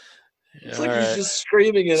It's like he's just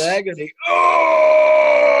screaming in agony.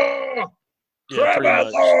 Oh! Yeah, pretty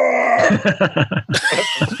much.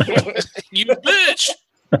 You bitch!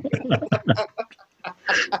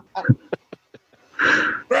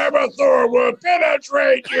 Cravathor will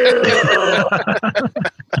penetrate you!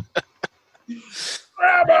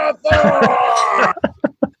 Cravathor!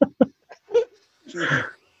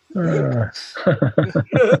 I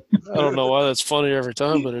don't know why that's funny every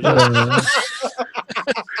time, but it is.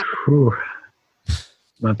 I'm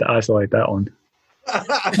gonna have to isolate that one.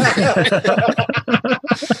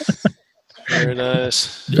 Very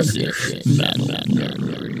nice. This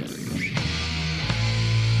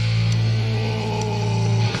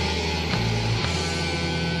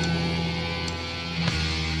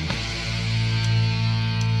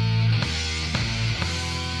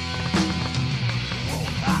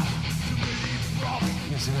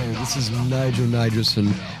is Nigel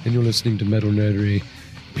Nigelson, and you're listening to Metal Nerdery.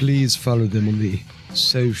 Please follow them on the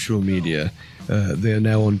social media. They are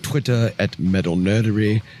now on Twitter at Metal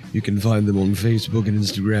Nerdery. You can find them on Facebook and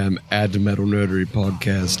Instagram at Metal Nerdery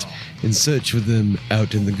Podcast, and search for them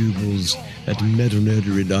out in the Googles at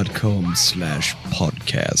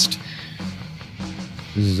metalnerdery.com/podcast.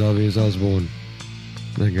 This is Obvious Osborne.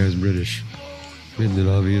 That guy's British. Isn't it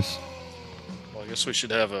obvious? Well, I guess we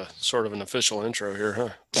should have a sort of an official intro here,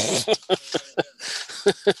 huh?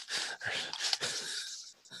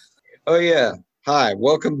 Oh, yeah. Hi,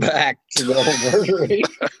 welcome back to the Nerdery.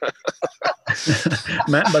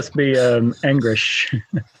 Matt must be English.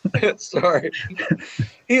 Sorry.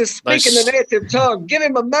 He is speaking the native tongue. Give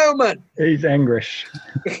him a moment. He's English.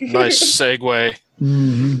 Nice segue.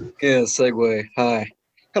 Mm-hmm. Yeah, segue. Hi.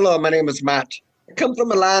 Hello, my name is Matt. I come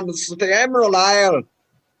from a land that's the Emerald Isle.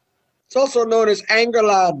 It's also known as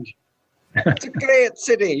Angerland. It's a great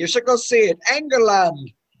city. You should go see it.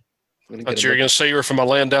 Angerland. I thought you were going to say you were from a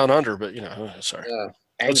land down under, but, sorry.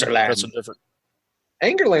 Angerland. That's a different.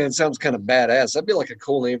 Angerland sounds kind of badass. That'd be like a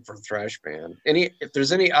cool name for a thrash band. If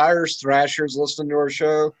there's any Irish thrashers listening to our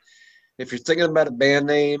show, if you're thinking about a band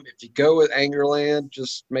name, if you go with Angerland,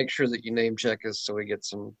 just make sure that you name check us so we get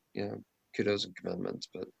some, kudos and commitments.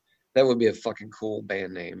 But that would be a fucking cool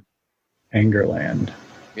band name. Angerland.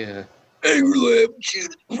 Yeah. Angerland,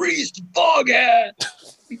 shoot a priest, Foghat.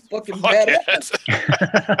 You fucking badass.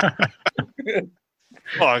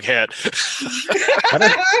 Foghat. I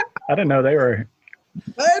didn't know they were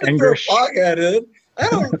I had to English. throw Foghat in.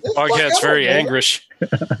 Foghat's very English.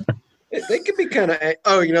 They could be kind of.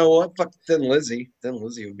 Oh, you know what? Fuck Thin Lizzy. Thin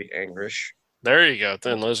Lizzy would be English. There you go,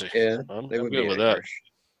 Thin Lizzy. Yeah, I'm they would good be with English.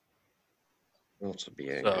 That. Else would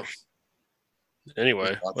be English.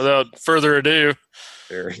 Anyway, without further ado,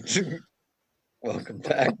 welcome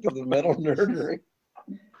back to the Metal Nerdery.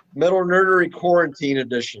 Metal Nerdery Quarantine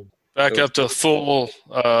Edition. Back up to full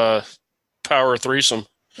power threesome.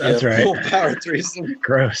 That's right. Full power threesome.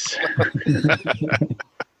 Gross.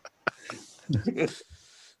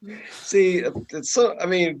 See, it's so. I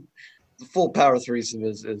mean, the full power threesome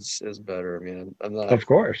is better. I mean, I'm not. Of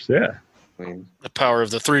course, yeah. I mean, the power of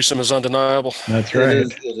the threesome is undeniable. That's right.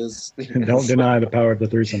 It is. Don't deny the power of the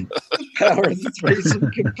threesome. The power of the threesome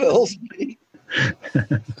compels me.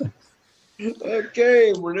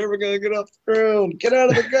 Okay, we're never gonna get off the ground. Get out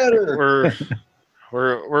of the gutter.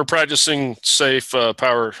 We're practicing safe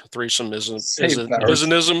power threesome ism.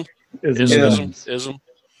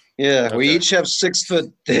 Yeah, Okay. we each have 6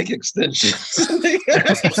 foot dick extensions.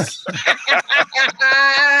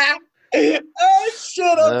 Oh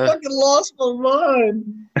shit! I fucking lost my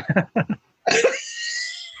mind.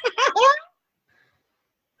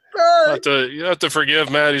 You have to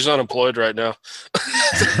forgive Matt. He's unemployed right now.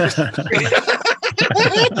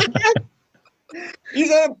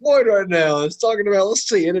 He's unemployed right now. He's talking about, let's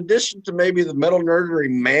see, in addition to maybe the Metal Nerdery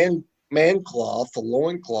man cloth, the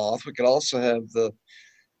loin cloth, we could also have the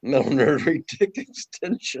Metal Nerdery dick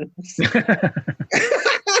extensions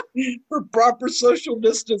for proper social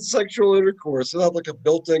distance sexual intercourse without like a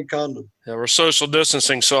built-in condom. Yeah, we're social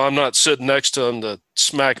distancing, so I'm not sitting next to him to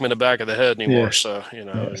smack him in the back of the head anymore. Yeah. So,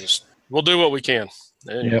 we'll do what we can.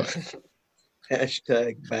 Anyway. Yep.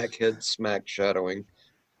 # backhead smack shadowing.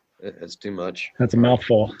 It's too much. That's a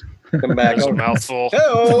mouthful. Come back. That's a mouthful.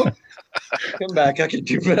 Hello. Come back. I can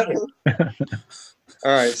do better. All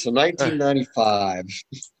right. So 1995.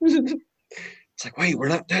 It's like, wait, we're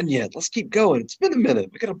not done yet. Let's keep going. It's been a minute.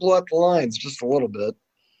 We got to blow out the lines just a little bit.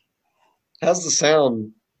 How's the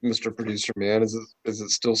sound, Mr. Producer Man? Does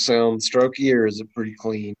it still sound strokey or is it pretty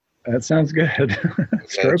clean? That sounds good.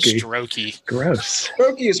 Strokey. Strokey. Gross.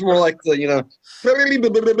 Strokey is more like the,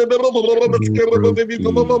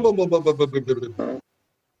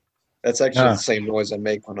 That's actually Ah. the same noise I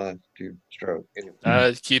make when I do stroke.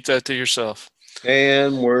 Anyway. Keep that to yourself.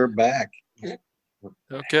 And we're back.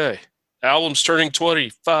 Okay. Albums turning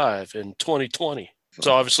 25 in 2020.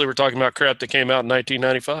 So obviously we're talking about crap that came out in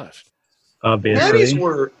 1995 The Obviously. 90s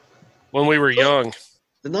were when we were young.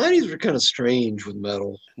 the 90s were kind of strange with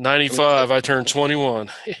metal. 95, I turned 21.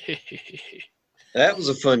 That was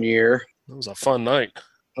a fun year, It was a fun night.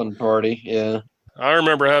 fun party. Yeah. I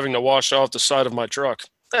remember having to wash off the side of my truck.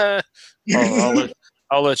 I'll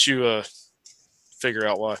let you figure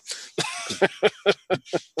out why.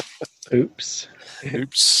 Oops.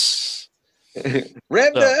 Oops.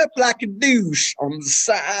 Revved So- up like a douche on the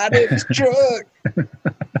side of his truck.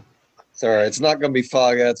 Sorry, it's not going to be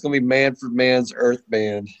Fog Out. It's going to be Manfred Mann's Earth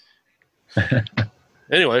Band.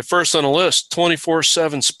 Anyway, first on the list,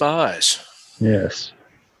 24/7 Spies. Yes.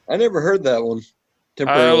 I never heard that one. I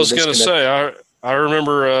Temporarily was going to disconnected. say, I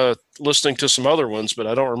remember listening to some other ones, but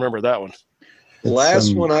I don't remember that one. The last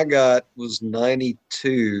Some- one I got was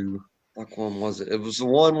 92. What one was it? It was the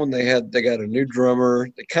one when they got a new drummer.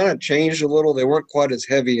 They kind of changed a little. They weren't quite as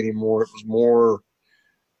heavy anymore. It was more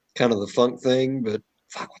kind of the funk thing, but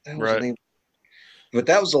fuck, what the hell was the Right. name? But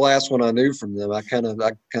that was the last one I knew from them. I kind of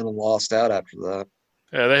lost out after that.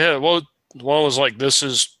 Yeah, they had, well, one was like, This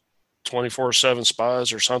Is 24/7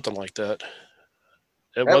 Spies or something like that.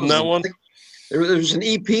 It wasn't that one? There was an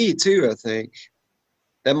EP too, I think.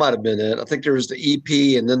 That might have been it. I think there was the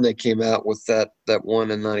EP, and then they came out with that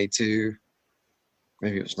one in 92.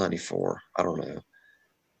 Maybe it was 94. I don't know.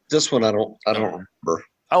 This one I don't remember.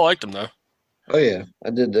 I liked them, though. Oh yeah,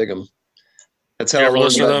 I did dig them. That's how You I ever learned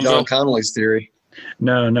listen to about them, John Bill? Connolly's theory.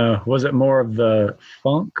 No. Was it more of the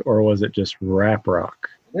funk or was it just rap rock?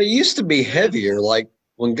 They used to be heavier. Like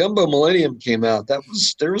when Gumbo Millennium came out,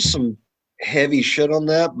 there was some heavy shit on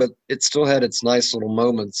that, but it still had its nice little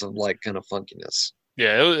moments of like kind of funkiness.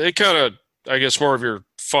 Yeah, it kind of, I guess, more of your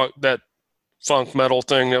funk metal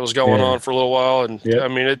thing that was going Yeah. on for a little while. And Yep. I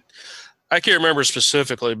mean, I can't remember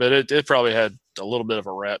specifically, but it probably had a little bit of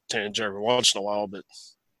a rap tinge every once in a while, but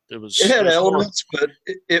it was. It had was more- elements, but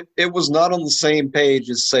it was not on the same page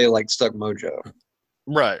as say like Stuck Mojo.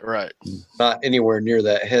 Right. Not anywhere near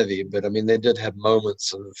that heavy, but I mean they did have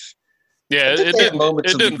moments of Yeah, I think it they had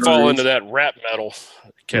moments didn't. It of the didn't fall groove. into that rap metal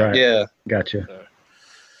category. yeah. Gotcha.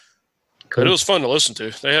 But it was fun to listen to.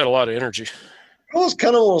 They had a lot of energy. It was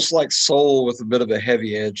kind of almost like soul with a bit of a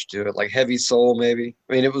heavy edge to it, like heavy soul maybe.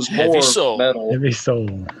 I mean, it was Heavy more soul. metal, Heavy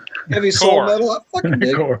soul. heavy soul Core. metal. I fucking dig.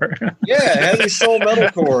 it. Core. Yeah, heavy soul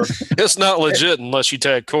metalcore. It's not legit unless you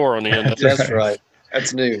tag core on the end. That's right.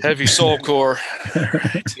 That's new. Heavy soul core.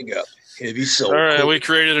 Big up. Heavy soul. All right, we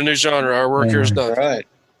created a new genre. Our work here is All done. right.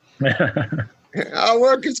 Our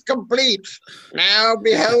work is complete. Now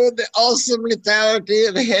behold the awesome lethality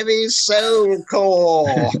of heavy soul core.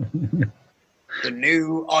 The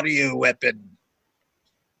new audio weapon.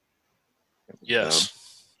 Yes.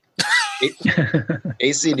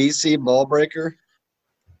 AC/DC Ball Breaker.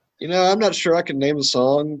 You know, I'm not sure I can name a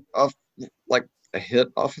song off like a hit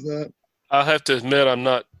off of that. I have to admit, I'm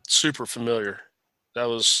not super familiar. I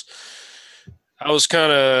was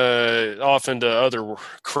kind of off into other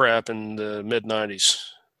crap in the mid '90s.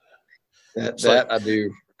 That like- I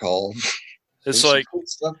do recall. It's There's some like cool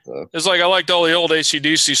stuff though. it's like I liked all the old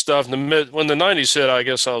AC/DC stuff. When the '90s hit, I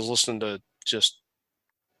guess I was listening to just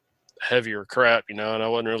heavier crap, and I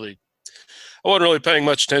wasn't really paying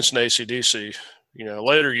much attention to AC/DC.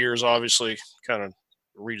 Later years obviously kind of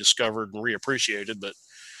rediscovered and reappreciated, but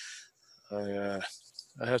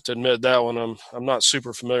I have to admit that one I'm not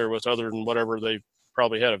super familiar with, other than whatever they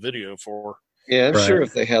probably had a video for. Yeah, I'm Right. sure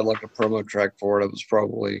if they had like a promo track for it, it was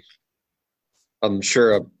probably. I'm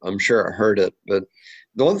sure I heard it, but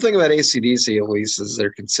the one thing about AC/DC at least is their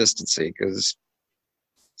consistency. Because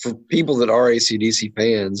for people that are AC/DC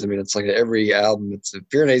fans, I mean, it's like every album. If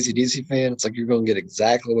you're an AC/DC fan, it's like you're going to get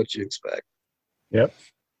exactly what you expect. Yep.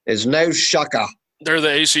 There's no shocker. They're the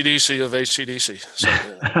AC/DC of AC/DC. So,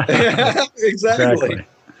 yeah. Exactly.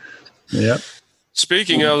 Yep.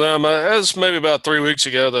 Speaking of them, as maybe about 3 weeks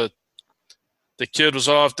ago, the kid was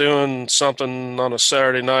off doing something on a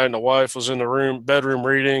Saturday night, and the wife was in the bedroom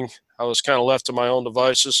reading. I was kind of left to my own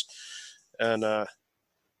devices, and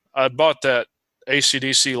I bought that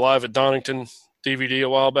AC/DC Live at Donington DVD a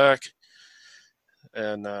while back,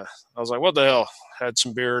 and I was like, "What the hell?" Had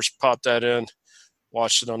some beers, popped that in,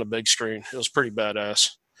 watched it on the big screen. It was pretty badass.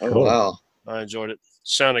 Oh Cool. wow. I enjoyed it.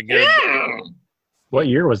 Sounded good. What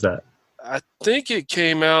year was that? I think it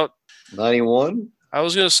came out. 91. I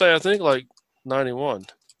was gonna say I think like 91.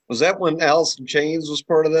 Was that when Alice in Chains was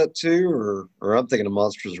part of that too, or I'm thinking of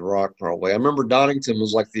Monsters of Rock probably. I remember Donington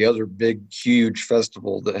was like the other big, huge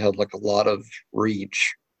festival that had like a lot of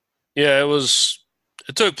reach. Yeah,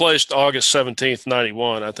 it took place August 17th,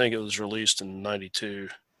 91. I think it was released in 92.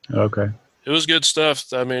 Okay. It was good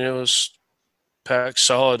stuff. I mean, it was packed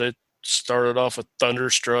solid. It started off with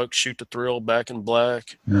Thunderstruck, Shoot the Thrill, Back in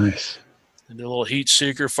Black. Nice. And the little Heat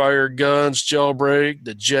Seeker, Fire Guns, Jailbreak,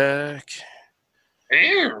 The Jack.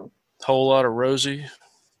 Whole lot of Rosie.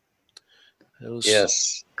 It was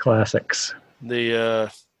Yes. Classics. the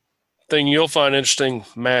thing you'll find interesting,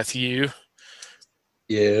 Matthew.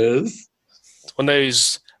 Yes. When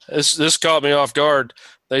this caught me off guard.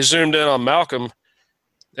 They zoomed in on Malcolm,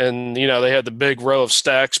 and they had the big row of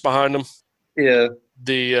stacks behind them. Yeah.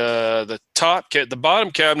 The the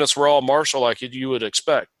bottom cabinets were all Marshall, like you would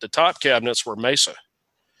expect. The top cabinets were Mesa.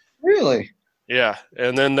 Really? Yeah,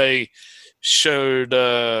 and then they showed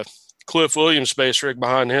Cliff Williams' bass rig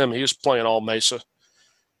behind him. He was playing all Mesa.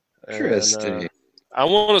 Interesting. And, I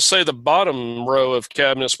want to say the bottom row of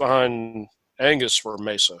cabinets behind Angus were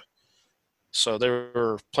Mesa. So they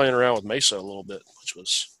were playing around with Mesa a little bit, which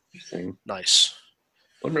was nice.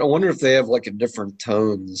 I wonder if they have like a different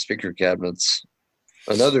tone, the speaker cabinets.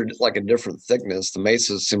 Another like a different thickness. The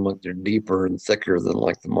Mesas seem like they're deeper and thicker than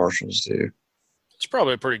like the Marshalls do. It's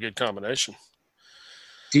probably a pretty good combination.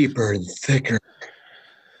 Deeper and thicker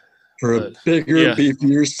for a But, bigger, yeah.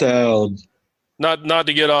 beefier sound. Not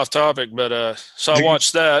to get off topic, but so I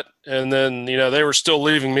watched that, and then they were still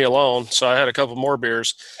leaving me alone, so I had a couple more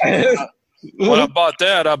beers. When I bought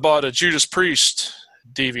that, I bought a Judas Priest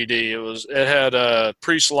DVD. It had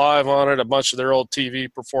Priest live on it, a bunch of their old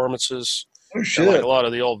TV performances, Oh and shit! like a lot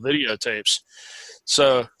of the old videotapes.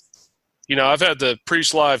 So, I've had the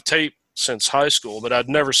Priest live tape since high school, but I'd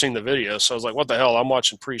never seen the video. So I was like, "What the hell? I'm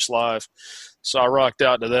watching Priest live." So I rocked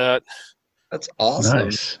out to that. That's awesome.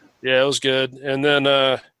 Nice. Yeah, it was good. And then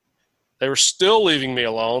they were still leaving me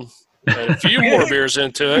alone. And a few more beers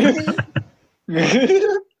into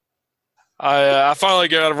it, I finally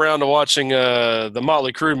got around to watching the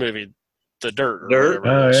Motley Crue movie, The Dirt. Dirt?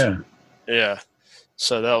 Oh, yeah. Yeah.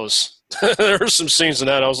 So that was there were some scenes in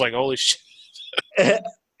that I was like, holy shit. Yeah.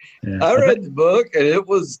 I read the book, and it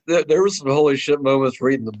was there was some holy shit moments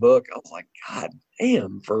reading the book. I was like, God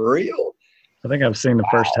damn, for real? I think I've seen the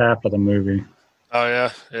first half of the movie. Oh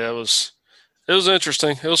yeah. Yeah, it was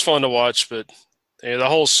interesting. It was fun to watch, but the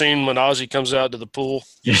whole scene when Ozzy comes out to the pool,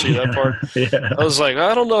 you see that part? Yeah. I was like,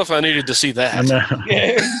 I don't know if I needed to see that.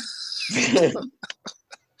 I know.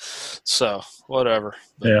 So, whatever.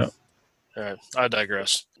 But, Yeah. all right, I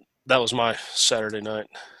digress. That was my Saturday night,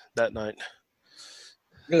 that night.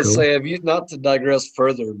 I'm gonna Cool. say, have you not to digress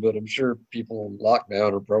further, but I'm sure people in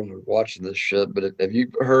lockdown are probably watching this shit. But have you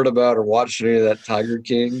heard about or watched any of that Tiger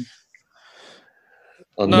King?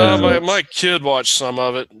 On No, Netflix? my kid watched some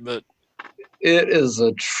of it, but It is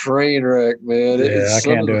a train wreck, man. Yeah, I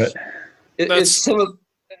can't do it. It's some of.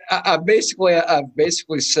 I've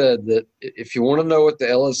basically said that if you want to know what the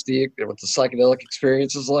LSD, what the psychedelic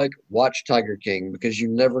experience is like, watch Tiger King, because you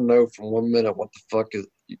never know from 1 minute what the fuck is,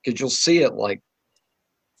 because you'll see it like,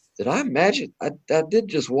 did I imagine? I did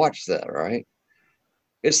just watch that, right?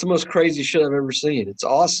 It's the most crazy shit I've ever seen. It's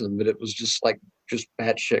awesome, but it was just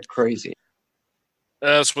batshit crazy.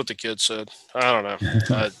 that's what the kid said. I don't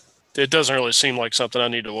know. It doesn't really seem like something I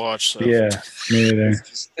need to watch. So. Yeah, me either.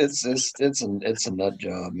 It's a nut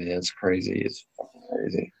job, man. It's crazy. It's fucking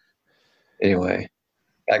crazy. Anyway,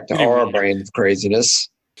 back to What do you our mean? brand of craziness.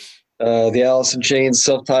 The Alice in Chains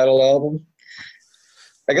self-titled album.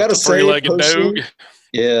 I gotta say, Three-legged personally, dog.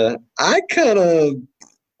 yeah, I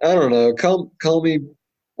don't know, call me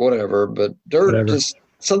whatever, but Dirt Whatever. just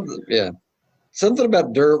something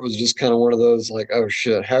about Dirt was just kind of one of those like, oh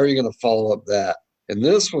shit, how are you gonna follow up that? And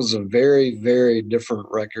this was a very, very different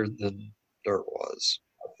record than Dirt was,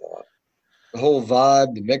 I thought. The whole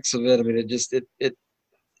vibe, the mix of it, I mean,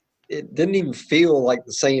 it didn't even feel like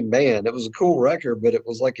the same band. It was a cool record, but it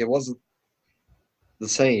was like it wasn't the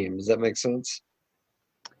same. Does that make sense?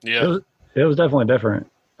 Yeah. It was definitely different.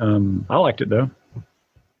 I liked it though.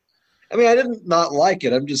 I mean, I didn't not like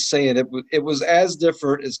it. I'm just saying it was as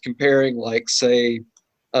different as comparing, like, say,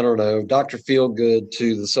 I don't know, Dr. Feelgood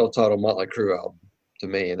to the self-titled Motley Crue album. To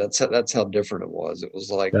me, that's how different it was. It was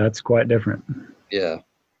like, That's quite different. yeah,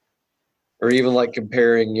 or even like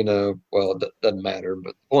comparing, well, it doesn't matter.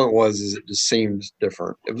 But the point is it just seemed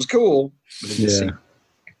different. It was cool, but it just Yeah. seemed,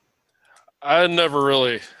 I never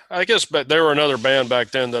really, I guess, but they were another band back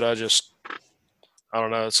then that I don't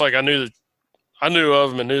know. It's like I knew of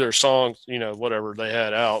them and knew their songs, whatever they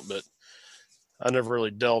had out, but I never really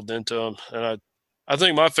delved into them. And I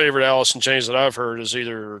think my favorite Alice in Chains that I've heard is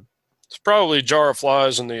it's probably Jar of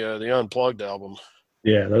Flies and the Unplugged album.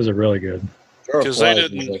 Yeah, those are really good. Because they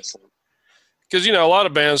didn't. Because a lot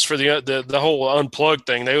of bands for the whole Unplugged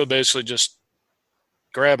thing, they would basically just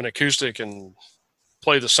grab an acoustic and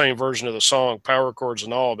play the same version of the song, power chords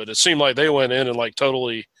and all. But it seemed like they went in and like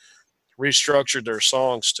totally restructured their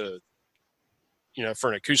songs to, for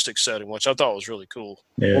an acoustic setting, which I thought was really cool.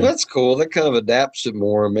 Yeah. Well, that's cool. That kind of adapts it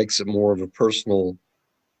more and makes it more of a personal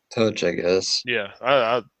touch, I guess. Yeah,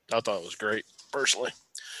 I thought it was great personally.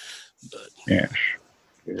 But yeah.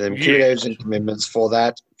 Them kudos and commitments for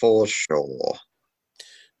that, for sure.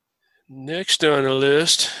 Next on the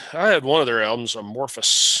list, I had one of their albums,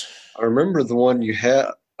 Amorphous. I remember the one you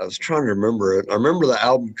had. I was trying to remember it. I remember the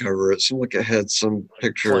album cover. It seemed like it had some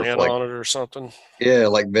picture of like on it or something. Yeah,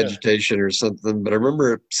 like vegetation or something. But I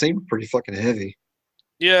remember it seemed pretty fucking heavy.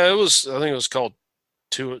 Yeah, it was. I think it was called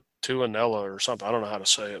Tuanella or something. I don't know how to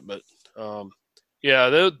say it, but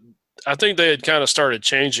I think they had kind of started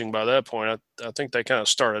changing by that point. I think they kind of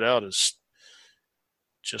started out as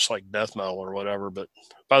just like death metal or whatever, but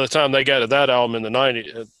by the time they got to that album in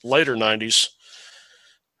the later 90s,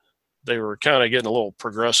 they were kind of getting a little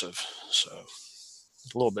progressive, so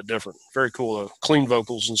a little bit different. Very cool, though. Clean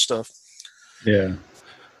vocals and stuff. Yeah.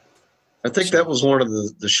 I think that was one of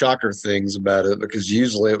the shocker things about it, because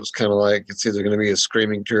usually it was kind of like it's either going to be a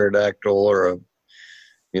screaming pterodactyl or a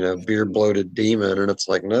beer bloated demon, and it's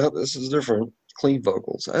like, no, this is different. Clean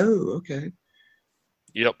vocals. Oh, okay.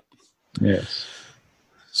 Yep. Yes.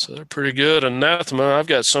 So they're pretty good. Anathema, I've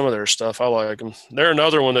got some of their stuff. I like them. They're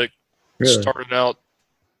another one that started out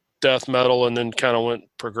death metal and then kind of went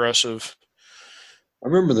progressive. I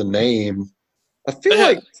remember the name. I feel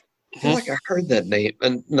like I heard that name.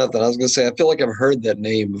 And nothing. I was gonna say I feel like I've heard that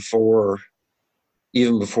name before,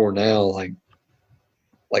 even before now, like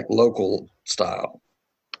local style.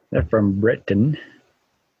 They're from Britain.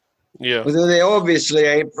 Yeah. Well, they obviously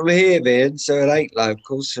ain't from here, then, so it ain't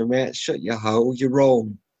local. So, Matt, shut your hole. You're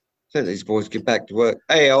wrong. Let these boys get back to work.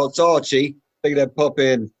 Hey, it's Archie. Pick that pop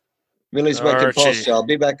in. Millie's making pasta. I'll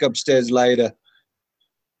be back upstairs later.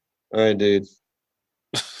 All right, dude.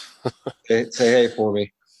 Okay, say hey for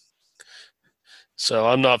me. So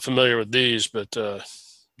I'm not familiar with these, but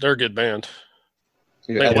they're a good band.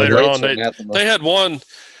 Dude, I think later on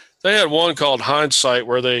they had one called Hindsight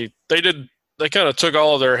where they kind of took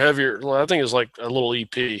all of their heavier. I think it was like a little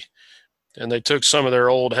EP, and they took some of their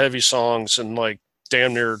old heavy songs and like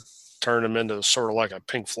damn near turned them into sort of like a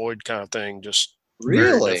Pink Floyd kind of thing. Just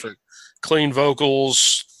really different. Clean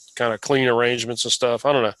vocals, kind of clean arrangements and stuff.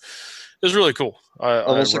 I don't know. It was really cool.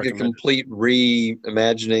 Almost like a complete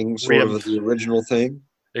reimagining sort of the original thing.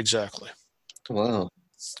 Exactly. Wow.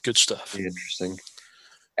 Good stuff. Interesting.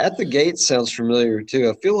 At the Gate sounds familiar too.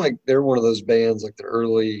 I feel like they're one of those bands like the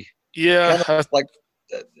early. Yeah. Kind of like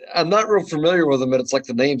I'm not real familiar with them, but it's like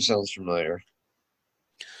the name sounds familiar.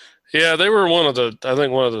 Yeah, they were one of the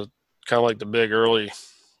kind of like the big early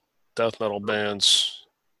death metal bands.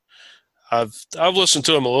 I've listened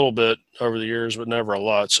to them a little bit over the years, but never a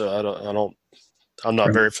lot. So I'm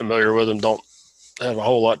not very familiar with them. Don't have a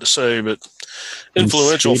whole lot to say, but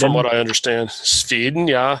influential from what I understand. Sweden,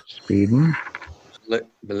 yeah. Sweden.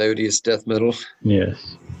 Melodious death metal.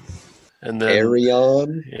 Yes. And then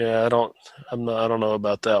Arion. Yeah, I don't know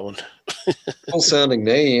about that one. Cool sounding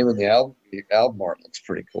name, and the album art looks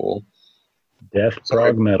pretty cool. Death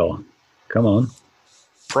prog metal. Come on.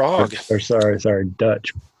 Prague. Or sorry,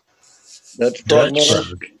 Dutch. Dutch prog metal.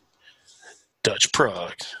 Dutch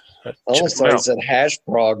prog. I almost thought he said hash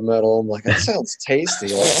prog metal. I'm like, that sounds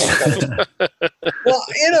tasty. Well,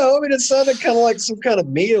 it sounded kind of like some kind of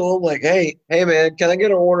meal. I'm like, hey, man, can I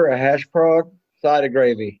get an order of hash prog, side of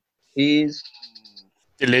gravy, cheese,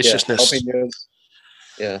 deliciousness?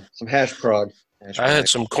 Yeah, some hash prog. I had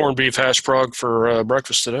some corned beef hash prog for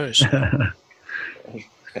breakfast today. So.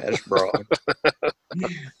 Hash brog.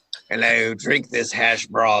 Hello, drink this hash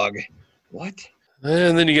brog. What?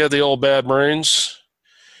 And then you got the old Bad Brains.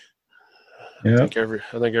 Yeah. I think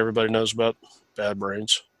everybody knows about Bad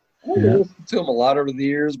Brains. I listened to them a lot over the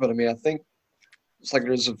years, but I think it's like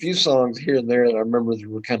there's a few songs here and there that I remember that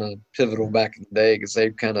were kind of pivotal back in the day because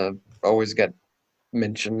they kind of always got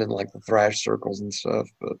mentioned in like the thrash circles and stuff.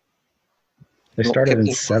 But they started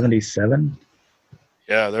in '77.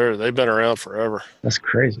 Yeah, they've been around forever. That's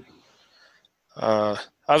crazy.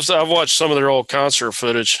 I've watched some of their old concert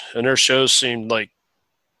footage, and their shows seemed like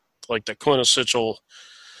the quintessential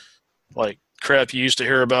like crap you used to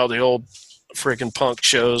hear about the old freaking punk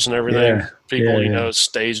shows and everything. Yeah. People,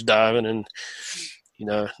 stage diving and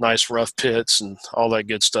nice rough pits and all that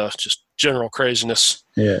good stuff. Just general craziness.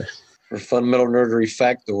 Yes. For fundamental nerdery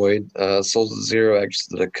factoid, Souls of Zero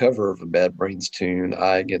actually did a cover of a Bad Brains tune,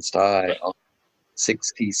 Eye Against Eye, on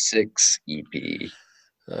 66 EP.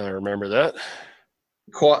 I remember that.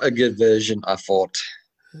 Quite a good version, I thought.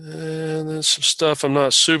 And then some stuff I'm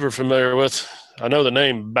not super familiar with. I know the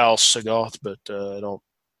name Bal Sagoth, but I don't.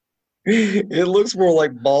 It looks more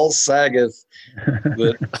like Ball Sagoth.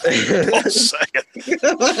 But Bal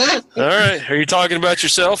Sagoth. All right. Are you talking about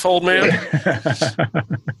yourself, old man?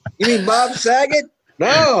 You mean Bob Saget?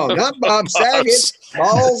 No, not Bob Saget.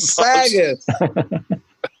 Ball Sagoth.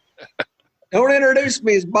 Don't introduce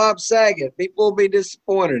me as Bob Saget. People will be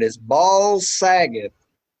disappointed. It's Ball Saget.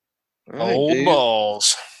 All right, Old dude.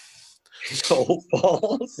 balls. Old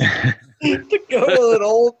balls. To go with an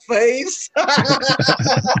old face.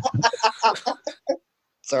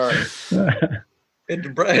 Sorry.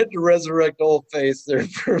 Had to resurrect old face there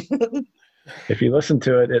for a minute. If you listen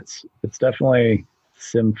to it, it's definitely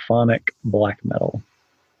symphonic black metal.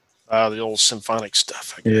 The old symphonic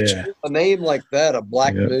stuff. I got Yeah. you. A name like that, a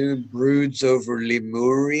black Yep. moon broods over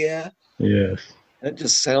Lemuria. Yes. That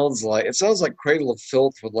just sounds like Cradle of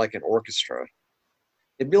Filth with like an orchestra.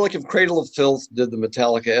 It'd be like if Cradle of Filth did the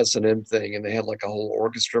Metallica S&M thing and they had like a whole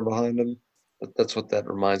orchestra behind them. That's what that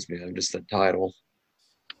reminds me of, just the title.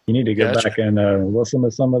 You need to go Gotcha. back and listen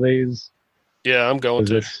to some of these. Yeah, I'm going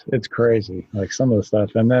 'Cause to. it's crazy, like some of the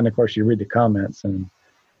stuff. And then, of course, you read the comments and,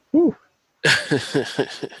 whew.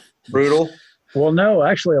 Brutal. Well, no,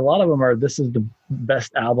 actually, a lot of them are, this is the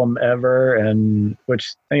best album ever. And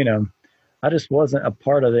which, I just wasn't a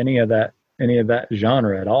part of any of that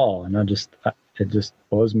genre at all. And it just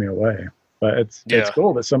blows me away. But it's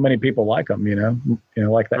cool that so many people like them,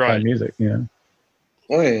 like that kind Right. of music,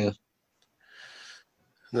 Oh yeah.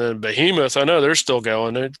 Then Behemoth, I know they're still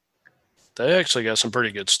going. They actually got some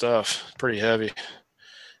pretty good stuff. Pretty heavy.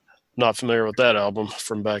 Not familiar with that album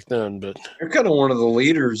from back then, but You're kind of one of the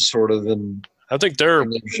leaders, sort of, in I think they're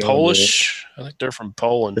that genre. Polish. I think they're from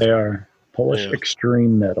Poland. They are Polish Yeah.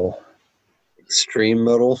 extreme metal. Extreme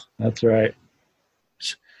metal. That's right.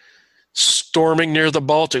 Storming near the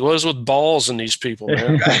Baltic. What is with balls in these people,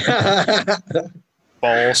 man?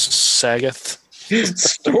 Balls, Sagoth.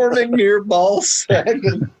 Storming near Ball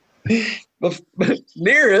Saget. But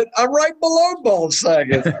near it, I'm right below Ball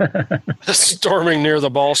Saget. Storming near the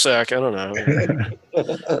ball sack. I don't know.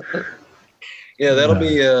 Yeah, that'll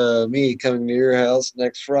be me coming to your house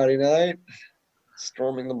next Friday night.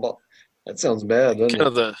 Storming the ball. That sounds bad, doesn't Kind it?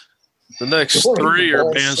 of the next Storming the three are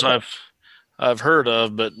ball bands sack. I've heard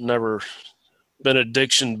of, but never.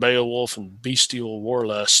 Benediction, Beowulf, and Bestial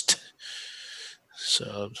Warlust.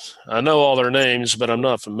 So I know all their names, but I'm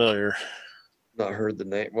not familiar. Not heard the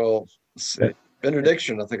name. Well, let's see.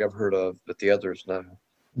 Benediction, I think I've heard of, but the others, no.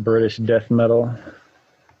 British death metal.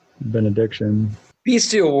 Benediction.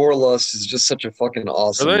 Bestial Warlust is just such a fucking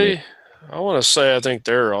awesome. Are name. they? I want to say I think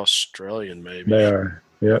they're Australian, maybe. They are.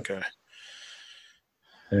 Yep. Okay.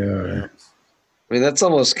 They are. I mean, that's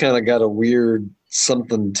almost kind of got a weird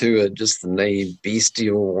something to it, just the name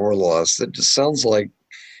Bestial Warlust. It just sounds like,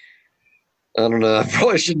 I don't know, I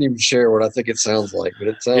probably shouldn't even share what I think it sounds like, but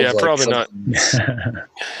it sounds Yeah, like probably not. not.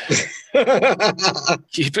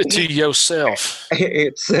 Keep it to yourself.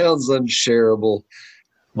 It sounds unshareable.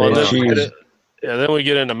 Well, They then we cheese. get then we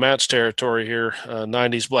get into Matt's territory here.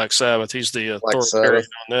 90s Black Sabbath. He's the Black authoritarian Sabbath.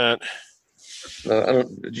 on that. I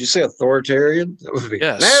don't. Did you say authoritarian? That would be,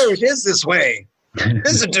 Yes. No, it is this way.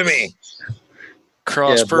 Listen to me.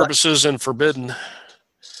 Cross Yeah, purposes and forbidden.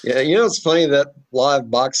 Yeah, it's funny, that live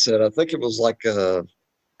box set. I think it was like,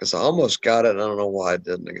 because I almost got it. And I don't know why I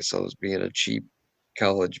didn't. I guess I was being a cheap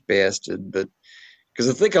college bastard. But because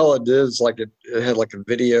I think all it did is like it had like a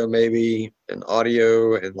video, maybe an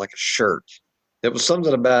audio, and like a shirt. It was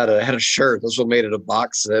something about it. It had a shirt. That's what made it a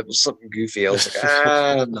box set. It was something goofy. I was like,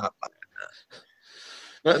 I'm not buying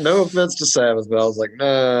that. No offense to Sabbath, but I was like,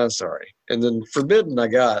 nah, sorry. And then Forbidden, I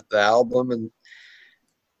got the album, and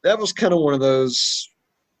that was kind of one of those.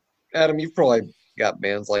 Adam, you've probably got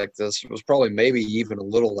bands like this. It was probably maybe even a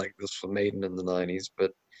little like this for Maiden in the 90s,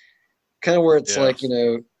 but kind of where it's Yeah. like,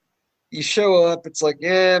 you show up, it's like,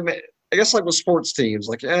 yeah, I guess like with sports teams,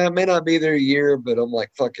 like, yeah, it may not be their year, but I'm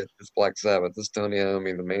like, fuck it, it's Black Sabbath. It's Tony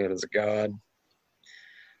Iommi, the man is a god.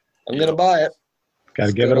 I'm Yep. gonna buy it.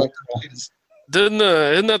 Gotta give it a Like,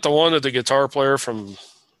 Isn't that the one that the guitar player from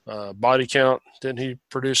Body Count, didn't he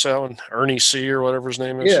produce that one? Ernie C or whatever his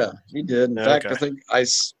name is? yeah, he did. In Yeah, fact, okay. I think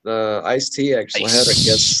Ice-T actually had a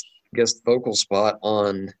guest vocal spot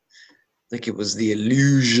on, I think it was The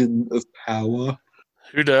Illusion of Power.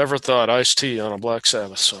 Who'd have ever thought Ice-T on a Black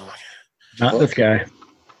Sabbath song? Not this guy.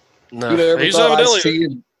 No, Who'd have ever he's thought evidently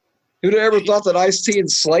Ice-T Who'd have ever thought that Ice-T and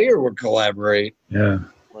Slayer would collaborate? Yeah.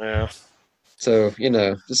 Yeah. So,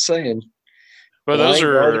 just saying. But those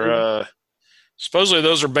Blind Guardian. are supposedly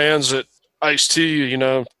those are bands that Ice-T,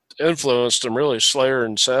 influenced them really, Slayer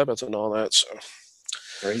and Sabbath and all that. So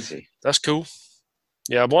Crazy. that's cool.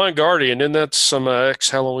 Yeah, Blind Guardian, and that's some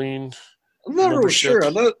ex-Halloween. I'm not really membership.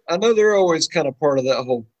 sure. I know they're always kind of part of that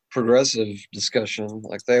whole progressive discussion.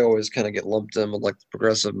 Like they always kind of get lumped in with like the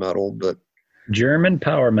progressive metal, but German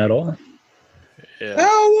power metal, Yeah,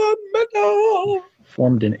 power metal.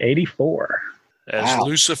 formed in '84. as Wow.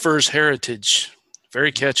 Lucifer's Heritage.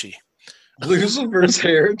 Very catchy. Lucifer's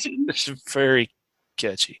Heritage. It's very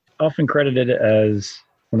catchy. Often credited as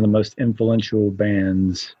one of the most influential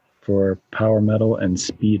bands for power metal and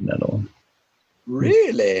speed metal.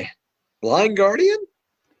 Really? Blind Guardian?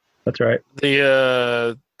 That's right.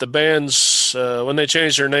 The bands, when they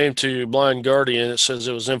changed their name to Blind Guardian, it says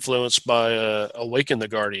it was influenced by Awaken the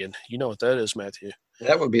Guardian. You know what that is, Matthew?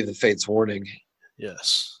 That would be the Fates Warning.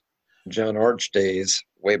 Yes. John Arch days,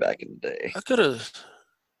 way back in the day. I could have,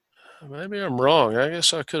 maybe I'm wrong. I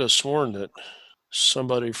guess I could have sworn that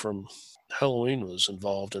somebody from Halloween was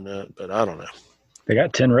involved in that, but I don't know. They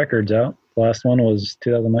got 10 records out. The last one was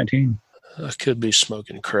 2019. I could be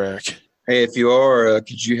smoking crack. Hey, if you are,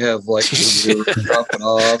 could you have like you drop it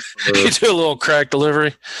off? Or, You do a little crack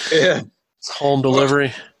delivery, yeah. home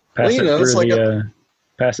delivery. Pass Well, it it's through like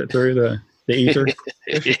pass it through the ether.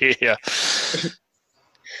 Yeah.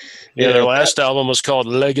 Yeah, their last album was called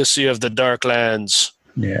Legacy of the Darklands.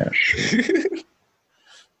 Yeah.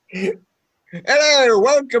 Hello,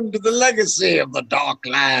 welcome to the Legacy of the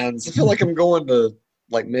Darklands. I feel like I'm going to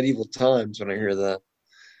like medieval times when I hear that.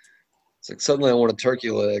 It's like suddenly I want a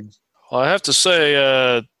turkey leg. Well, I have to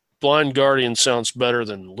say, Blind Guardian sounds better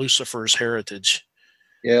than Lucifer's Heritage.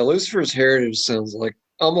 Yeah, Lucifer's Heritage sounds like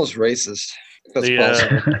almost racist. If that's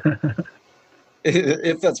possible.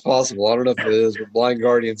 If that's possible. I don't know if it is, but Blind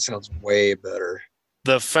Guardian sounds way better.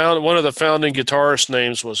 One of the founding guitarist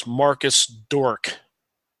names was Marcus Dork,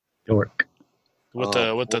 Dork. with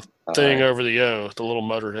the thing over the O, the little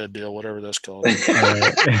Motorhead deal, whatever that's called. Does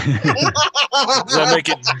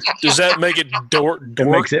that make it Dork? It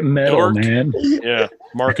makes it metal, Dork? man. Yeah,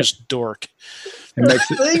 Marcus Dork. It makes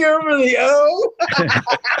it. Thing over the O.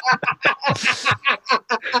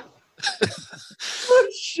 Oh,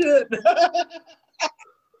 shit.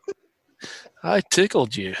 I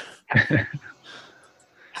tickled you.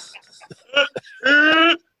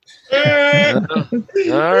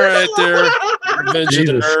 All right, there, Revenge of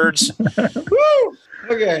the Nerds. Woo!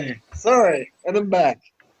 Okay, sorry, and I'm back.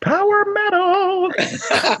 Power metal.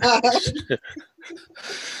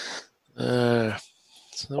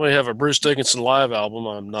 So we have a Bruce Dickinson live album.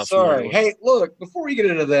 I'm not Sorry. familiar with. Hey, look, before you get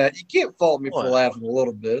into that, you can't fault me for What? laughing a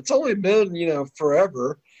little bit. It's only been,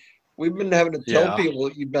 forever. We've been having to tell Yeah. people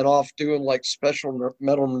that you've been off doing like special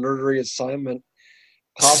metal nerdery assignment,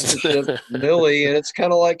 apostleship, Millie, and it's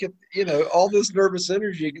kind of like it, all this nervous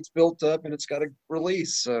energy gets built up and it's got to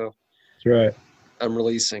release. So That's right. I'm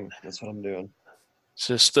releasing. That's what I'm doing.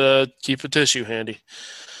 Just keep a tissue handy.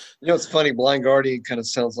 It's funny. Blind Guardian kind of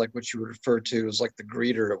sounds like what you would refer to as like the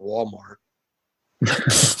greeter at Walmart.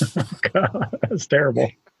 God, that's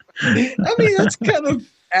terrible. I mean, that's kind of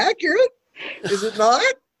accurate, is it not?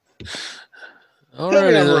 All Tell me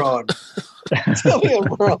righty I'm then. wrong. Tell me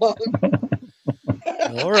I'm wrong.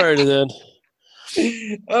 All righty then.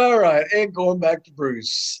 All right, and going back to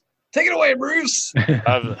Bruce. Take it away, Bruce.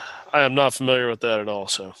 I am not familiar with that at all.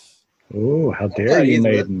 So Oh, how not dare you, either.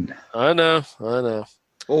 maiden? I know.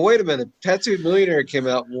 Well, wait a minute. Tattooed Millionaire came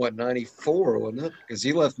out in what, 94, wasn't it? Because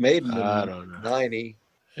he left Maiden I in don't know. 90.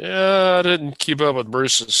 Yeah, I didn't keep up with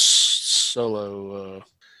Bruce's solo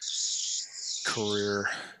career.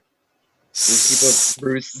 We keep up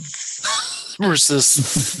Bruce.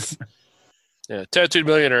 Bruce's. Yeah, Tattooed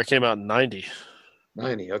Millionaire came out in 90.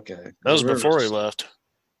 90, okay. That was Remember before it he was- left.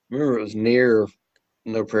 Remember, it was near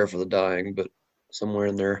No Prayer for the Dying, but somewhere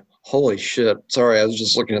in there. Holy shit. Sorry, I was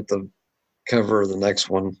just looking at the cover of the next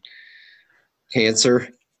one. Cancer,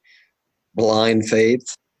 Blind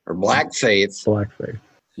Faith, or Black Faith. Blackface.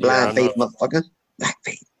 Blind Yeah, Faith, motherfucker. Black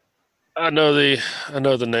Faith. I know the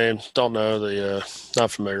name. Don't know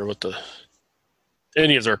not familiar with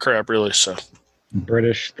any of their crap really. So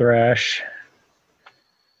British thrash.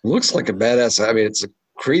 Looks like a badass. I mean, it's a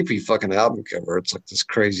creepy fucking album cover. It's like this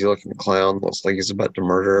crazy looking clown. Looks like he's about to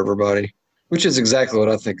murder everybody, which is exactly what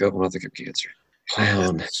I think of when I think of Cancer.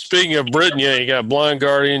 Clown. speaking of Britain, yeah, you got Blind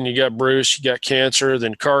Guardian, you got Bruce, you got Cancer,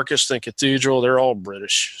 then Carcass, then Cathedral. They're all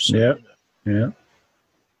British. So, Yep. Yeah.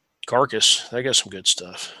 Carcass, they got some good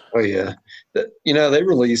stuff. Oh yeah, they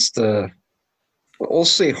released. We'll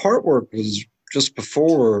see. Heartwork was just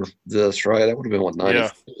before this, right? That would have been what, 90? Yeah.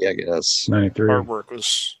 Yeah, I guess. 93. Artwork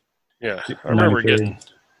was, yeah. I remember 93. getting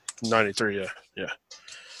 93. Yeah.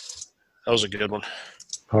 That was a good one.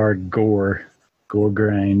 Hard gore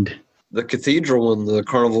grind. The Cathedral and the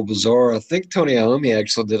Carnival Bazaar. I think Tony Iommi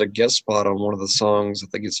actually did a guest spot on one of the songs. I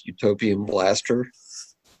think it's Utopian Blaster.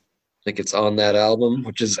 I think it's on that album,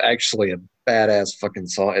 which is actually a badass fucking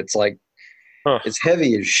song. It's like, It's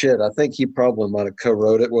heavy as shit. I think he probably might have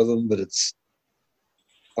co-wrote it with him, but it's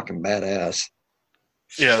fucking badass.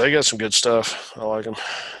 Yeah, they got some good stuff. I like them.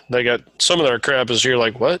 They got some of their crap is here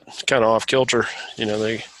like, what? Kind of off kilter.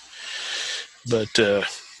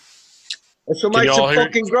 That's what Can makes y'all it hear-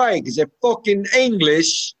 fucking great, because they're fucking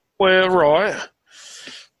English. Well, right.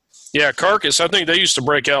 Yeah, Carcass, I think they used to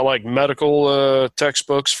break out like medical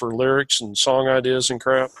textbooks for lyrics and song ideas and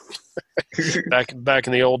crap back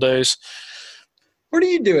in the old days. What are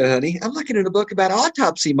you doing, honey? I'm looking at a book about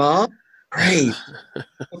autopsy, Mom. Great.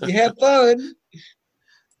 Hope you have fun.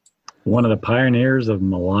 One of the pioneers of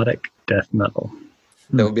melodic death metal.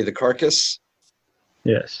 That would be the Carcass.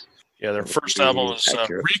 Yes. Yeah, their first album was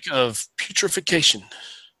Accurate. Reek of Putrefaction.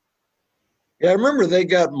 Yeah, I remember they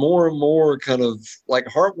got more and more kind of like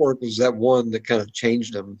Heartwork was that one that kind of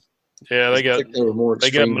changed them. Yeah, I think they were more they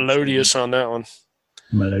got extreme. Melodious on that one.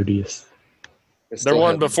 Melodious. They Their still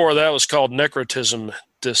one have- before that was called Necrotism,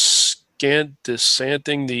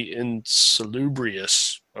 Dissanting the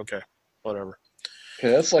Insalubrious. Okay, whatever. Okay,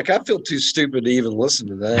 that's like, I feel too stupid to even listen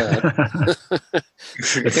to that.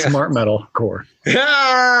 It's smart metal core.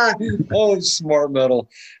 Oh, smart metal.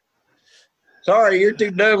 Sorry, you're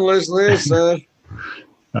too dumb to listen to this, son. All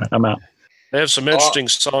right, I'm out. They have some interesting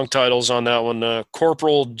song titles on that one.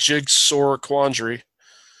 Corporal Jigsaw Quandary.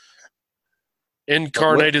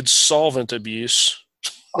 Incarnated Solvent Abuse.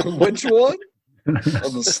 On which one? on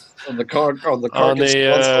the Carcass the,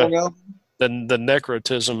 album? The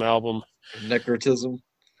Necrotism album. Necrotism.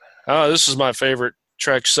 Oh, this is my favorite.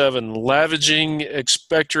 Track 7. Lavaging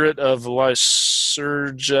Expectorate of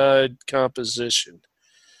Lysergide Composition.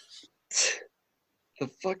 The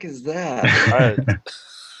fuck is that?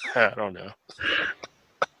 I don't know.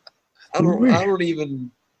 I don't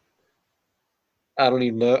even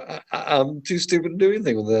know. I'm too stupid to do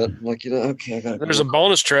anything with that. I'm like, okay, I gotta. There's a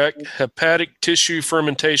bonus track, Hepatic Tissue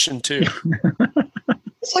Fermentation 2.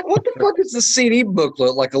 It's like, what the fuck is the CD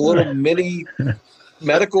booklet? Like a little mini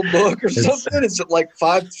medical book or something? Is it like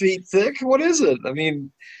 5 feet thick? What is it? I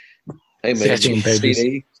mean, hey man, 16 you get the pages.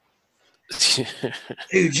 CD.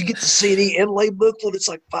 Dude, you get the CD inlay booklet. It's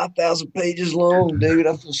like 5,000 pages long, dude.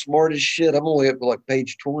 I feel smart as shit. I'm only up to like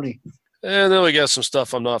page 20. And then we got some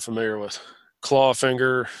stuff I'm not familiar with.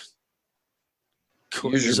 Clawfinger.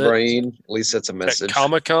 Use Is your that- brain. At least that's a message.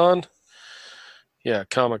 Comic-Con? Yeah,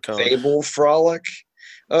 Comic-Con. Fable Frolic.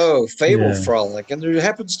 Oh, Fable Yeah. Frolic. And there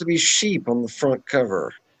happens to be sheep on the front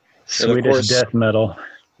cover. Swedish course- death metal.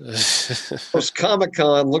 Of course,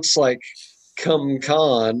 Comic-Con looks like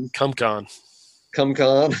Cum-Con. Comic-Con.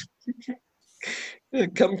 Cum-Con. Yeah,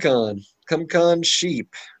 Cum-Con. Cum-Con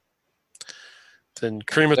sheep. Then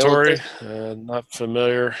Crematory. Not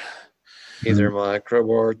familiar. Either my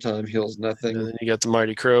Crowbar, Time Heals And Nothing. then you got the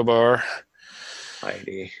Mighty Crowbar.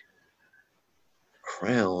 Mighty.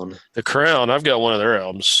 Crown. The Crown. I've got one of their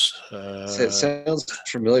albums. It sounds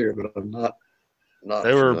familiar, but I'm not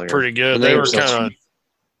They were familiar. pretty good. The They name were sounds kind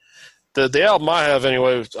of the album I have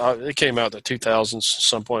anyway. It came out in the 2000s at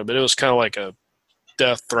some point, but it was kind of like a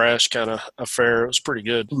death thrash kind of affair. It was pretty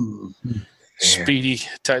good, familiar. speedy,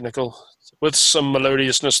 technical, with some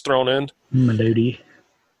melodiousness thrown in. Melody.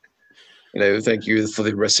 Thank you for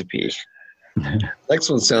the recipe. Next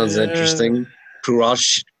one sounds Yeah. interesting.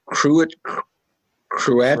 Croatian. Crouchin.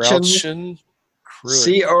 Cruachan.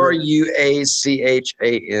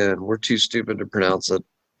 We're too stupid to pronounce it.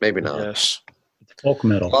 Maybe not. Yes. Folk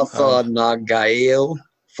metal. Vatha Nagael.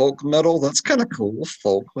 Folk metal. That's kind of cool.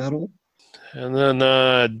 Folk metal. And then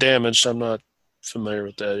Damaged. I'm not familiar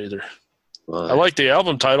with that either. I Right. like the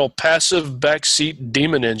album title, Passive Backseat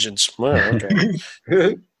Demon Engines. Well,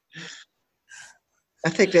 okay. I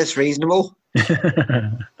think that's reasonable.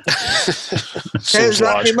 Seems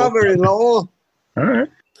logical. mother-in-law. All right.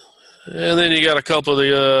 And then you got a couple of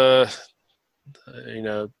the,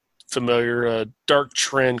 familiar Dark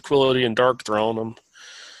Tranquility and Dark Throne. I'm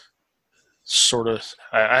sort of,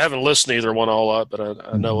 I haven't listened to either one a lot, but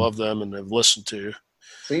I know of them and have listened to.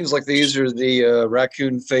 Seems like these are the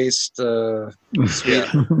raccoon-faced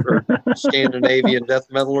Scandinavian death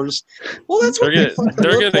metalers. Well, that's what They're they fucking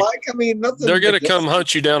they're look gonna- like. I mean, nothing. They're going to against come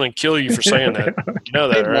hunt you down and kill you for saying that. You know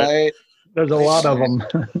They that, right? might. There's a lot of them.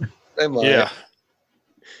 They might. Yeah.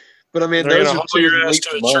 But I mean, They're those going to are haul two your ass leap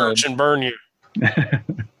to a mine. church and burn you.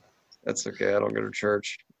 That's okay. I don't go to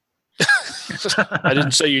church. I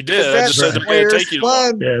didn't say you did. I just said they're going to take you to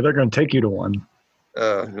one. fun. Yeah, they're going to take you to one.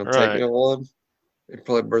 You'll take Right. me to one. They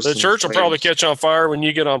probably burst The into church will probably flames. catch on fire when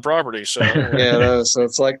you get on property. So Yeah, no, so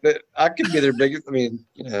it's like that. I could be their biggest. I mean,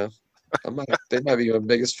 they might be my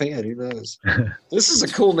biggest fan. Who knows? This is a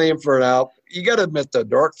cool name for an album. You got to admit, though,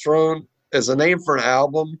 Dark Throne as a name for an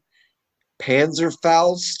album.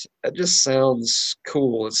 Panzerfaust. That just sounds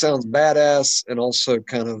cool. It sounds badass and also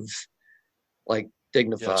kind of like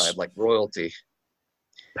dignified, Yes. like royalty.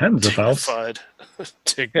 Panzerfaust.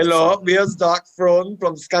 dignified. Hello, here's Dark Throne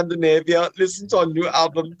from Scandinavia. Listen to our new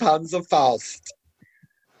album, Panzerfaust.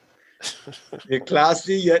 We're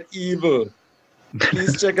classy yet evil.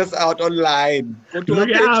 Please check us out online. Go to our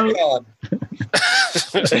Look out.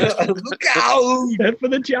 Patreon. Look out! Head for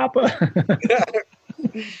the chopper.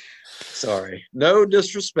 Sorry. No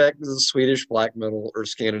disrespect to the Swedish black metal or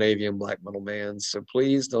Scandinavian black metal bands, so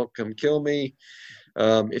please don't come kill me.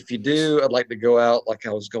 If you do, I'd like to go out like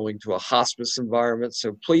I was going to a hospice environment,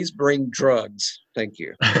 so please bring drugs. Thank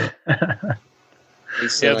you. He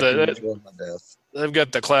said Yeah, I can enjoy my death. They've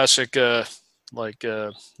got the classic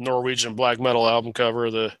Norwegian black metal album cover,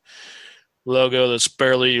 the logo that's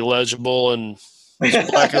barely legible, and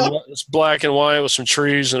it's black and white with some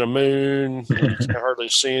trees and a moon. And you can't hardly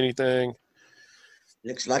see anything.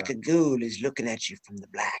 Looks like a ghoul is looking at you from the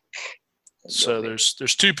black. So there's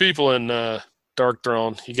two people in Dark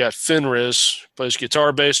Throne. You got Fenris, plays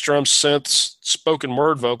guitar, bass, drums, synths, spoken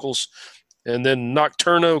word vocals, and then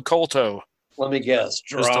Nocturno Culto Let me guess. is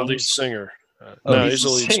the lead Drums. singer. Oh, No, he's he's the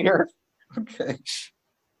a lead singer. Okay.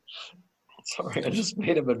 Sorry, I just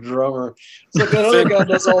made him a drummer. It's like that other guy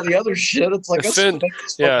does all the other shit. It's like, let's Finn- make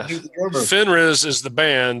this yeah. fucking do the drummer. Fenris is the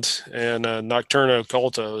band, and Nocturno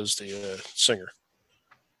Culto is the singer.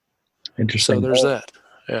 So Interesting. there's that.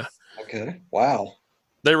 Okay. Wow.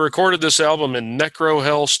 They recorded this album in Necro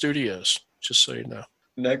Hell Studios, just so you know.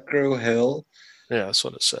 Necro Hell. Yeah, that's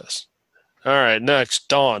what it says. All right, next,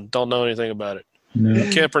 Dawn. Don't know anything about it. No.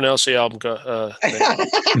 Can't pronounce the album name.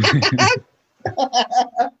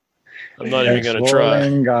 I'm not even going to try.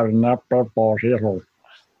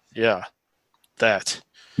 Yeah, that.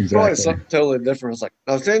 Probably Exactly. something totally different. It's like,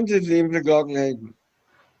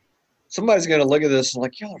 somebody's going to look at this and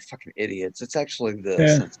like, y'all are fucking idiots. It's actually this.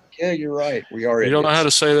 Yeah. It's like, yeah, you're right. We are You idiots. don't know how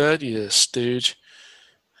to say that? You stooge.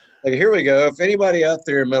 Like, here we go. If anybody out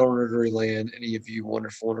there in Metal Nerdery land, any of you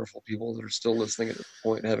wonderful, wonderful people that are still listening at this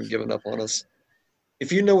point and haven't given up on us,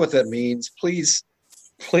 if you know what that means, please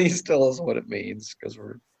tell us what it means, because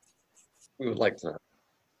we would like to know.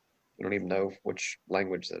 We don't even know which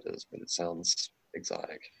language that is, but it sounds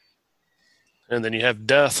exotic. And then you have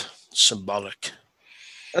Death, symbolic.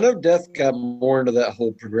 I know Death got more into that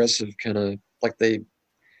whole progressive kind of, like they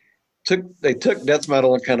took death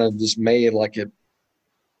metal and kind of just made like a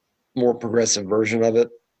more progressive version of it.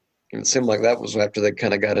 And it seemed like that was after they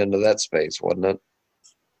kind of got into that space, wasn't it?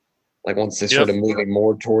 Like once they started moving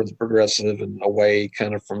more towards progressive and away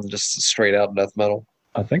kind of from just straight out death metal.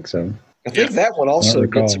 I think so. I think that one also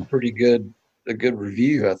recall. gets a good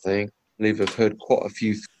review, I think. I believe I've heard quite a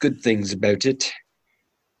few good things about it.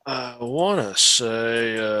 I want to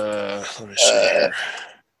say, let me see here.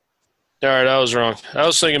 All right, I was wrong. I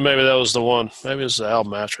was thinking maybe that was the one. Maybe it's the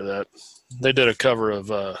album after that. They did a cover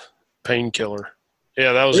of Painkiller.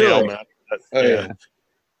 Yeah, that was the Really? album after that. Oh, yeah.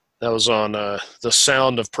 That was on The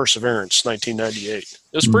Sound of Perseverance, 1998. It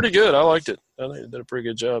was pretty good. I liked it. I think they did a pretty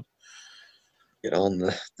good job. Get on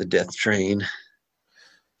the death train.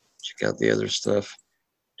 Check out the other stuff.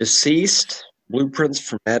 Deceased, Blueprints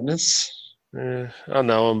for Madness. I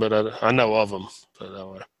know them, but I know of them. But that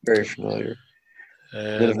way. Very familiar.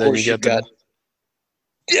 And Of course, you you've got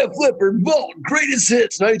Def Leppard Vault Greatest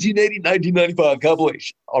Hits 1980-1995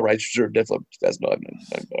 compilation. All right, sure, Def Leppard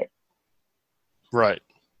 2009-1995. right.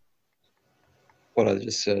 What I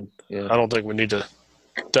just said. Yeah, I don't think we need to.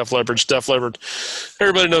 Def Leppard's Def Leppard.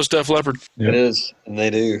 Everybody knows Def Leppard. it is, and they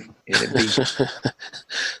do. And it beats.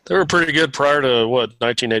 They were pretty good prior to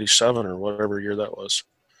 1987 or whatever year that was.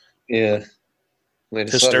 Yeah. They decided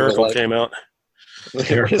to Hysterical like- came out.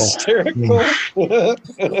 Hysterical. Hysterical.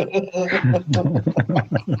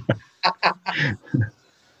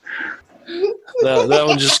 That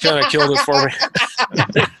one just kind of killed it for me.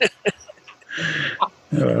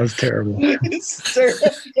 Oh, that was terrible. Hysterical.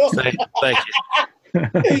 Thank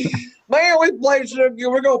you. Man, we played so good.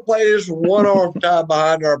 We're gonna play this one arm tied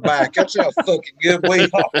behind our back. That's how fucking good we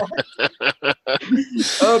are.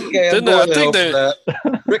 Okay, I'm Didn't I going to think help they-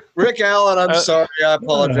 that. Rick Allen, I'm sorry. I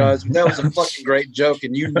apologize. But that was a fucking great joke,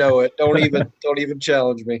 and you know it. Don't even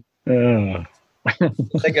challenge me. Oh,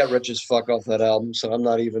 They got rich as fuck off that album, so I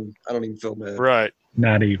don't even feel bad. Right,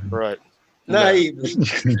 not even. right. Not No, even.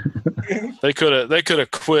 they could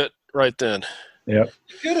have quit right then. Yep.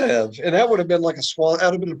 Could have. And that would have been like a swan, that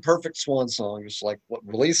would have been a perfect swan song. Just like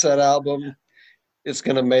release that album. It's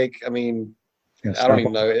gonna make, I mean, I don't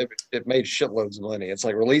even know. It made shitloads of money. It's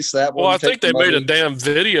like release that one. Well, I take think they the made a money. damn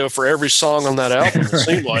video for every song on that album. It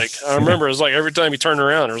seemed like. I remember it was like every time you turned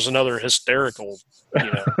around, there was another hysterical,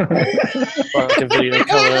 fucking video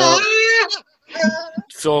coming out.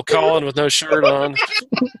 Phil Collins with no shirt on.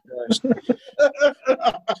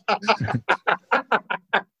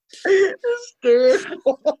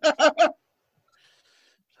 Hysterical.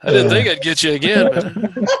 I didn't think I'd get you again,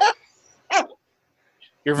 but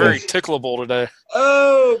you're very tickleable today.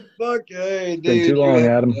 Oh, fuck. Hey, dude. Been too long, you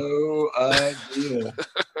have Adam. No idea.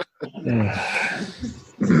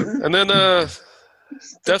 And then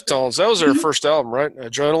Deftones, that was their first album, right?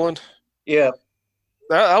 Adrenaline. Yeah.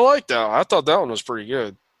 I liked that. I thought that one was pretty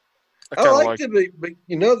good. I liked it, but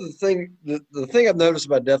you know the thing I've noticed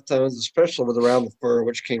about Deftones, especially with Around the Fur,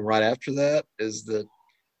 which came right after that, is that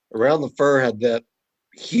Around the Fur had that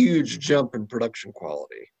huge jump in production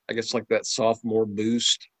quality. I guess like that sophomore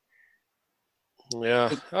boost.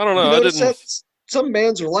 Yeah, I don't know. You I notice didn't. that? Some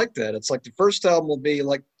bands are like that. It's like the first album will be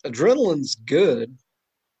like Adrenaline's good.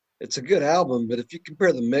 It's a good album, but if you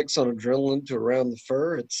compare the mix on Adrenaline to Around the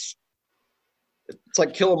Fur, it's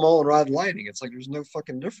like Kill 'Em All and Ride Lightning. It's like there's no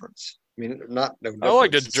fucking difference. I mean, not no difference. I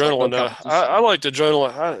liked It's like no Adrenaline. competition. I liked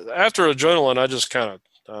Adrenaline. After Adrenaline, I just kind of,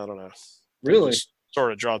 I don't know. Really? Just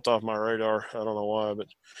sort of dropped off my radar. I don't know why, but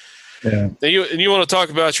Yeah. and you want to talk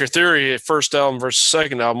about your theory, first album versus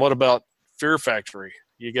second album. What about Fear Factory?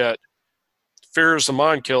 You got Fear is the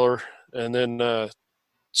Mind Killer, and then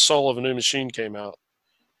Soul of a New Machine came out.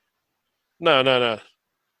 No.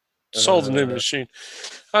 Soul of the New Machine.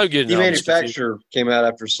 I'm getting Demanufacture came out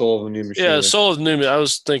after Soul of a New Machine. Yeah, Soul of the New. I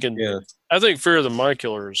was thinking. Yeah. I think Fear of the Mind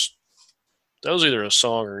Killers. That was either a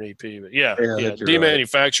song or an EP, but yeah.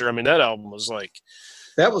 Demanufacture. Right. I mean, that album was like.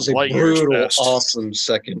 That was a brutal, awesome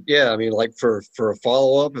second. Yeah, I mean, like for a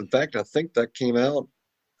follow up. In fact, I think that came out.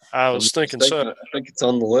 I was thinking so. I think it's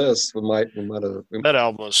on the list.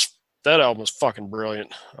 That album was fucking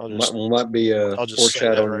brilliant. We might be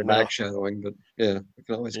foreshadowing right and backshadowing, but yeah, we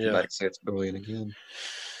can always come back and say it's brilliant again.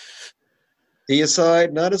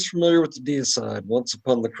 Deicide, not as familiar with the Deicide. Once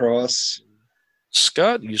Upon the Cross.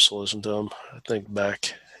 Scott used to listen to them, I think,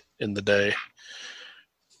 back in the day.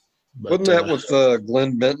 But, wasn't that with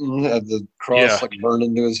Glenn Benton had the cross like burned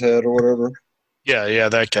into his head or whatever? Yeah,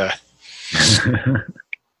 that guy.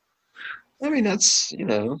 I mean, that's,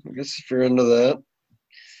 I guess if you're into that,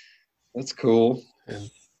 that's cool. And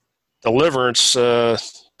Deliverance,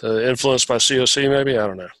 influenced by COC, maybe? I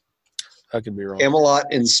don't know. I could be wrong. Camelot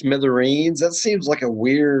and Smithereens, that seems like a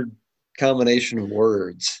weird combination of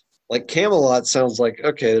words. Like Camelot sounds like,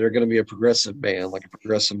 okay, they're going to be a progressive band, like a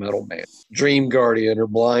progressive metal band. Dream Guardian or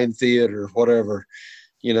Blind Theater, whatever,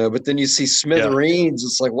 but then you see Smithereens,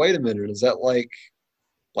 It's like, wait a minute, is that like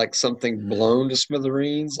something blown to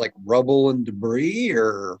smithereens, like rubble and debris,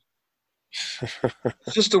 or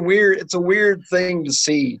it's just it's a weird thing to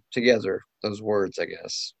see together, those words, I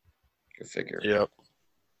guess. You figure. Yep.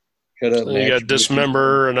 You got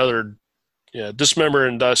Dismember, Dismember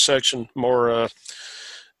and Dissection, more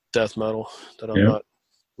death metal that I'm not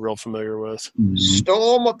real familiar with.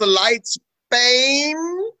 Storm of the Lights,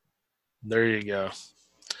 Bane. There you go.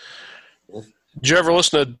 Did you ever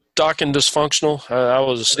listen to Dokken Dysfunctional? I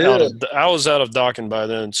was out of Dokken by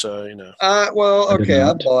then, so Well, okay,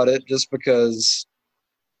 I bought it just because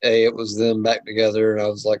it was them back together, and I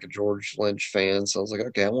was like a George Lynch fan, so I was like,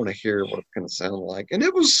 okay, I want to hear what it's going to sound like, and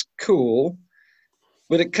it was cool,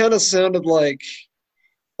 but it kind of sounded like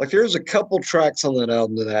there's a couple tracks on that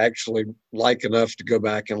album that I actually like enough to go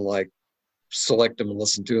back and like select them and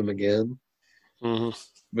listen to them again. Mm-hmm.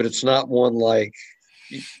 But it's not one like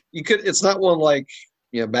it's not one like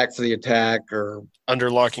Back for the Attack or Under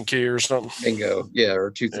Lock and Key or something. Bingo, or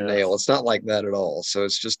Tooth and Nail. It's not like that at all. So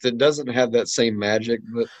it's just, it doesn't have that same magic.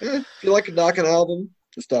 But if you like a Dokken album,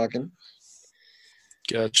 just Dokken.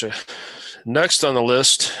 Gotcha. Next on the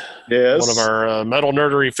list, yes, one of our metal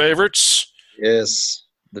nerdery favorites. Yes,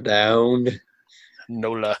 The Downed.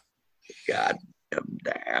 Nola. Goddamn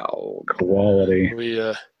Down. Quality.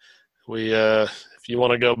 We if you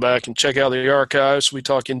want to go back and check out the archives, we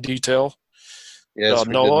talk in detail. Yes,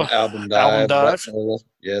 Nola. Album Dive.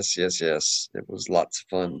 Yes. It was lots of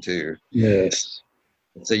fun too. Yes.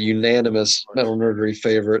 It's a unanimous metal nerdery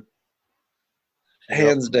favorite.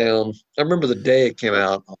 Hands down. I remember the day it came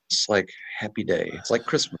out. It's like happy day. It's like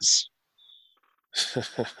Christmas.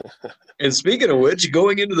 And speaking of which,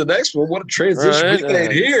 going into the next one, what a transition Right, we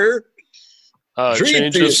made here. Dream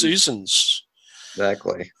Change of Theater. Seasons.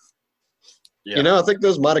 Exactly. Yeah. You know, I think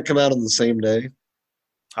those might have come out on the same day.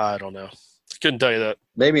 I don't know. Couldn't tell you that.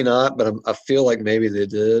 Maybe not, but I feel like maybe they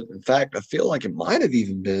did. In fact, I feel like it might have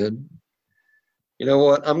even been. You know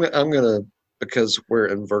what? I'm gonna because we're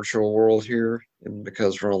in virtual world here, and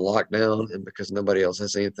because we're on lockdown, and because nobody else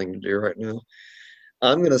has anything to do right now.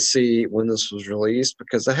 I'm gonna see when this was released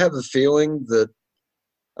because I have a feeling that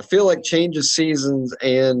I feel like Change of Seasons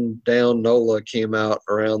and Down NOLA came out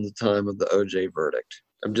around the time of the OJ verdict.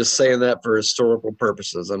 I'm just saying that for historical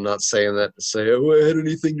purposes. I'm not saying that to say, oh, it had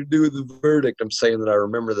anything to do with the verdict. I'm saying that I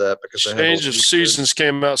remember that because I have Change of Seasons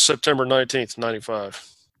came out September 19th, 95.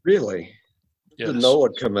 Really? Yes. Did NOLA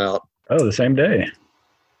come out? Oh, the same day.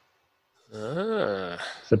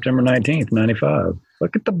 September 19th, 95.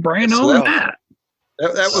 Look at the brain So on that- that.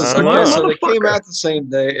 That was I know. so they came Motherfucker. out the same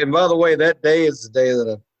day. And by the way, that day is the day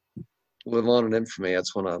that I live on in infamy.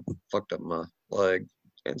 That's when I fucked up my leg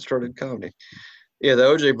and started comedy. Yeah, the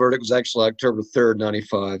OJ verdict was actually October 3rd,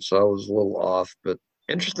 95, so I was a little off. But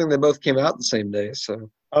interesting, they both came out the same day, so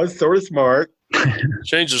I was sort of smart.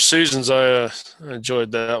 Change of Seasons, I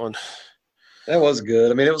enjoyed that one. That was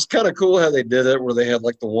good. I mean, it was kind of cool how they did it, where they had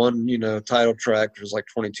like the one, title track that was like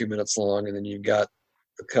 22 minutes long, and then you got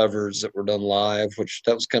the covers that were done live, which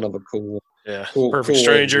that was kind of a cool. Yeah, Cool- Perfect cool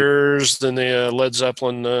way to do- Strangers, then the Led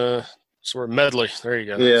Zeppelin sort of medley. There you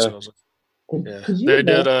go. Yeah. So I was like, yeah. They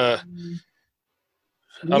did. Can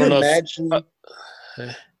I you don't know if- imagine? eh.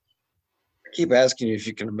 I keep asking you if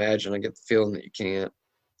you can imagine. I get the feeling that you can't.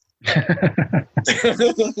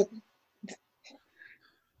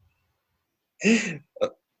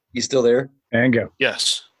 You still there? And go.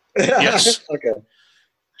 Yes. Yes. Okay.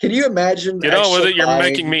 Can you imagine? Get on with actually it. You're buying-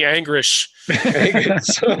 making me angrish.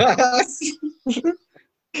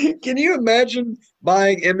 Can you imagine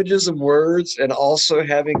buying images and words and also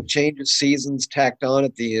having Change of Seasons tacked on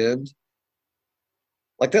at the end?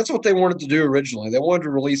 Like that's what they wanted to do originally. They wanted to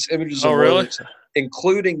release images Oh, and really? words,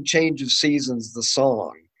 including Change of Seasons, the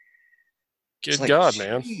song. It's Good like, God,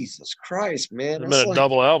 man. Jesus Christ, man. It's That's been a like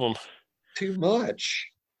double album. too much.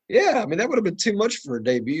 Yeah, I mean that would have been too much for a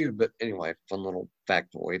debut, but anyway, fun little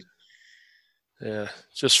factoid. Yeah.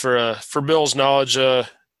 Just for Bill's knowledge,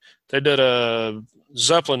 they did a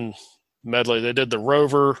Zeppelin medley. They did the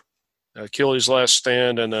Rover, Achilles' Last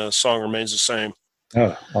Stand, and the Song Remains the Same.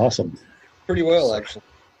 Oh, awesome. Pretty well, actually.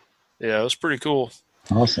 Yeah, it was pretty cool.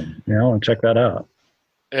 Awesome. Yeah, I want to check that out.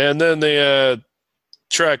 And then the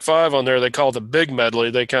track 5 on there, they called the Big Medley.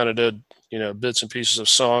 They kind of did, bits and pieces of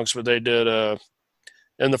songs, but they did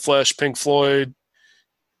In the Flesh, Pink Floyd,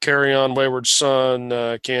 Carry On Wayward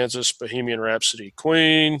Son, Kansas, Bohemian Rhapsody,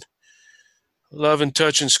 Queen, Lovin',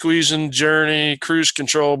 Touchin', Squeezin', Journey, Cruise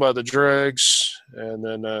Control by the Dregs, and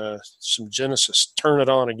then some Genesis, Turn It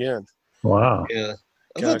On Again. Wow. Yeah.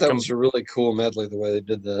 I Kinda thought that was a really cool medley the way they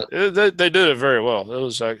did that. They did it very well. It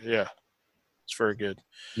was it's very good.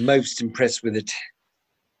 Most impressed with it.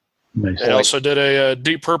 Nice. They also did a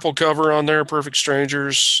Deep Purple cover on there, Perfect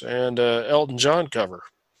Strangers, and Elton John cover.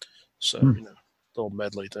 So, little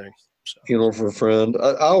medley thing. So. Funeral for a Friend.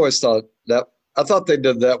 I always thought they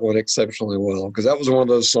did that one exceptionally well because that was one of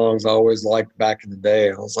those songs I always liked back in the day.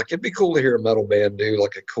 I was like, it'd be cool to hear a metal band do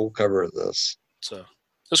like a cool cover of this. So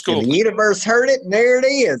it's cool. And the universe heard it, and there it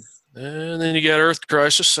is. And then you got Earth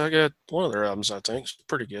Crisis. I got one of their albums, I think. It's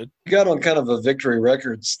pretty good. You got on kind of a Victory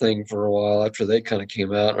Records thing for a while after they kind of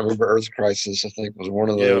came out. I remember Earth Crisis, I think, was one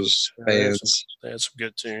of those bands. They had some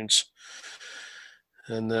good tunes.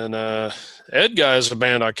 And then Ed Guy is a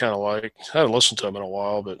band I kind of like. I haven't listened to them in a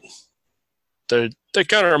while, but they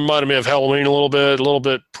kind of reminded me of Halloween a little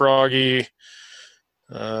bit proggy,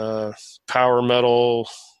 power metal,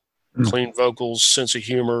 clean vocals, sense of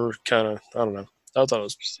humor, kind of, I don't know. I thought it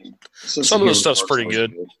was some of the stuff's pretty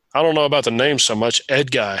good. I don't know about the name so much.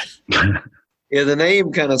 Ed Guy. Yeah, the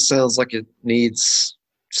name kind of sounds like it needs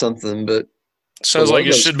something, but sounds like it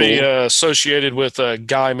logo's should be cool. associated with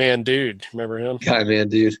Guy Man Dude. Remember him? Guy Man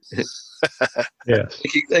Dude. Yes.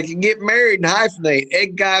 They can get married and hyphenate.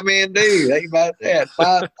 Egg Guy Man Dude. Think about that.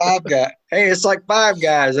 Five guy. Hey, it's like Five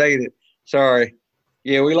Guys, ain't it? Sorry.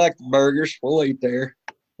 Yeah, we like the burgers. We'll eat there.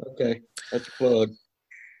 Okay, that's a plug.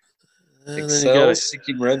 And then you Excel, got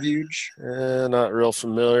Seeking Refuge. not real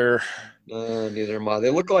familiar. Neither am I.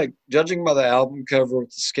 They look like, judging by the album cover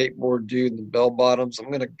with the skateboard dude and the bell bottoms,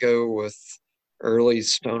 I'm gonna go with early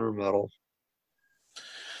stoner metal.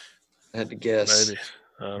 I had to guess. Maybe.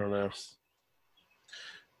 I don't know.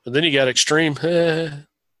 But then you got Extreme.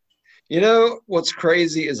 You know what's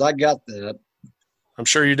crazy is I got that, I'm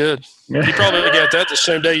sure you did. Yeah. You probably got that the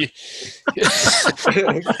same day.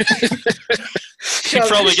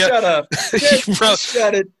 Shut up.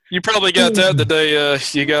 Shut it. You probably got that the day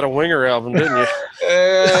you got a Winger album, didn't you?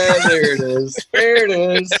 There it is. There it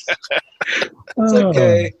is. It's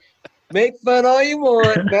okay. Make fun all you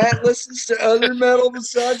want. Matt listens to other metal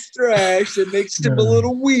besides thrash. That makes him a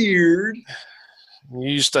little weird. You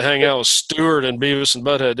used to hang out with Stewart and Beavis and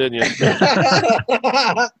Butthead, didn't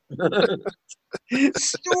you?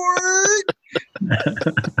 Stuart!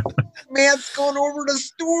 Matt's going over to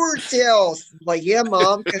Stuart's house. Like, yeah,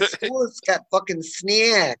 Mom, because Stuart's got fucking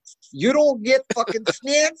snacks. You don't get fucking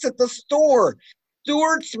snacks at the store.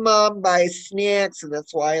 Stuart's mom buys snacks, and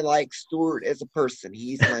that's why I like Stuart as a person.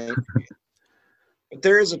 He's my friend. But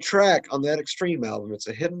there is a track on that Extreme album. It's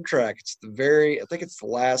a hidden track. It's I think it's the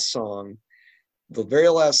last song. The very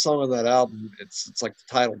last song on that album, it's like the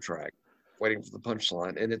title track, Waiting for the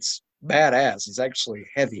Punchline. And it's badass. It's actually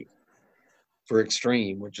heavy for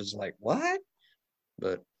Extreme, which is like, what?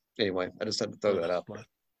 But anyway, I just had to throw that out there.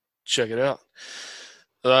 Check it out.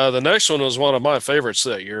 The next one was one of my favorites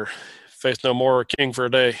that year. Faith No More, King for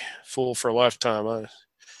a Day, Fool for a Lifetime.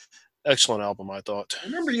 Excellent album, I thought. I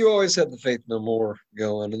remember you always had the Faith No More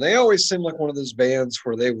going, and they always seemed like one of those bands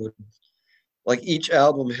where they would, like, each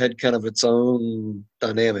album had kind of its own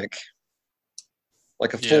dynamic,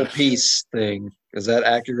 like a full piece thing. Is that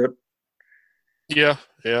accurate? Yeah.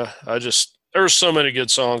 There were so many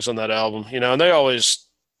good songs on that album, and they always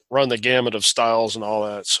run the gamut of styles and all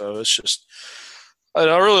that. So it's just, I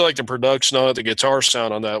really like the production on it. The guitar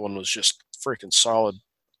sound on that one was just freaking solid.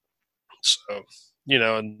 So,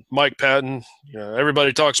 and Mike Patton,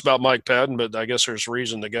 everybody talks about Mike Patton, but I guess there's a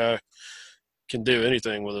reason the guy can do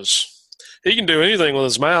anything with he can do anything with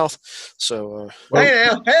his mouth. So, hey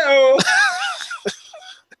now.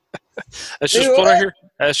 That's just what I hear.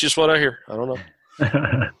 That's just what I hear. I don't know.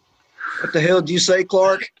 What the hell did you say,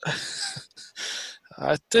 Clark?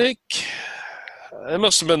 I think it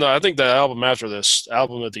must have been I think the album after this,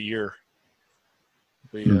 Album of the Year.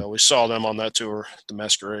 We saw them on that tour, The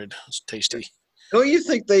Masquerade. It was tasty. Don't you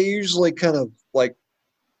think they usually kind of, like,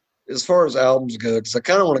 as far as albums go, because I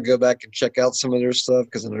kind of want to go back and check out some of their stuff,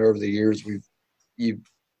 because I know over the years you've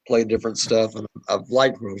played different stuff, and I've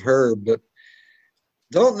liked what I've heard, but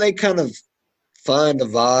don't they kind of find a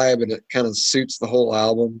vibe and it kind of suits the whole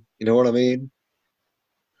album? You know what I mean?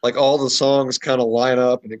 Like, all the songs kind of line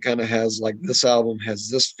up, and it kind of has, like, this album has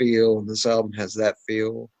this feel and this album has that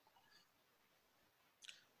feel.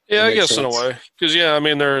 Yeah, I guess in a way. Because,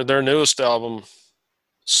 their newest album,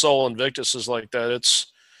 Soul Invictus, is like that. It's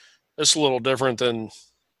a little different than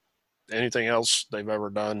anything else they've ever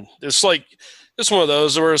done. It's like, it's one of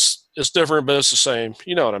those where it's different, but it's the same.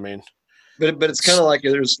 You know what I mean? But it's kind of like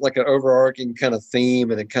there's like an overarching kind of theme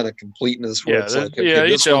and a kind of completeness where it's like, okay,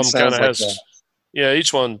 each album kind of has that. Yeah,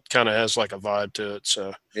 each one kind of has like a vibe to it.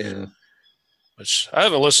 So yeah, which I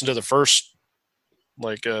haven't listened to the first,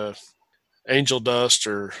 like Angel Dust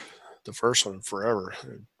or the first one forever.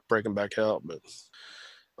 Breaking back out, but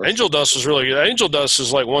Angel Dust is really good. Angel Dust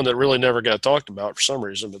is like one that really never got talked about for some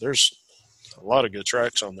reason, but there's a lot of good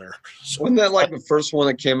tracks on there. So, wasn't that like the first one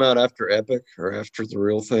that came out after Epic or after The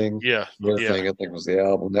Real Thing? Yeah, The Real Thing, I think, was the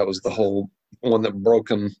album. That was the whole one that broke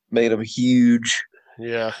them, made them huge.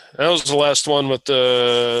 Yeah, that was the last one with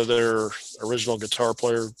their original guitar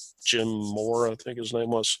player, Jim Moore, I think his name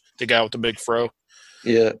was, the guy with the big fro.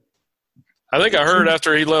 Yeah. I think I heard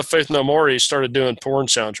after he left Faith No More, he started doing porn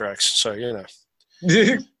soundtracks. So,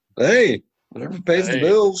 Hey, whatever pays the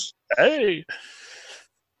bills. Hey.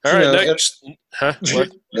 All right, next. Huh?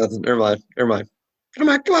 What? Nothing. Never mind. Come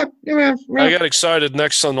on. I got excited.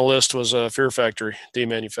 Next on the list was Fear Factory,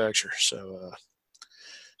 Demanufacture. So,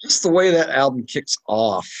 just the way that album kicks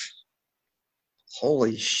off.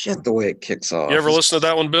 Holy shit, the way it kicks off. You ever listen to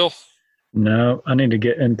that one, Bill? No, I need to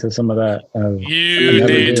get into some of that. You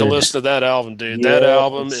need to listen to that album, dude. Yeah, that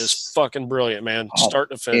album is fucking brilliant, man.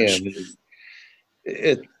 Start to finish.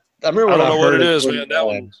 I remember when I don't know what it heard is, man. That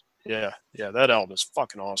one, yeah, that album is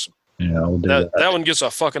fucking awesome. Yeah, we'll do that one gets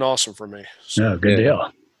a fucking awesome for me. So, yeah, good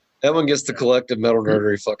deal. That one gets the collective metal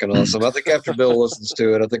nerdery fucking awesome. I think after Bill listens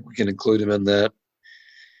to it, I think we can include him in that.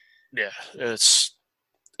 Yeah, it's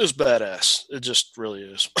badass. It just really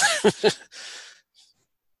is.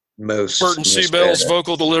 Burton C. Bell's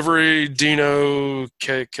vocal delivery, Dino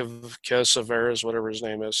Casaveras, whatever his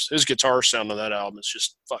name is. His guitar sound on that album is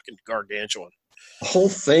just fucking gargantuan. The whole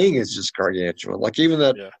thing is just gargantuan. Like even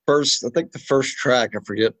that first, I think the first track, I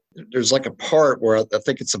forget, there's like a part where I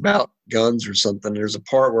think it's about guns or something. There's a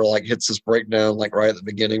part where like hits this breakdown like right at the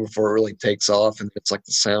beginning before it really takes off, and it's like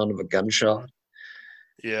the sound of a gunshot.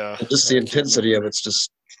 Yeah. And just the I can't intensity of remember. it's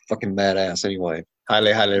just fucking badass. Anyway,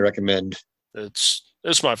 highly recommend.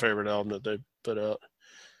 It's my favorite album that they put out.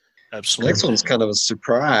 The Absolutely. next one's kind of a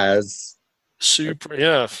surprise. Super.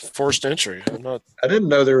 Yeah. Forced entry. I'm not. I didn't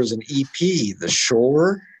know there was an EP, The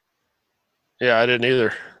Shore. Yeah, I didn't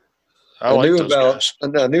either. I like knew those about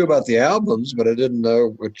guys. I knew about the albums, but I didn't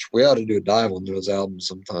know which we ought to do a dive on those albums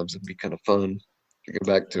sometime. It'd be kind of fun to get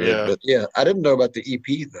back to it. Yeah. But yeah, I didn't know about the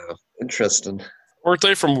EP though. Interesting. Weren't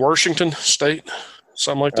they from Washington State?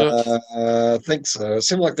 Something like that. I think so. It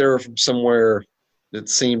seemed like they were from somewhere that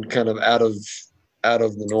seemed kind of out of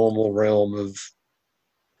the normal realm of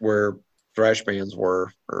where thrash bands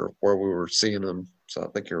were or where we were seeing them. So I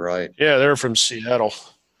think you're right. Yeah, they're from Seattle.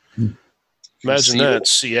 Imagine Seattle. that,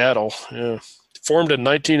 Seattle. Yeah. Formed in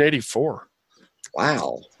 1984.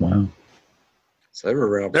 Wow. Wow. So they were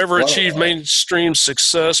around. Never for quite a achieved while. mainstream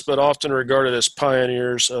success, but often regarded as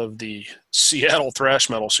pioneers of the Seattle thrash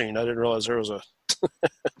metal scene. I didn't realize there was a.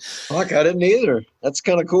 Fuck, I didn't either. That's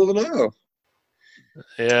kind of cool to know.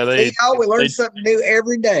 Yeah, Hey, y'all, we learn they- something new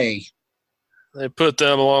every day. they put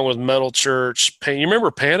them along with Metal Church. You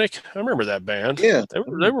remember Panic? I remember that band. Yeah, They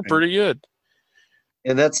were pretty good.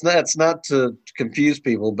 and that's not to confuse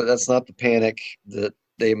people, but that's not the Panic that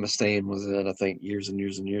Dave Mustaine was in. I think years and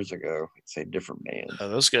years and years ago. It's a different band,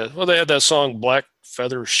 Those guys. Well, they had that song Black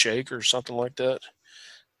Feather Shake or something like that.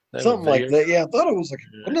 They have a something like video. that. Yeah, I thought it was like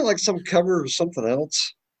wasn't it like some cover of something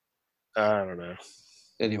else? I don't know.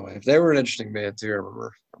 Anyway, they were an interesting band too. I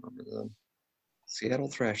remember them. Seattle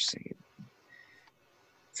thrash scene.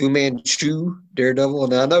 Fu Manchu, Daredevil.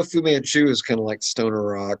 Now I know Fu Manchu is kind of like stoner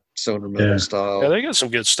rock, stoner metal Yeah. style. Yeah, they got some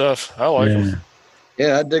good stuff. I like Yeah. them.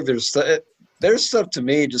 Yeah, I dig their stuff. Their stuff to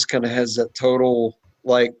me just kind of has that total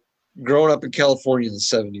like growing up in California in the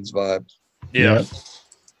 '70s vibe, Yeah. Yep.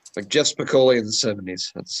 like Jeff Spicoli in the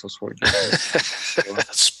 '70s. That's what you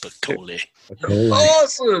Spicoli. Cool.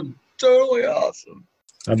 Awesome, totally awesome.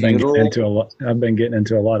 I've been Funeral. getting into a lot. I've been getting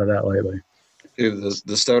into a lot of that lately. Dude,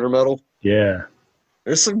 the stoner metal. Yeah,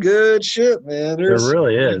 There's some good shit, man. there There's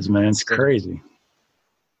really is, man. It's crazy.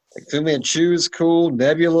 like Fu Manchu is cool.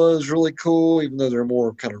 Nebula is really cool, even though they're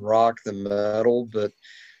more kind of rock than metal. But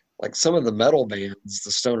like some of the metal bands,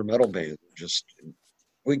 the stoner metal bands, just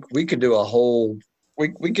we could do a whole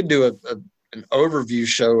we could do an overview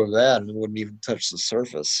show of that, and it wouldn't even touch the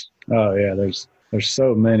surface. Oh yeah, there's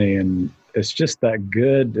so many, and it's just that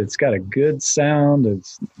good. It's got a good sound.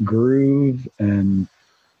 It's groove, and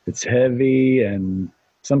it's heavy, and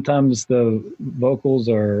sometimes the vocals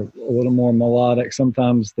are a little more melodic.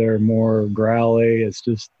 Sometimes they're more growly. It's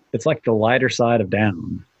like the lighter side of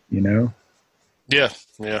down, you know? Yeah.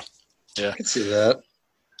 I can see that.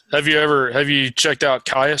 Have you checked out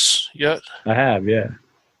Caius yet? I have, yeah.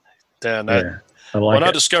 Dan, Yeah. I like when I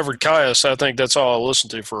it. discovered Caius, I think that's all I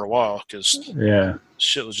listened to for a while because Yeah.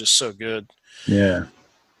 shit was just so good. Yeah.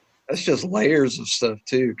 That's just layers of stuff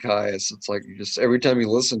too, Caius. It's like you just every time you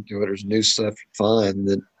listen to it, there's new stuff you find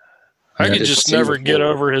that I Yeah, could it's just seen never get before.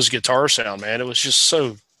 over his guitar sound, man. It was just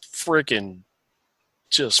so freaking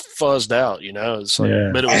just fuzzed out, you know. It's like,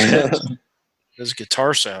 Yeah. but it was his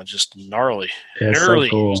guitar sound just gnarly, Yeah, it's so gnarly,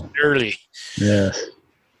 cool. gnarly. Yes.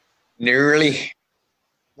 nearly.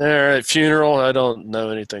 All right, Funeral. I don't know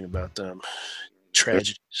anything about them.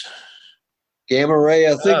 Tragedies. Gamma Ray,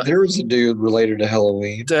 I think Uh, there was a dude related to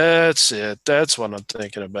Halloween. That's it. That's what I'm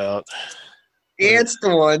thinking about. That's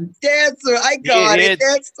the one. That's the I got Yeah, it.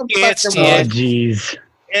 That's the it's fucking Oh, Yeah. one. jeez.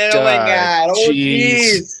 Oh my God, god. Oh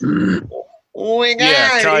jeez. jeez. Oh my god.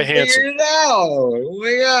 Yeah, Kai he figured Hansen. it out. Oh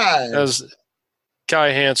my god. That was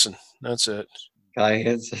Kai Hansen. That's it. Kai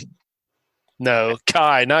Hansen. No,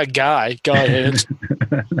 Kai, not Guy. Guy Hansen.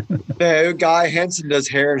 No, Guy Hansen does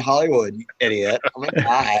hair in Hollywood, you idiot. Oh my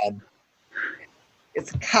god.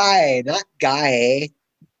 It's Kai, not Guy.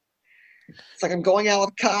 It's like I'm going out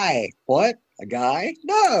with Kai. What? A guy?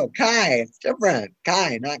 No, Kai. It's different.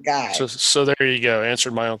 Kai, not Guy. So there you go.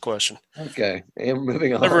 Answered my own question. Okay. And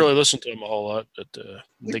moving on. Never really listened to them a whole lot, but The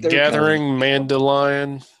think they were Gathering,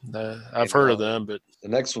 Mandelion, I've heard of Mandelion. them, but The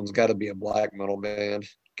next one's got to be a black metal band.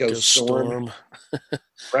 Ghost, Ghost Storm.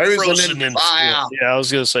 Storm. Frozen in Fire. Yeah, I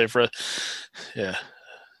was gonna say yeah.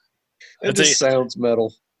 It just sounds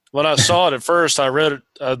metal. When I saw it at first, I read it.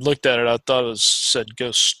 I looked at it. I thought it said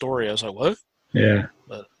Ghost Story. I was like, what? Yeah.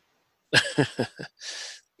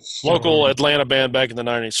 Local Atlanta band back in the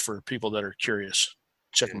 '90s for people that are curious.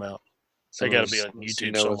 Check them out. They got to be on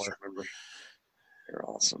YouTube somewhere. They're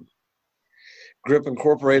awesome. Grip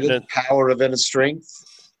Incorporated, And- Power of Inner Strength.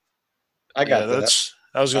 I got that.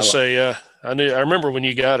 I was gonna I like say, yeah. I remember when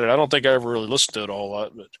you got it. I don't think I ever really listened to it a whole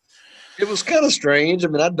lot, but It was kind of strange. I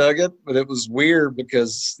mean, I dug it, but it was weird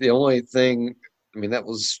because the only thing, I mean, that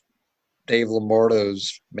was Dave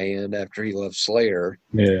Lombardo's band after he left Slayer.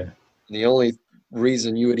 Yeah. And the only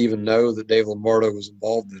reason you would even know that Dave Lombardo was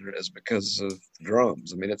involved in it is because of the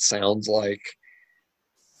drums. I mean, it sounds like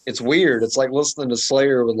it's weird. It's like listening to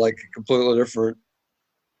Slayer with like a completely different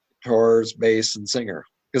guitars, bass, and singer.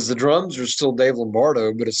 Because the drums are still Dave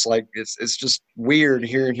Lombardo, but it's like it's just weird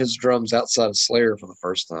hearing his drums outside of Slayer for the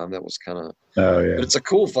first time. That was kind of, Oh yeah. but it's a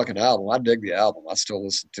cool fucking album. I dig the album. I still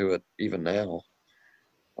listen to it even now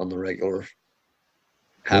on the regular.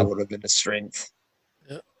 How would have been the strength?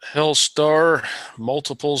 Hellstar,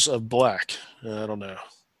 Multiples of Black. I don't know.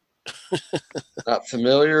 Not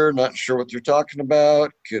familiar. Not sure what you're talking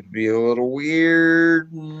about. Could be a little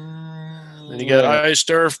weird. Then you got Iced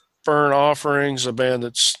Earth, Burn Offerings, a band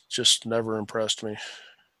that's just never impressed me.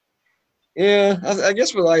 Yeah, I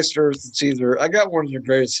guess with Iced Earth, it's either I got one of their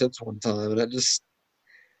greatest hits one time, and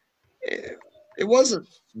it wasn't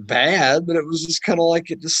bad, but it was just kind of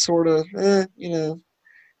like it just sort of, you know.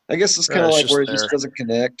 I guess it's kind of like where it just doesn't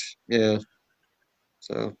connect. Yeah.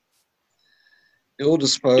 So, Ill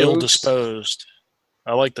Disposed. Ill Disposed.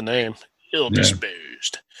 I like the name. Ill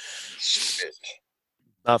Disposed.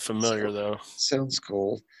 Not familiar though. Sounds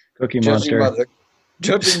cool. Cookie Monster.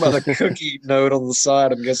 Judging by the cookie note on the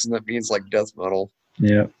side, I'm guessing that means like death metal.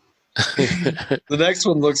 Yeah. The next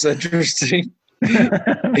one looks interesting.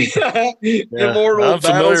 Immortal. I'm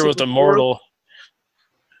familiar with Immortal.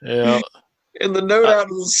 Yeah. And the note out of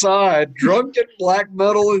the side, drunken black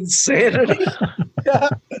metal insanity.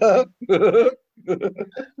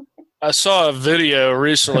 I saw a video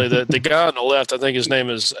recently that the guy on the left, I think his name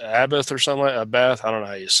is Abath or something like Abath. I don't know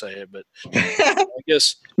how you say it, but I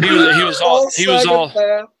guess he was all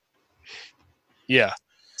yeah.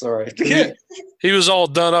 Sorry. He was all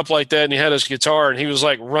done up like that, and he had his guitar, and he was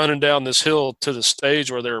like running down this hill to the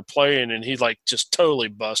stage where they were playing, and he like just totally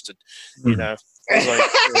busted. You know, I was like,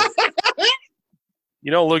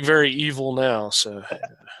 you don't look very evil now, so.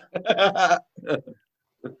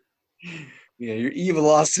 Yeah, your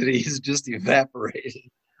evilosity is just evaporated.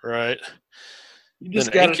 Right. You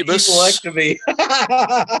just got Incubus, an evilectomy.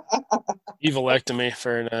 Evilectomy,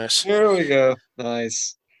 very nice. There we go.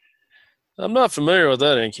 Nice. I'm not familiar with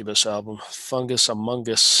that Incubus album, Fungus Among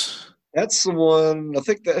Us. That's the one. I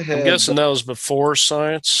think that had. I'm guessing that was before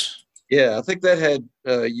Science. Yeah, I think that had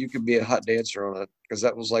You Could Be a Hot Dancer on it because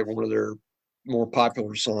that was like one of their more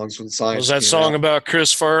popular songs when Science. Was that song about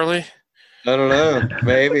Chris Farley? I don't know.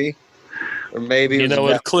 Maybe. Or maybe you know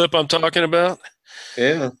what clip I'm talking about?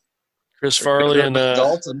 Yeah, Chris Farley and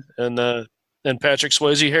Dalton and Patrick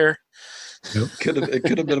Swayze hair. It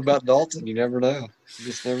could have been about Dalton. You never know. You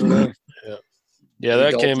just never know. Yeah,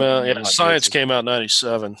 that Dalton came out. Yeah, Science came out in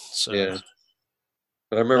 '97. So yeah,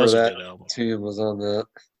 but I remember that tune was on that.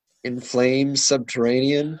 In Flames,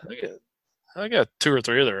 Subterranean. I got 2 or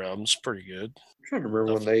 3 of their albums. Pretty good. I'm trying to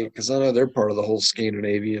remember when because I know they're part of the whole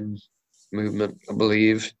Scandinavian movement. I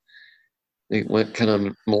believe. It went kind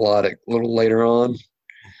of melodic a little later on.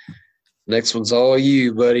 Next one's all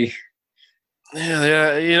you, buddy.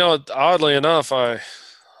 Yeah. You know, oddly enough, I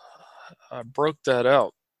broke that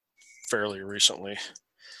out fairly recently.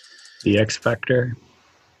 The X Factor.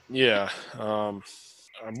 Yeah, I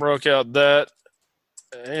broke out that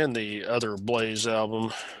and the other Blaze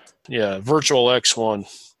album. Yeah, Virtual X1.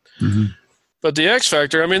 Mm-hmm. But the X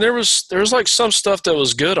Factor, I mean, there was like some stuff that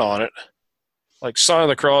was good on it. Like Sign of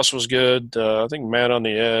the Cross was good. I think Man on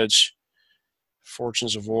the Edge,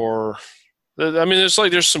 Fortunes of War. I mean,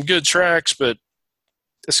 there's some good tracks, but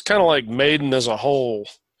it's kind of like Maiden as a whole,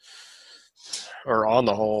 or on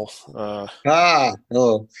the whole.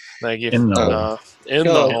 Hello. Thank you. In the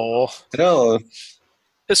whole. Hello.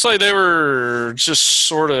 It's like they were just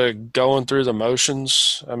sort of going through the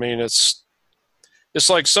motions. I mean, it's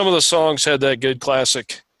like some of the songs had that good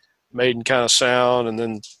classic Maiden kind of sound, and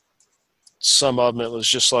then some of them it was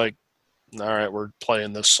just like, all right, we're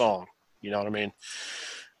playing this song. You know what I mean?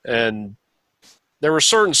 And there were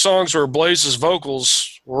certain songs where Blaze's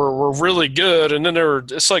vocals were really good, and then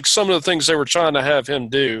it's like some of the things they were trying to have him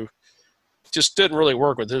do just didn't really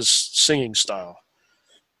work with his singing style.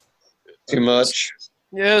 Too much.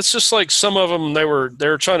 Yeah, it's just like some of them they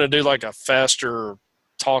were trying to do like a faster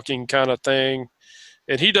talking kind of thing,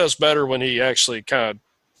 and he does better when he actually kind of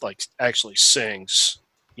like actually sings.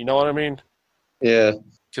 You know what I mean? Yeah,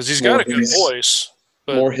 because he's got a good voice.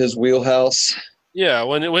 But more his wheelhouse. Yeah,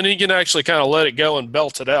 when he can actually kind of let it go and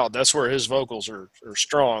belt it out, that's where his vocals are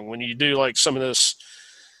strong. When you do like some of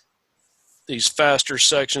these faster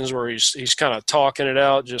sections where he's kind of talking it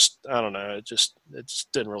out, just I don't know, it just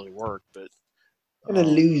didn't really work. But Gonna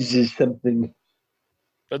lose something.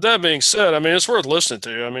 But that being said, I mean, it's worth listening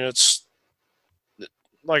to. I mean, it's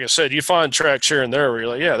like I said, you find tracks here and there where you're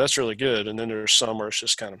like, yeah, that's really good, and then there's some where it's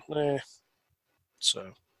just kind of, eh.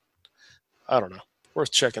 So, I don't know,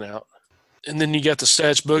 worth checking out. And then you got the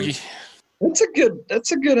Satch Boogie.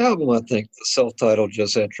 That's a good album, I think. The self-titled Joe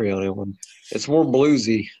Satriani one. It's more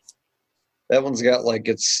bluesy. That one's got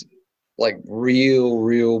it's like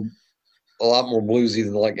real, a lot more bluesy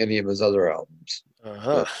than like any of his other albums.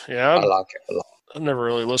 Yeah, I like it a lot. I've never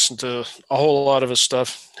really listened to a whole lot of his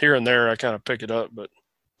stuff. Here and there, I kind of pick it up, but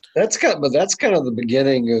That's kind of the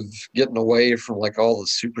beginning of getting away from like all the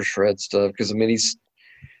super shred stuff. Because I mean, he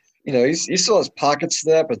still has pockets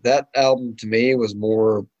of that, but that album to me was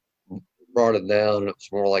more brought it down. It was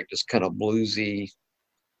more like just kind of bluesy.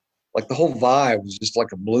 Like the whole vibe was just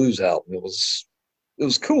like a blues album. It was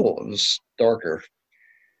cool. It was darker.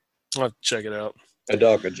 I'll have to check it out. A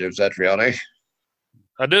darker Joe Satriani.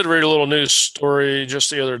 I did read a little news story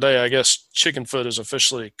just the other day. I guess Chickenfoot is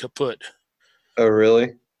officially kaput. Oh,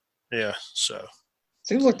 really? Yeah, so.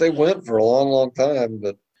 Seems like they went for a long time,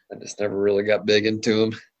 but I just never really got big into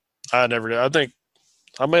them. I never did. I think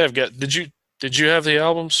I may have got. Did you have the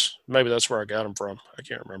albums? Maybe that's where I got them from. I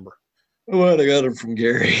can't remember. Well, I got them from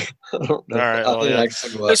Gary. I don't know. All right. Well, yeah.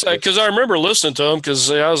 Because I remember listening to them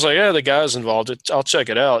because I was like, yeah, the guy's involved. I'll check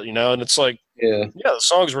it out, And it's like, yeah, the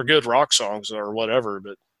songs were good rock songs or whatever,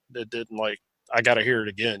 but it didn't I got to hear it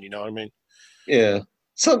again. You know what I mean? Yeah.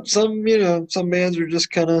 Some bands are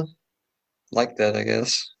just kind of like that, I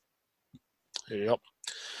guess. Yep.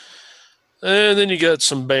 And then you got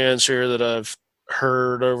some bands here that I've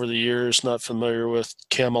heard over the years, not familiar with: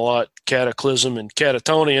 Camelot, Cataclysm, and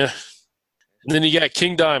Catatonia. And then you got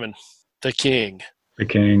King Diamond, the King. The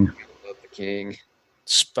King. Love the King.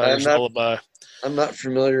 Spider's Lullaby. I'm not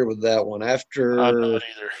familiar with that one. I'm not either.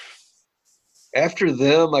 After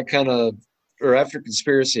them, after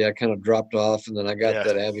Conspiracy, I kind of dropped off, and then I got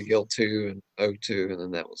that Abigail 2 and O2, and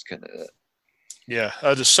then that was kind of it. Yeah,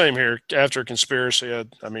 the same here. After Conspiracy,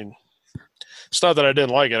 I mean, it's not that I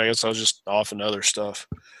didn't like it. I guess I was just off into other stuff.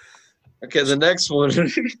 Okay, the next one.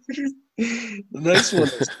 The next one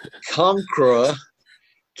is Konkra,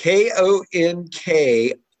 Konkhra.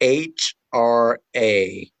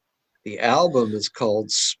 The album is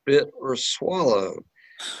called Spit or Swallow.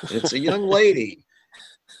 And it's a young lady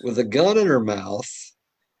with a gun in her mouth,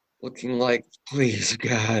 looking like, please,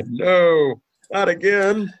 God, no, not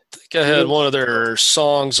again. I think I had one of their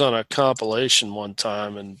songs on a compilation one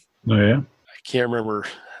time, and I can't remember.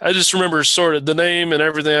 I just remember sort of the name and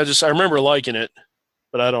everything. I remember liking it,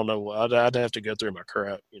 but I don't know. I'd have to go through my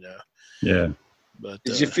crap, Yeah. But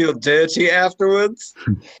did you feel dirty afterwards?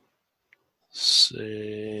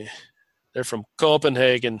 See, they're from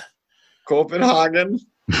Copenhagen. Copenhagen.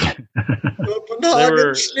 They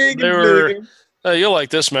were. You'll like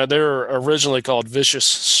this, man. They were originally called Vicious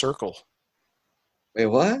Circle. Wait,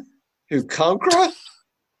 what? Who, Konkra?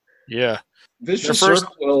 Yeah. Vicious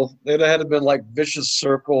Circle. Well, they'd have had to been like Vicious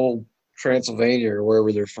Circle, Transylvania, or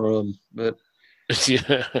wherever they're from. But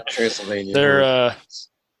yeah, Transylvania.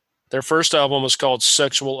 Their first album was called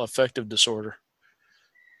Sexual Affective Disorder.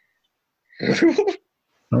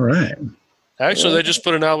 All right. Actually, they just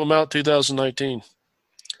put an album out 2019.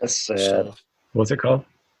 That's sad. So, what's it called?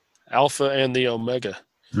 Alpha and the Omega.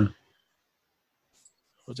 Hmm.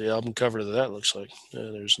 What the album cover of that looks like.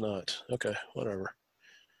 No, there's not. Okay, whatever.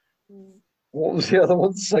 What was the other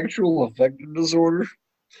one? Sexual Affective Disorder?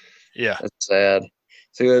 Yeah. That's sad.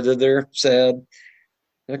 See what I did there? Sad.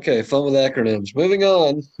 Okay, fun with acronyms. Moving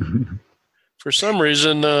on. For some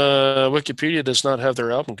reason, Wikipedia does not have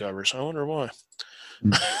their album covers. I wonder why.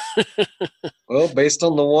 Well, based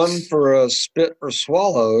on the one for Spit or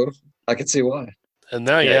Swallow, I can see why. And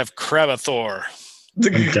now you have Cravathor.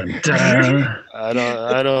 I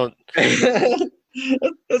don't.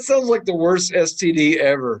 That sounds like the worst STD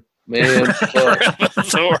ever, man.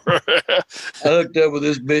 Cravathor. I hooked up with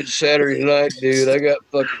this bitch Saturday night, dude. I got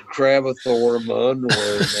fucking Cravathor in my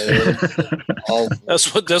underwear, man.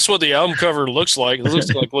 That's what the album cover looks like. It looks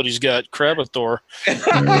like what he's got, Cravathor.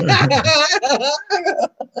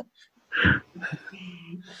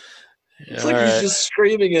 It's like he's just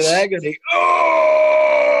screaming in agony.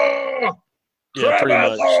 Oh! Yeah, pretty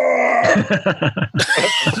much.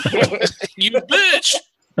 You bitch!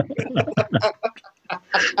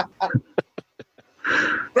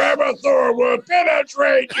 Cravathor will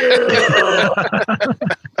penetrate you!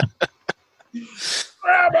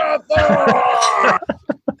 Cravathor!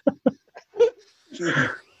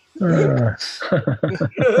 I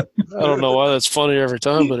don't know why that's funny every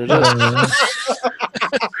time, but it is. I'm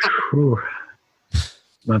going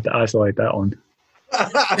to have to isolate that one.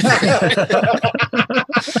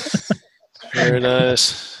 Very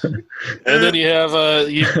nice. And then you have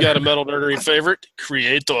you've got a Metal Nerdery favorite,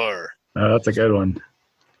 Creator. Oh, that's a good one.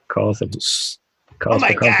 Cause Oh my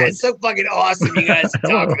for God, conflict. it's so fucking awesome you guys are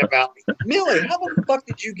talking about me. Millie, how the fuck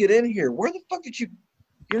did you get in here? Where the fuck did you?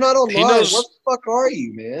 You're not online. knows- What the fuck are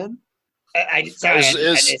you, man? Sorry, I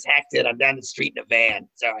Is- just hacked it. I'm down the street in a van.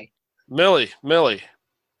 Sorry. Millie.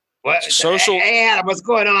 What? Social- Hey, Adam, what's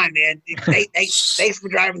going on, man? Thanks for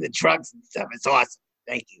driving the trucks and stuff. It's awesome.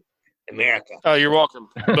 Thank you, America. Oh, you're welcome.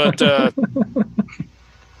 But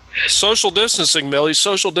social distancing, Millie.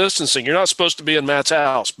 Social distancing. You're not supposed to be in Matt's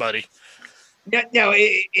house, buddy. No,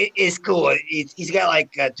 it's cool. He's got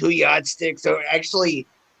like 2 yardsticks. So actually,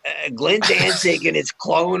 Glenn Danzig and his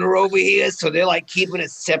clone are over here. So they're like keeping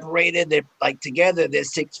us separated. They're like together, they're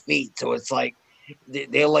 6 feet. So it's like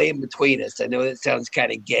they're laying between us. I know that sounds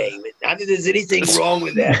kind of gay, but not that there's anything wrong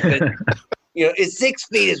with that. But, it's 6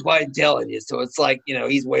 feet is what I'm telling you. So it's like,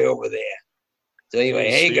 he's way over there. So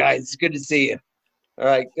anyway, hey guys, it's good to see you. All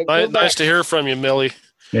right. Go back. Nice to hear from you, Millie.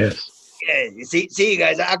 Yes. Yeah, see you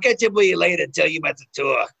guys. I'll catch up with you later and tell you about the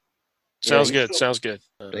tour. Sounds Yeah, good. Sounds good.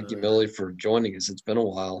 Thank you, Millie, for joining us. It's been a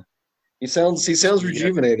while. He sounds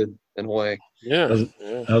rejuvenated in a way. Yeah.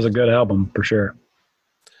 That was a good album for sure.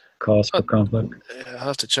 Cause for conflict. I'll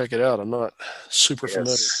have to check it out. I'm not super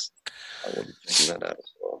familiar. Yes. I will be checking that out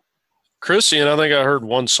as well. Christian, I think I heard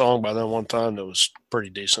one song by them one time that was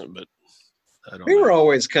pretty decent, but I don't They know. were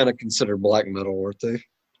always kind of considered black metal, weren't they?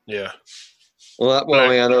 Yeah. Well, I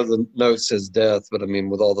mean, I know the note says death, but I mean,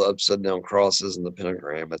 with all the upside down crosses and the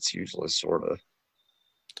pentagram, it's usually sort of.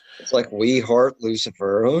 It's like We Heart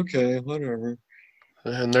Lucifer. Okay, whatever.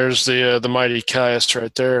 And there's the Mighty Caius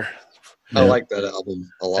right there. I like that album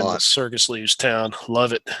a And the lot. Circus Leaves Town.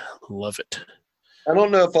 Love it. Love it. I don't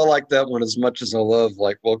know if I like that one as much as I love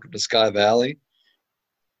like Welcome to Sky Valley,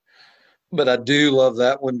 but I do love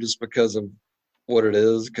that one just because of what it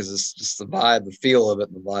is, because it's just the vibe, the feel of it,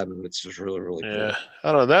 and the vibe of it's just really, really Yeah. cool.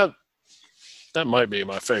 I don't know. That might be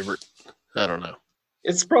my favorite. I don't know.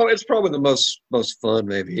 It's probably the most fun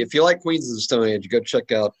maybe. If you like Queens of the Stone Age, go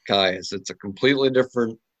check out Caius. It's a completely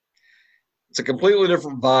different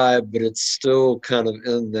vibe, but it's still kind of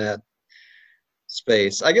in that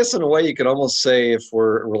space. I guess in a way you could almost say, if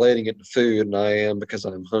we're relating it to food, and I am because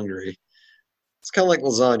I'm hungry, it's kind of like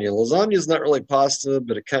lasagna. Lasagna is not really pasta,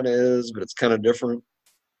 but it kind of is, but it's kind of different.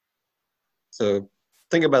 So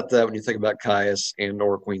think about that when you think about Caius and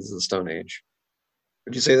or Queens of the Stone Age.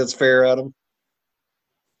 Would you say that's fair, Adam?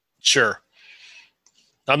 Sure.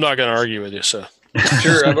 I'm not going to argue with you, so.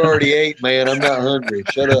 Sure, I've already ate, man. I'm not hungry.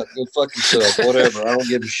 Shut up. Go fuck yourself. Whatever. I don't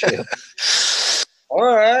give a shit. All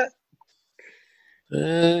right.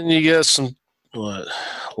 And you got some,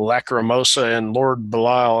 Lacrimosa and Lord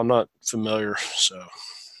Belial. I'm not familiar, so.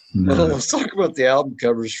 Well, No. let's talk about the album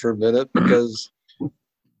covers for a minute, because I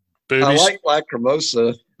Boobies. like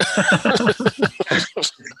Lacrimosa.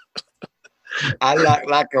 I like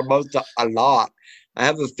Lacrimosa a lot. I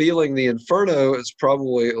have a feeling the Inferno is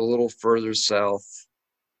probably a little further south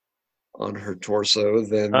on her torso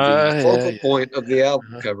than the focal point of the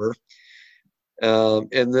album cover.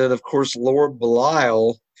 And then, of course, Lord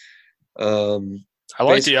Belial. I like the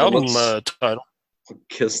basically album looks- title,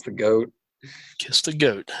 Kiss the Goat. Kiss the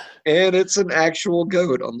Goat. And it's an actual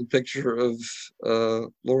goat on the picture of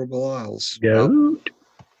Lord Belial's. Goat.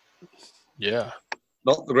 Yeah.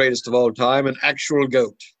 Not the greatest of all time, an actual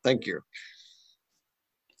goat. Thank you.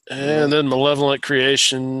 And then Malevolent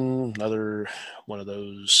Creation, another one of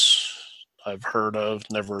those I've heard of,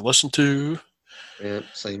 never listened to. Yeah,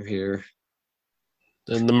 same here.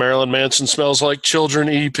 Then the Marilyn Manson Smells Like Children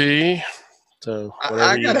EP. So whatever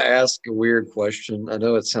I you- gotta ask a weird question. I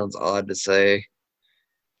know it sounds odd to say,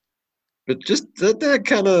 but just that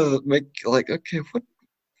kind of make like, okay,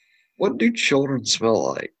 what do children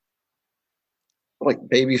smell like? Like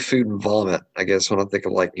baby food and vomit, I guess, when I think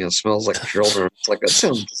of like, smells like children. It's like, that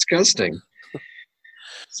sounds disgusting.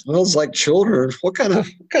 Smells like children. What kind of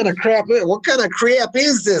crap? What kind of crap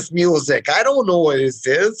is this music? I don't know what it is.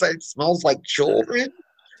 It smells like children.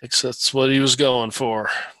 I think that's what he was going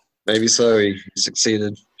for. Maybe so. He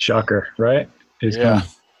succeeded. Shocker, right? He's Yeah.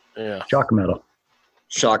 going Yeah. shock metal.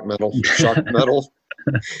 Shock metal. Shock metal.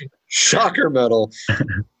 Shocker metal.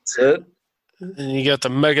 That's it. And you got the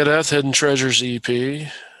Megadeth Hidden Treasures EP.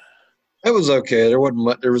 It was okay. There wasn't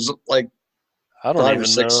much. There was like I don't 5 even or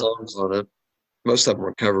 6 know. songs on it. Most of them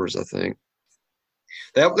were covers, I think.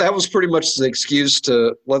 That was pretty much the excuse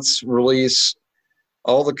to let's release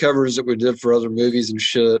all the covers that we did for other movies and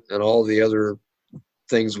shit, and all the other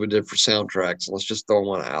things we did for soundtracks. Let's just throw them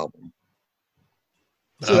on an album.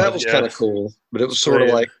 So that was kind of cool, but it was sort of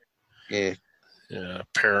like, yeah,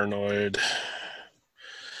 Paranoid.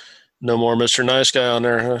 No more Mr. Nice Guy on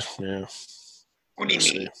there, huh? Yeah. What do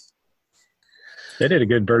you mean? They did a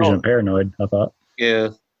good version of Paranoid, I thought. Yeah,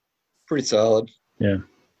 pretty solid. Yeah.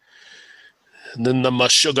 And then the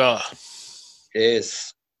Meshuggah.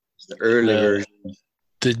 Yes, it's the early version.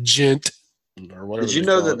 The Gent, or whatever. Did you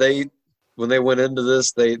know that when they went into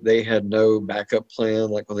this, they had no backup plan?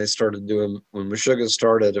 Like when they started when Meshuggah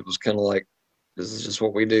started, it was kind of like, this is just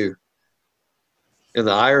what we do. And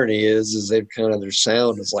the irony is they've their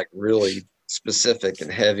sound is like really specific and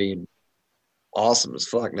heavy and awesome as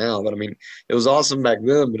fuck now. But I mean, it was awesome back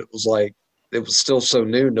then, but it was like, it was still so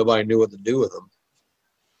new, nobody knew what to do with them.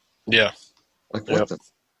 Yeah. Like, what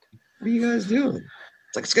are you guys doing?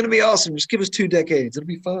 It's like, it's going to be awesome. Just give us 2 decades. It'll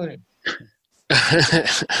be fine.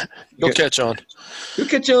 You'll catch on. You'll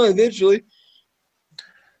catch on eventually.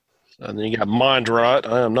 And then you got Mind Rot.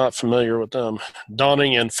 I am not familiar with them.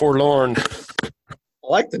 Dawning and Forlorn. I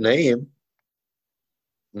like the name.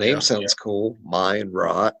 Name sounds cool. Mind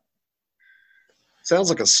Rot. Sounds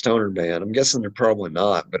like a stoner band. I'm guessing they're probably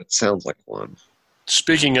not, but it sounds like one.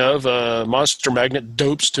 Speaking of, Monster Magnet,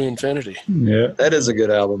 Dopes to Infinity. Yeah. That is a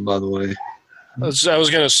good album, by the way. I was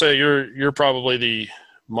going to say, you're probably the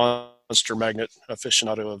Monster Magnet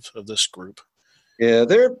aficionado of this group. Yeah,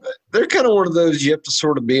 they're kind of one of those you have to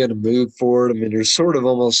sort of be in a mood for it. I mean, they're sort of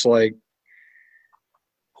almost like,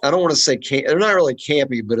 I don't want to say they're not really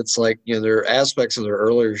campy, but it's like, there are aspects of their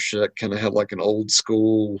earlier shit kind of have like an old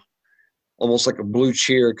school, almost like a Blue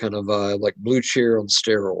Cheer kind of vibe, like Blue Cheer on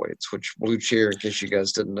steroids, which Blue Cheer, in case you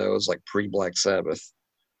guys didn't know, is like pre-Black Sabbath.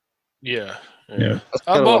 Yeah. That's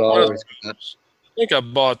kind of what I always got. I think I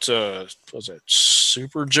bought, was it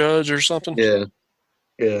Super Judge or something? Yeah.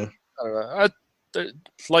 Yeah.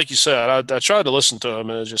 Like you said, I tried to listen to them,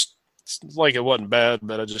 and it's like it wasn't bad,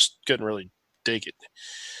 but I just couldn't really dig it.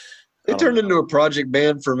 It turned into a project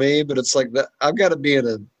band for me, but it's like that. I've got to be in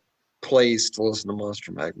a place to listen to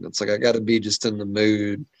Monster Magnet. It's like I got to be just in the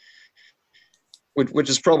mood, which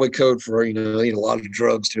is probably code for I need a lot of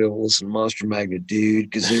drugs to be able to listen to Monster Magnet, dude,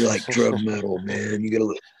 because they're like drug metal, man. You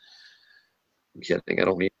gotta. I'm kidding. I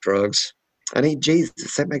don't need drugs. I need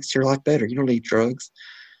Jesus. That makes your life better. You don't need drugs.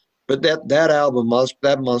 But that album,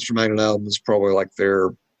 that Monster Magnet album, is probably like their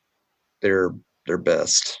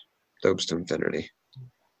best. Dopes to Infinity.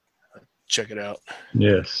 Check it out.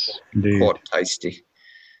 Yes, indeed. Quite tasty.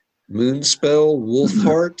 Moonspell,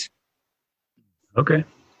 Wolfheart. Okay.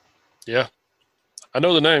 Yeah. I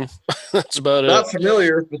know the name. That's about Not it.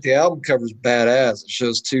 familiar, but the album cover's badass. It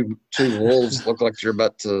shows two wolves look like they're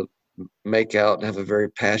about to make out and have a very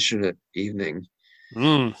passionate evening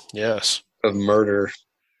Yes. of murder.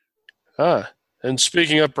 And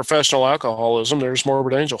speaking of professional alcoholism, there's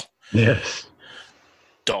Morbid Angel. Yes.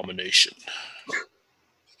 Domination.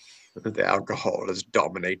 The alcohol is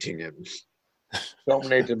dominating him.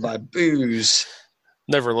 Dominated by booze.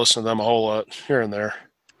 Never listened to them a whole lot, here and there.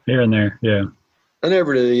 Here and there, yeah. I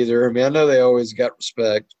never did either. I mean, I know they always got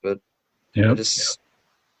respect, but Yeah.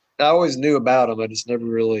 I always knew about them. I just never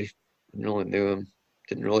really knew him.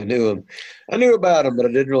 Didn't really knew him. I knew about him, but I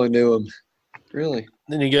didn't really knew him. Really.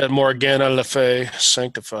 Then you got Morgana Le Fay,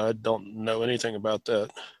 Sanctified. Don't know anything about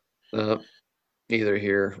that. Neither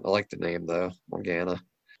here. I like the name though, Morgana.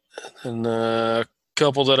 And a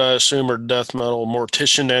couple that I assume are death metal,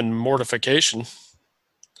 Mortician and Mortification. I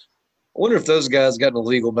wonder if those guys got in a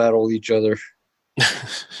legal battle with each other.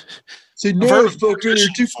 Say no, fucker,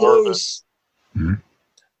 you're too close.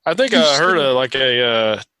 I think I heard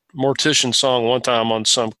a Mortician song one time on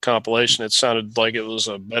some compilation. It sounded like it was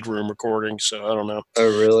a bedroom recording, so I don't know.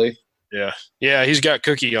 Oh, really? Yeah, he's got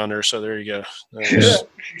Cookie on there, so there you go.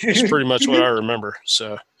 That's pretty much what I remember.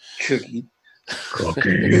 So Cookie.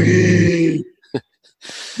 Cookie.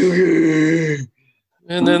 Cookie.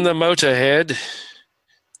 And then the Motorhead,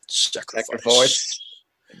 Sacrifice.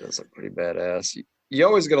 It does look pretty badass. You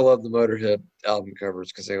always gotta love the Motorhead album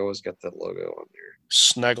covers because they always got that logo on there.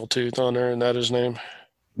 Snaggletooth on there, and that his name.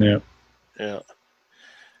 Yeah. Yeah.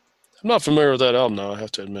 I'm not familiar with that album, though, I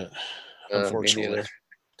have to admit. Me Unfortunately. neither.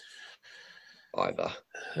 Either.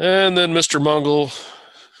 And then Mr. Mungle,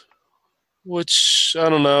 which I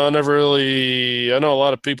don't know. I know a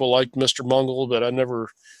lot of people like Mr. Mungle, but I never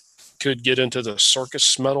could get into the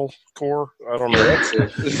circus metal core. I don't know. That's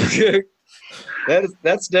it.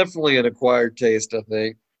 That's definitely an acquired taste, I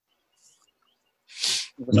think.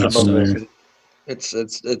 Not familiar. It's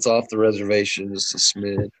off the reservation just a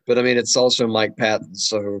smidge. But I mean it's also Mike Patton,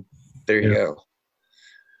 so there you go.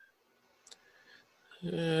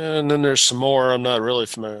 And then there's some more I'm not really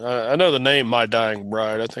familiar. I know the name My Dying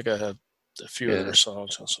Bride. I think I have a few of their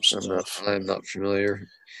songs and some stuff. I'm not familiar.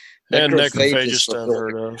 And Necrophagist I've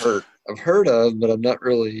heard of. I've heard of, but I'm not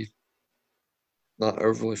overly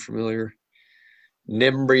familiar.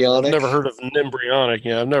 Nimbrionic. I've never heard of Nimbrionic.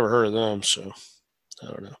 Yeah, I've never heard of them, so I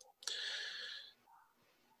don't know.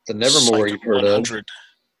 The Nevermore you've heard of.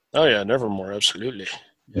 Oh yeah, Nevermore, absolutely.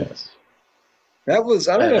 Yes. That was,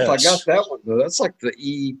 I don't know if I got that one though. That's like the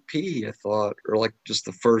EP, I thought, or like just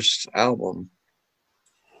the first album.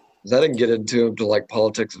 I didn't get into them till like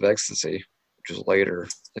Politics of Ecstasy, which was later.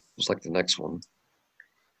 It was like the next one.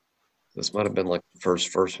 This might have been like the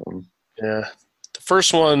first one. Yeah. The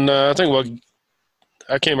first one, I think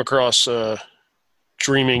I came across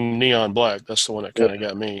Dreaming Neon Black. That's the one that kind of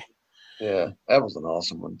got me. Yeah, that was an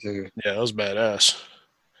awesome one too. Yeah, that was badass.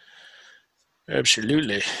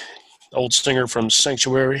 Absolutely. Old singer from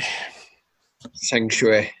Sanctuary.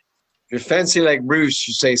 Sanctuary. If you're fancy like Bruce,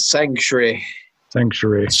 you say Sanctuary.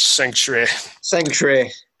 Sanctuary.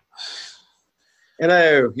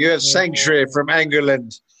 Hello, you have Sanctuary from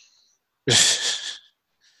England.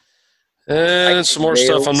 And some more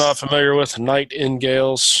stuff I'm not familiar with.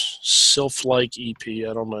 Nightingales, Sylph-like EP.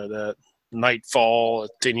 I don't know that. Nightfall,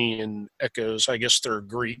 Athenian Echoes. I guess they're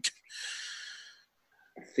Greek.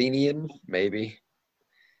 Athenian, maybe.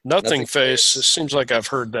 Nothing Face. It seems like I've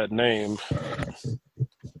heard that name.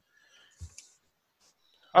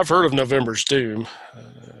 I've heard of November's Doom.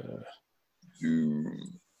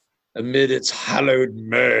 Amid its hallowed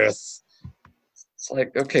mirth. It's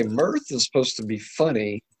like, okay, mirth is supposed to be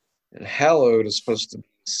funny, and hallowed is supposed to be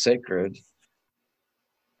sacred.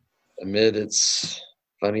 Amid its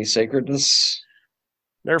funny sacredness.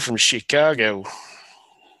 They're from Chicago.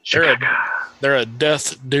 They're a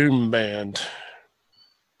death doom band.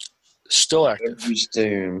 Still active. November's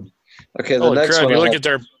Doom. Okay, the Holy next crap, one.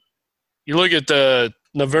 You look at the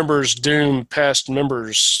November's Doom past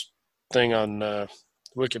members thing on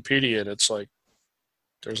Wikipedia, and it's like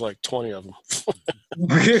there's like 20 of them.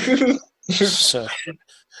 So,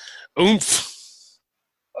 oomph.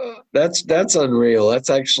 That's unreal. That's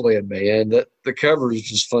actually a band. The cover is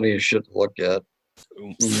just funny as shit to look at.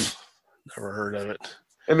 Oomph. Never heard of it.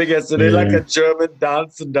 Let me guess, it is like a German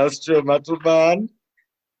dance industrial metal band.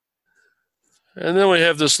 And then we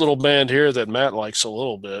have this little band here that Matt likes a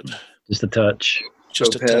little bit. Just a touch.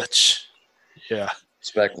 Just a touch. Yeah.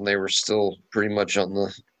 It's back when they were still pretty much on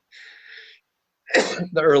the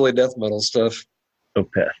early death metal stuff.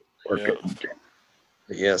 Opeth. Yeah.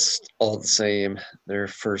 Yes, all the same. Their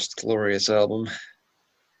first glorious album.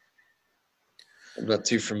 I'm not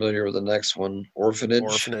too familiar with the next one.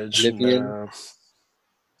 Orphanage. No.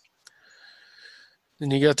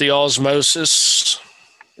 Then you got the Osmosis.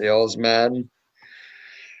 The Osman.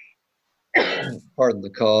 Pardon the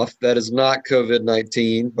cough. That is not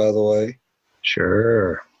COVID-19, by the way.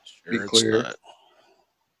 Sure. Be clear.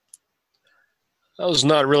 I was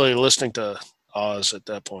not really listening to Oz at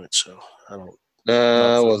that point, so I don't.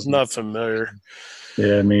 I was not familiar.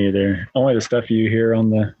 Yeah, me either. Only the stuff you hear on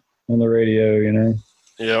the radio, you know.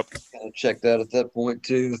 Yep. Gotta check that at that point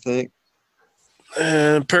too, I think.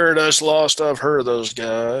 And Paradise Lost, I've heard of those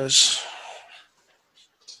guys.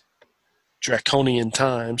 Draconian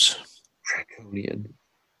Times. Draconian.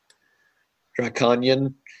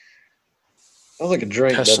 Sounds like a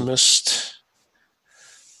drink. Pessimist.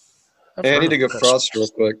 Hey, I need to go frost real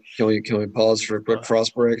quick. Can we pause for a quick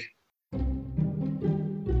frost break?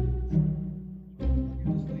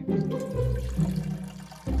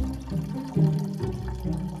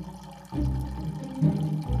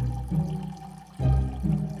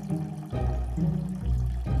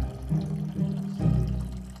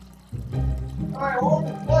 Alright, hold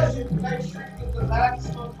the question to make sure you get the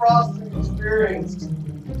maximum frosting experience.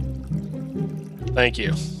 Thank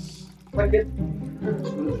you.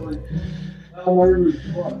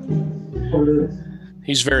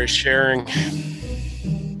 He's very sharing.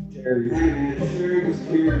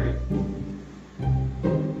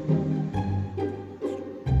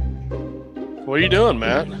 What are you doing,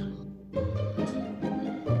 Matt?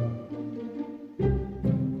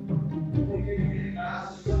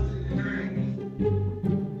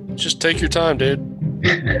 Just take your time, dude.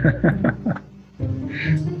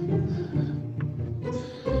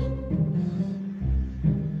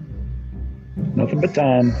 Nothing but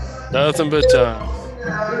time. Nothing but time.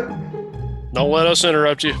 Don't let us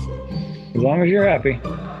interrupt you. As long as you're happy.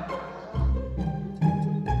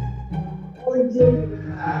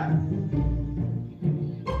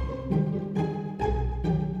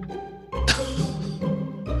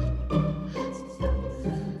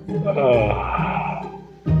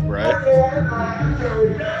 Right.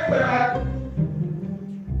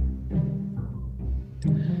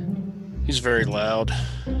 He's very loud.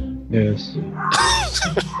 Yes.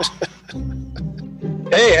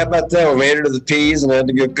 Hey, how about that? We made it to the P's and had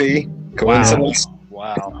to go pee. Coincidence?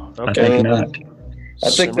 Wow. I Okay. think not. I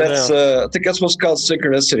think Simmer that's down. I think that's what's called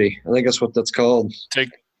synchronicity. I think that's what that's called. Take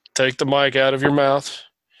the mic out of your mouth.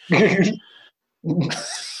 Yeah,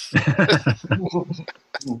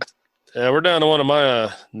 we're down to one of my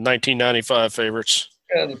 1995 favorites,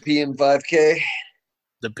 The PM 5K.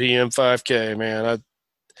 the PM 5K. Man,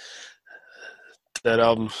 that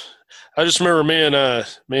album. I just remember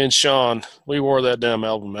me and Sean, we wore that damn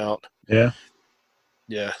album out. Yeah.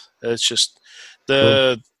 Yeah, it's just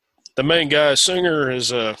the main guy singer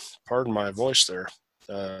is pardon my voice there,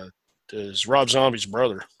 is Rob Zombie's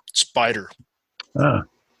brother, Spider. Ah.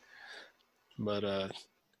 But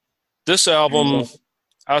this album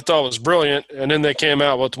I thought was brilliant, and then they came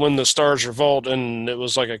out with When the Stars Revolt, and it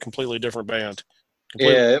was like a completely different band.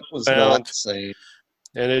 Yeah, it was not the same.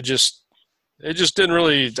 And it just didn't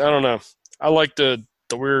really, I don't know. I like the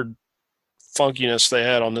weird funkiness they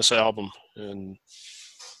had on this album, and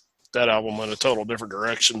that album went a total different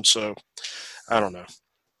direction. So I don't know.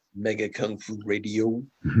 Mega Kung Fu Radio.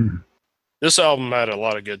 This album had a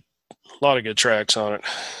lot of good tracks on it.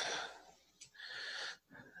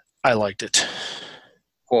 I liked it.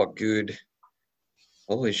 Quite good.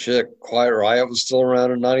 Holy shit. Quiet Riot was still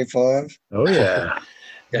around in 95. Oh yeah.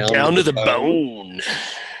 Down to the bone.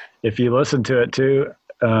 If you listen to it too,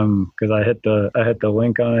 because I hit the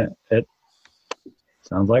link on it, it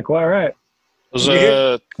sounds like Quiet Riot.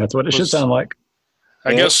 That's what it should sound like.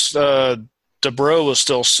 I guess Dubrow was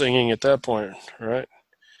still singing at that point, right?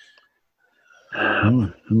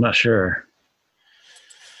 I'm not sure.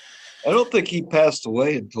 I don't think he passed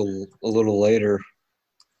away until a little later.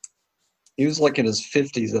 He was like in his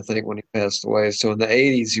 50s, I think, when he passed away. So in the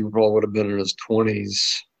 80s, he probably would have been in his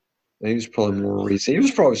 20s. He was probably more recent. He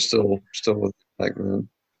was probably still with back then.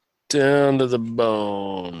 Down to the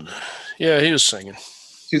bone. Yeah, he was singing.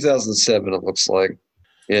 2007, it looks like.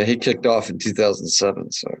 Yeah, he kicked off in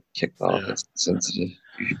 2007, so kicked off. It's sensitive.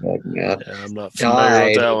 Yeah, I'm not familiar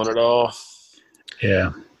with that one at all.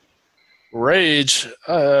 Yeah. Rage,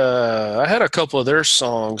 I had a couple of their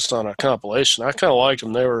songs on a compilation. I kind of liked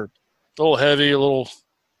them. They were a little heavy, a little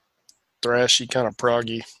thrashy, kind of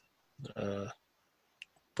proggy.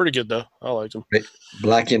 Pretty good, though. I liked them.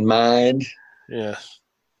 Black in Mind. Yeah,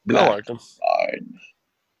 Black I liked them. Mind.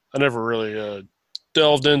 I never really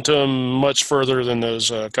delved into them much further than those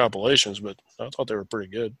compilations, but I thought they were pretty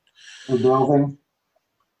good.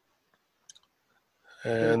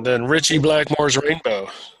 And then Richie Blackmore's Rainbow.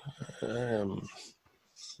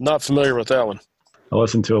 Not familiar with that one. I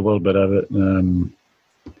listened to a little bit of it.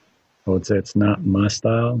 I would say it's not my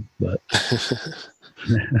style, but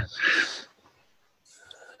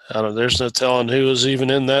I don't know. There's no telling who was even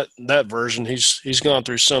in that version. He's gone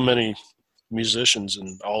through so many musicians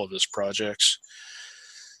in all of his projects.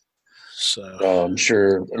 So I'm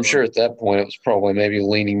sure at that point it was probably maybe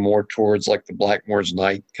leaning more towards like the Blackmore's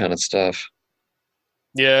Night kind of stuff.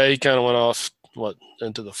 Yeah, he kind of went off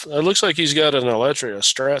into the. It looks like he's got a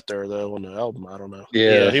Strat there though on the album. I don't know.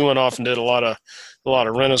 Yeah, he went off and did a lot of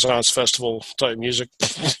Renaissance festival type music.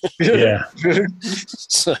 yeah.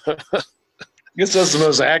 So, I guess that's the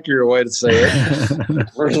most accurate way to say it.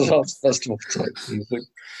 Renaissance festival type music.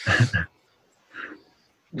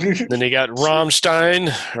 Then he got Rammstein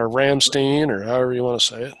or Ramstein or however you want to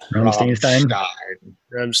say it. Ramsteinstein.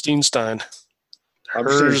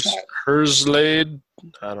 Herzlade.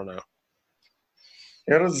 I don't know.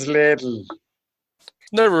 Herzlade.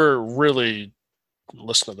 Never really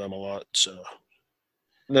listened to them a lot, so.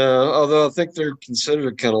 No, although I think they're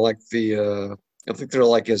considered kind of like I think they're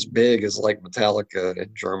like as big as like Metallica in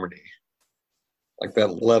Germany. Like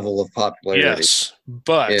that level of popularity. Yes,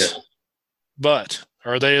 but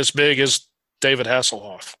are they as big as David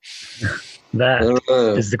Hasselhoff? That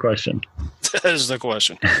is the question. That is the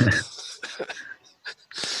question.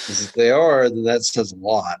 If they are, then that says a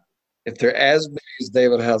lot. If they're as big as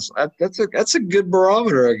David Hasselhoff, that's a good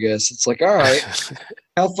barometer, I guess. It's like, all right,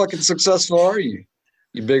 how fucking successful are you?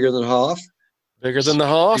 You bigger than Hoff? Bigger than the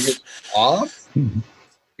Hoff? Hoff?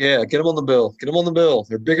 Yeah, get them on the bill. Get them on the bill.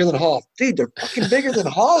 They're bigger than Hoff. Dude, they're fucking bigger than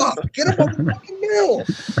Hoff. Get them on the fucking bill.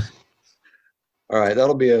 All right,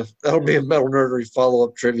 that'll be a Metal Nerdery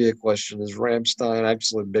follow-up trivia question. Is Rammstein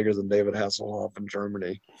actually bigger than David Hasselhoff in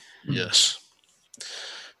Germany? Yes.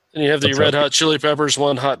 And you have the Red Hot Chili Peppers,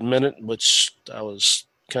 One Hot Minute, which I was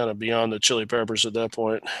kind of beyond the Chili Peppers at that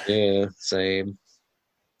point. Yeah, same.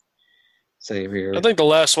 Same here. I think the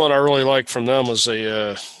last one I really liked from them was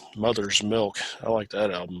a Mother's Milk. I like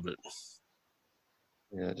that album, but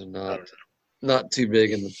yeah, not too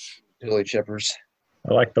big in the Chili Chippers.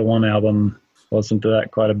 I like the one album. Listened to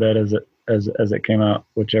that quite a bit as it came out.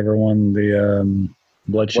 Whichever one, the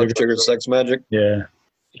Blood Sugar. Blood Sugar Sex Magic. Yeah,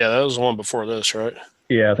 Yeah, that was the one before this, right?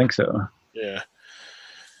 yeah, I think so. Yeah.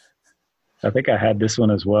 I think I had this one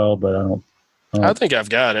as well, but I don't. I think I've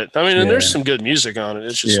got it. I mean, and there's Yeah. some good music on it.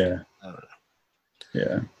 It's just, Yeah, I don't know.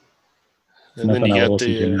 yeah. And then Nothing you I'll got listen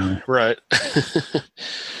to the, now. right.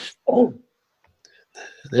 Oh,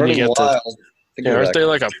 Then Running you got the, Wild. yeah, aren't they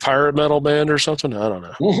like a pirate metal band or something? I don't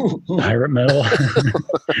know. Pirate metal.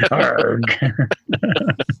 Arg.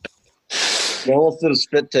 I almost did a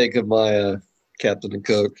spit take of my Captain and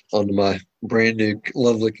Coke onto my brand new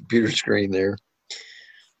lovely computer screen there.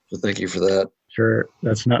 So thank you for that. Sure,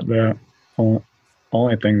 that's not the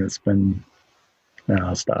only thing that's been. No,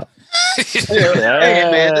 I'll stop.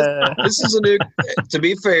 Hey man, this is a new. To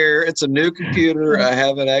be fair, it's a new computer. I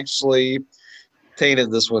haven't actually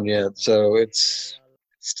tainted this one yet, so it's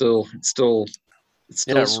still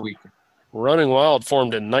Yeah, sweet. Running Wild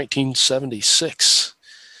formed in 1976.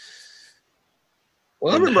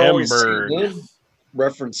 Well, I in remember always seeing Hamburg. them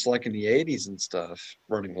referenced like in the '80s and stuff.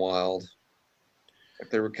 Running Wild, like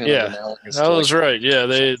they were kind Yeah, of analogous. That to was like, right.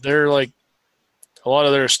 Yeah, they're like, a lot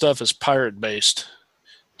of their stuff is pirate based.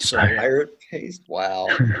 So pirate taste. Wow.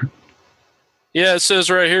 yeah, it says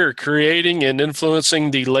right here, creating and influencing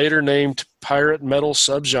the later named pirate metal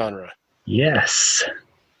subgenre. Yes.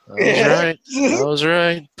 That was right. That was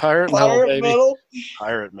right. Pirate metal, Pirate baby. metal.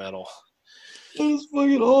 Pirate metal. That was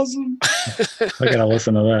fucking awesome. I gotta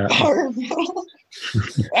listen to that. Pirate metal.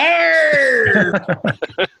 Arr!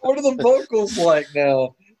 What are the vocals like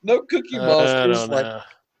now? No Cookie I Monsters. don't Like know.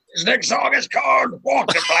 This next song is called Walk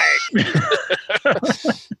the Plank.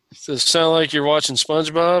 Does it sound like you're watching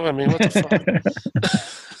SpongeBob? I mean, what the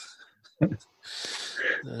fuck?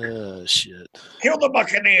 Oh, shit. Kill the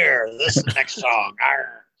Buccaneer. This is the next song.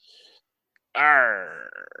 Arr. Arr.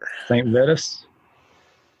 Saint Vitus.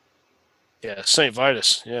 Yeah, St.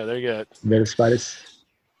 Vitus. Yeah, they got Vitus Vitus.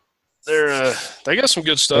 they got some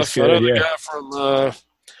good stuff. That's good, I know yeah.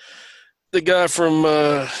 the guy from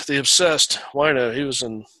The Obsessed, Wino, he was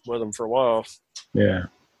in with them for a while. Yeah.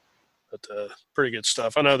 But pretty good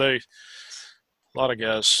stuff. I know a lot of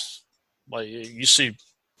guys, like you see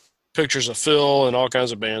pictures of Phil and all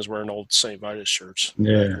kinds of bands wearing old St. Vitus shirts.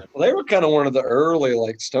 Yeah. well, they were kind of one of the early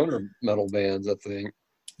like stoner metal bands, I think.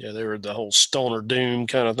 Yeah, they were the whole stoner doom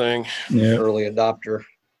kind of thing. Yeah. Early adopter.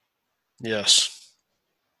 Yes.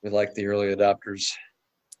 We like the early adopters.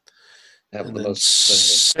 Having And the then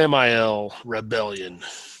most Samael Rebellion.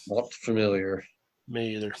 not familiar.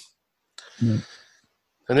 Me either. Hmm.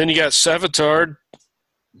 And then you got Savitard.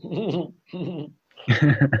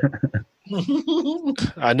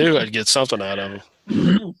 I knew I'd get something out of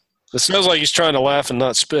him. It sounds like he's trying to laugh and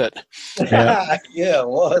not spit. Yeah. Yeah, it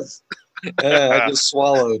was. I just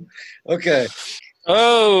swallowed. Okay.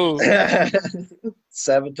 Oh,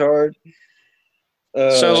 Savitard.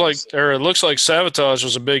 sounds like, or it looks like Savatage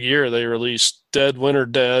was a big year. They released Dead Winter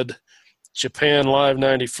Dead, Japan Live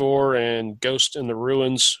 94, and Ghost in the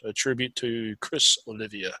Ruins, a tribute to Chris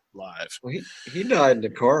Olivia live. well, he died in a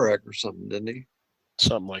car wreck or something, didn't he?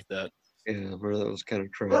 Something like that. Yeah, I remember that was kind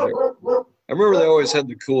of tragic. I remember they always had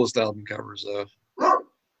the coolest album covers though.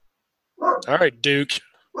 All right, Duke.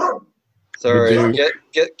 Sorry,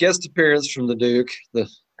 The guest appearance from the Duke, the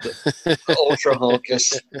Ultra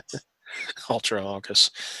Honkus. Ultra Honkus.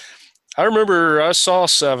 I remember I saw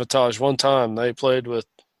Savatage one time. They played with,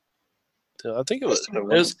 I think it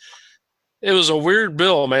was a weird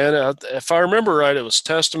bill, man. If I remember right, it was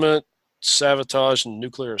Testament, Savatage, and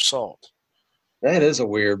Nuclear Assault. That is a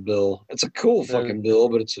weird bill. It's a cool fucking bill,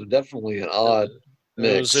 but it's definitely an odd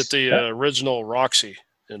mix. It was at the original Roxy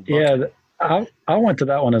in Buckhead. Yeah. I went to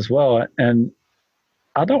that one as well, and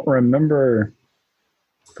I don't remember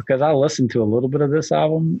because I listened to a little bit of this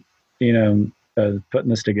album, putting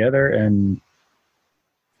this together, and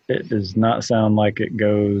it does not sound like it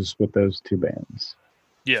goes with those two bands.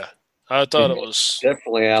 Yeah, I thought it was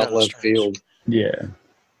Definitely out kinda left strange. field. Yeah.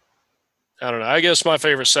 I don't know. I guess my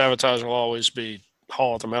favorite Savatage will always be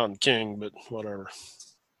Hall at the Mountain King, but whatever.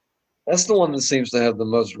 That's the one that seems to have the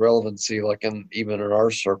most relevancy, like even in our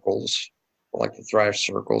circles, like the thrash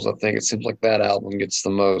circles. I think it seems like that album gets the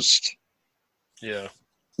most Yeah.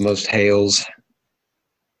 hails.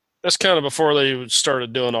 That's kind of before they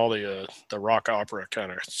started doing all the rock opera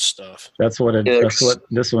kind of stuff. That's what Yeah, that's what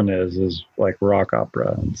this one is like rock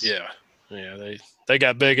opera. Yeah. Yeah, they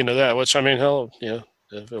got big into that, which, I mean, hell, yeah,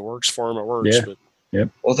 if it works for them, it works. Yeah. But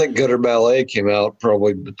Well, I think Gutter Ballet came out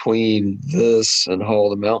probably between this and Hall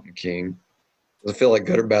of the Mountain King. I feel like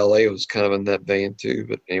Gutter Ballet was kind of in that vein too.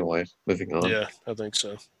 But anyway, moving on. yeah, I think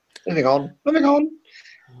so. Moving on. Moving on.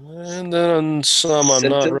 And then some I'm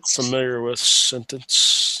not real Sentenced. familiar with.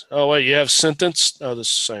 Sentence. Oh, wait, you have Sentenced? Oh, this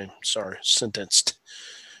is the same. Sorry. Sentenced.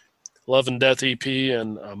 Love and Death EP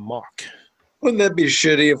and a mock. Wouldn't that be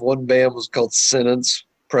shitty if one band was called Sentence,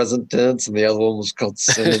 present tense, and the other one was called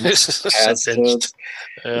Sentence, past tense?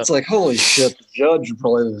 Yeah. It's like, holy shit, the judge would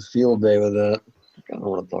probably have a field day with that. I don't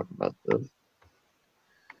want to talk about this.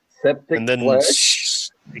 Septic And then flesh?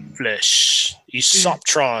 Septic Flesh.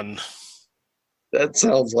 Esoptron. That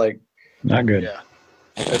sounds like. Not good. Yeah.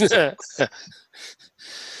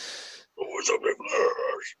 Oh, septic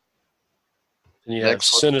flesh. And you have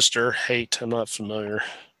Next one. Sinister. Hate. I'm not familiar.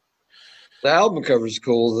 The album cover is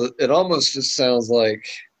cool. It almost just sounds like,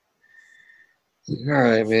 all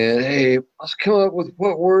right, man. Hey, let's come up with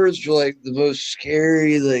what words are like the most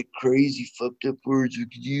scary, like crazy, fucked up words we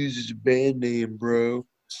could use as a band name, bro.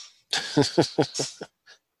 It's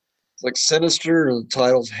like Sinister, and the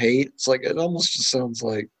title's Hate. It's like it almost just sounds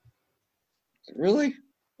like, really?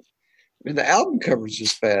 I mean, the album cover is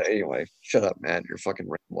just bad. Anyway, shut up, Matt. You're fucking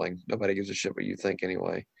rambling. Nobody gives a shit what you think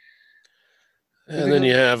anyway. And then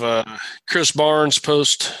you have Chris Barnes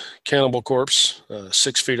post Cannibal Corpse,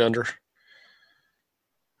 6 Feet Under.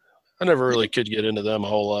 I never really could get into them a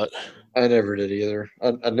whole lot. I never did either.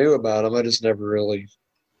 I knew about them. I just never really.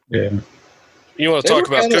 Yeah, You want to They talk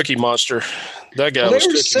were about kinda- Cookie Monster? That guy Well, was they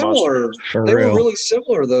were Cookie similar. for They real. were really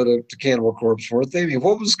similar though to Cannibal Corpse, weren't they? I mean,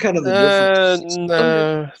 what was kind of the difference?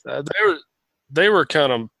 No, they were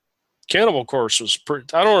kind of Cannibal Corpse was pretty.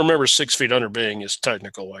 I don't remember 6 Feet Under being as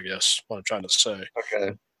technical. I guess what I'm trying to say,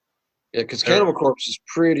 Okay. Yeah, because Cannibal Corpse is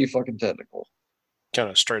pretty fucking technical. kind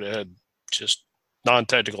of straight ahead, just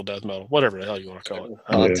non-technical death metal, whatever the hell you want to call it.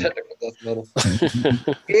 Non-technical death metal.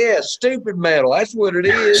 Yeah, stupid metal. That's what it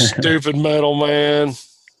is. Stupid metal, man.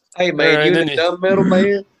 Hey, man, Alright, you then the you- dumb metal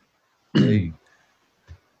man? Hey,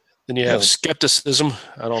 Then you have Yeah. Skepticism.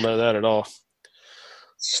 I don't know that at all.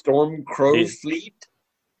 Storm Crow Yeah. Fleet.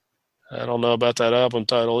 I don't know about that album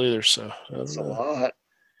title either. So I That's a don't know. lot.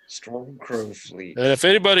 Storm Crow Fleet. And if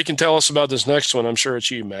anybody can tell us about this next one, I'm sure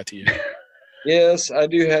it's you, Matthew. Yes, I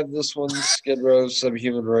do have this one, Skid Row,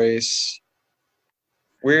 Subhuman Race.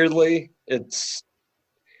 Weirdly, it's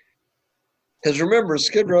because remember,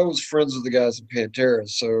 Skid Row was friends with the guys in Pantera.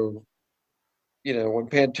 So, you know, when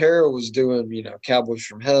Pantera was doing, you know, Cowboys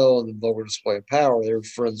from Hell and then Vulgar Display of Power, they were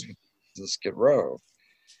friends with the Skid Row.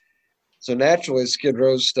 So naturally, Skid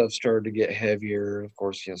Row's stuff started to get heavier. Of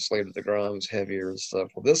course, you know, Slave to the Grind was heavier and stuff.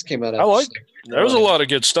 Well, this came out I after like- Slave to the There was a Grind. lot of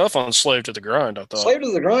good stuff on Slave to the Grind, I thought. Slave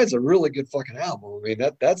to the Grind's a really good fucking album. I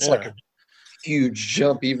mean, that's like Yeah. a huge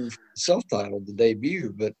jump even from self-titled, the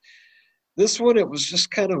debut. But this one, it was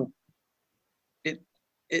just kind of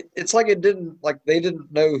it's like it didn't like they didn't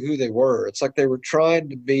know who they were. It's like they were trying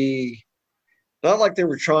to be not like they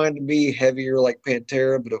were trying to be heavier like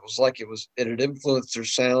Pantera, but it was like it had influenced their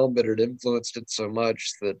sound, but it influenced it so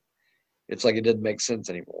much that it's like it didn't make sense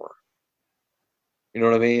anymore. You know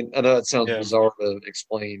what I mean? I know it sounds Yeah. bizarre to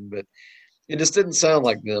explain, but it just didn't sound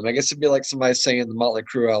like them. I guess it'd be like somebody saying the Motley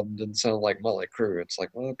Crue album didn't sound like Motley Crue. It's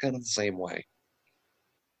like, well, kind of the same way.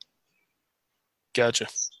 Gotcha.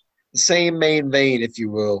 The same main vein, if you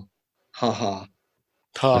will. Haha.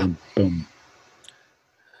 Ha. Boom, boom.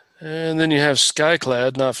 And then you have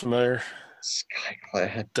Skyclad, not familiar.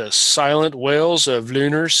 Skyclad. The Silent Whales of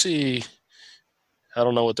Lunar Sea. I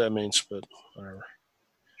don't know what that means, but whatever.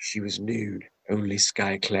 She was nude, only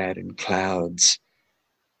skyclad in clouds.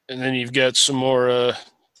 And then you've got some more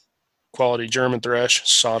quality German thrash,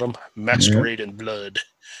 Sodom, Masquerade in Blood.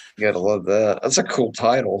 You gotta love that. That's a cool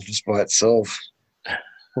title just by itself.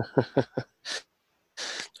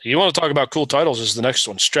 You want to talk about cool titles? Is the next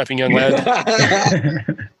one, Strapping Young Lad.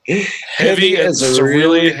 Heavy as it's a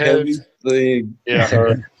really heavy. heavy thing. Yeah.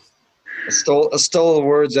 Sorry. I stole the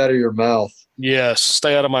words out of your mouth. Yes,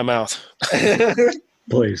 stay out of my mouth.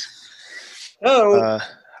 Please. Oh,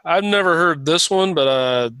 I've never heard this one,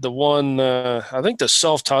 but the one I think the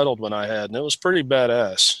self-titled one I had, and it was pretty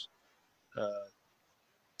badass.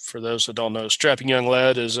 For those that don't know, Strapping Young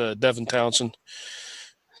Lad is Devin Townsend.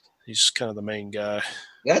 He's kind of the main guy.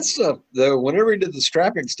 that stuff though. Whenever he did the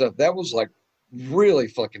strapping stuff, that was like really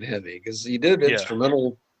fucking heavy because he did Yeah.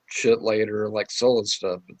 instrumental shit later, like solo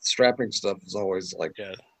stuff. But the strapping stuff was always like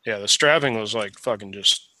Yeah, the strapping was like fucking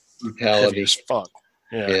just heavy brutality. as fuck.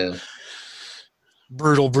 Yeah. Yeah,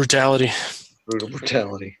 Brutal brutality. brutal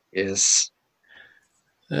brutality. Yes.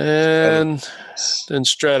 And then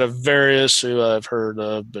Stradivarius, who I've heard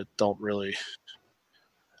of, but I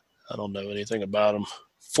don't know anything about him.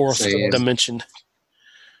 Fourth Same. Dimension.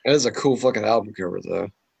 That is a cool fucking album cover though.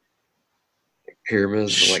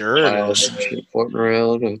 pyramids, with, like Sure it clouds is. and shit floating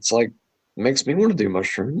around. And it's like makes me want to do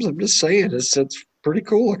mushrooms. I'm just saying, it's pretty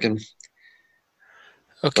cool looking.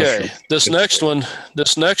 Okay, Mushroom.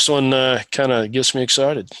 this next one kind of gets me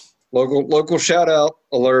excited. Local shout out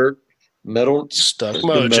alert. Metal Stuck the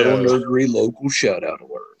Metal Mojo. Nerdery local shout out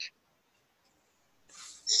alert.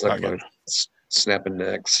 Stuck Okay. Mojo. Snapping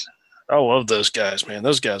necks. I love those guys, man.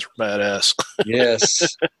 Those guys are badass.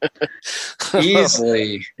 Yes.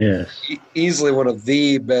 Easily. Yes. Easily one of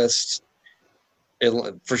the best,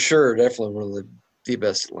 for sure, definitely one of the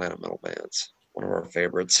best Atlanta metal bands. One of our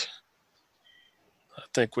favorites. I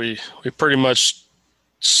think we pretty much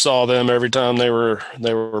saw them every time they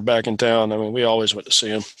were back in town. I mean, we always went to see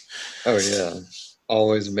them. Oh yeah,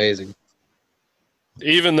 always amazing.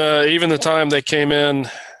 Even the time they came in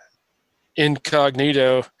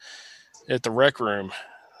incognito at the Rec Room.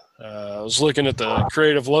 I was looking at the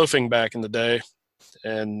Creative Loafing back in the day,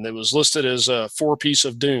 and it was listed as a 4-piece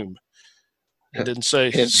of doom. It didn't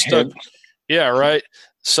say stuck. Yeah, right.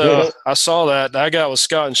 So I saw that. And I got with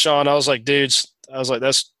Scott and Sean. I was like, dudes,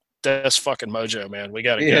 that's fucking Mojo, man. We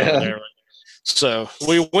got to go there. So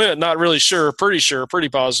we went, not really sure, pretty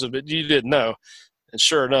positive, but you didn't know. And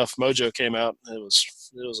sure enough, Mojo came out. It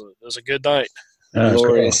was a good night.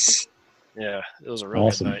 Glorious. Cool. Yeah, it was a really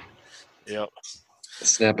Awesome. good night. Yep.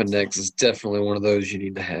 Snapping necks is definitely one of those you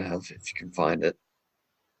need to have if you can find it.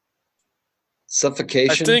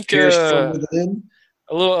 Suffocation. I think pierced from within.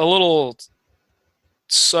 a little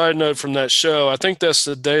side note from that show. I think that's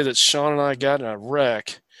the day that Sean and I got in a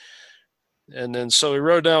wreck, and then so we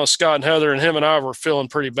rode down with Scott and Heather, and him and I were feeling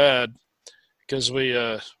pretty bad because we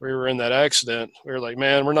were in that accident. We were like,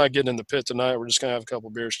 man, we're not getting in the pit tonight. We're just gonna have a couple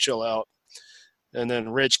beers, chill out. And then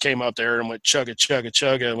Rich came up there and went chugga, chugga,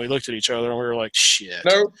 chugga, and we looked at each other and we were like, shit.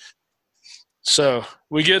 Nope. So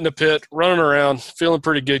we get in the pit, running around, feeling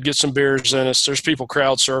pretty good, get some beers in us. There's people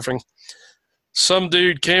crowd surfing. Some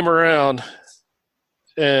dude came around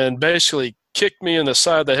and basically kicked me in the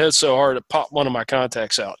side of the head so hard it popped one of my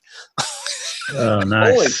contacts out. Oh,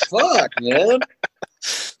 nice. Holy fuck, man.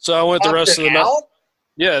 So I went the rest of the night. Out?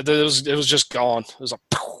 Yeah, it was just gone. It was like,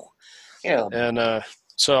 pow. Yeah. And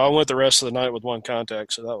so I went the rest of the night with one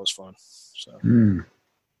contact, so that was fun. So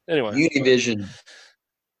anyway, Univision.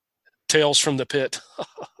 Tales from the Pit.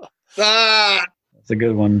 Ah! That's a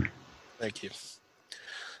good one. Thank you.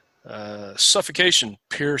 Suffocation,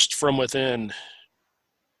 pierced from within.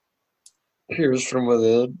 Here's from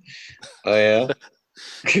within. Oh yeah.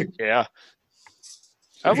 Yeah.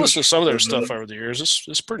 I've listened to some of their stuff over the years.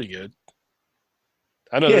 It's pretty good.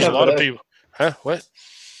 I know there's a lot of people. Huh? What?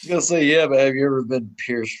 I was gonna say, yeah, but have you ever been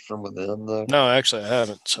pierced from within though? No, actually I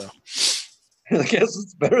haven't. So I guess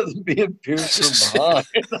it's better than being pierced from behind.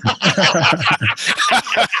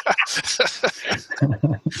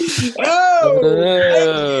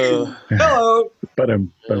 Oh, hello. But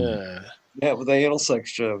yeah. Yeah, with the anal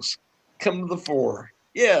sex jokes. Come to the fore.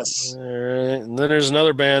 Yes. All right. And then there's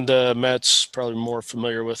another band Matt's probably more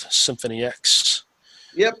familiar with, Symphony X.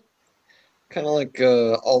 Yep. Kind of like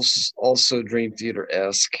also Dream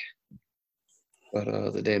Theater-esque. But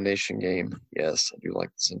the Damnation Game, yes, I do like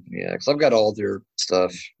the Symphony X. I've got all their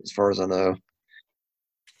stuff, as far as I know.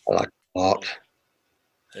 I like a lot.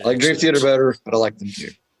 I like Dream Theater better, but I like them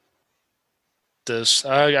too.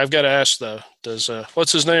 I've got to ask though,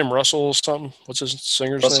 what's his name? Russell something? What's his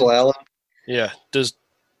singer's Russell name? Allen? Yeah. Does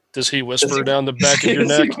he whisper down the back of your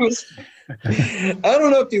neck? I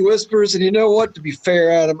don't know if he whispers, and you know what? To be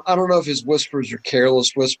fair, Adam, I don't know if his whispers are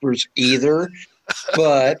careless whispers either,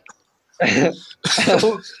 but I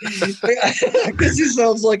guess he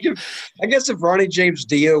sounds like I guess if Ronnie James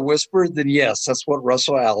Dio whispered, then yes, that's what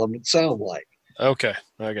Russell Allen would sound like. Okay,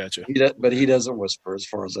 I got you. But he doesn't whisper, as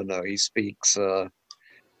far as I know. He speaks.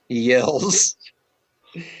 He yells.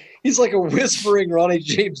 He's like a whispering Ronnie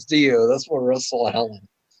James Dio. That's what Russell Allen.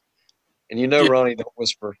 And you know, Ronnie don't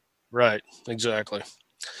whisper. Right, exactly.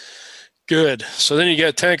 Good. So then you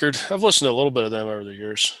got Tankard. I've listened to a little bit of them over the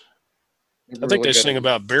years. I think they sing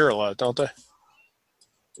about beer a lot, don't they?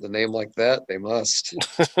 With a name like that, they must.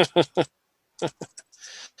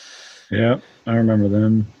 Yeah, I remember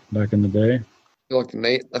them back in the day.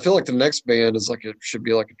 I feel like the next band is like it should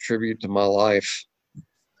be like a tribute to my life.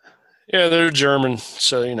 Yeah, they're German,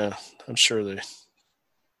 so I'm sure they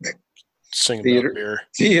sing about beer.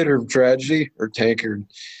 Theater of Tragedy or Tankard.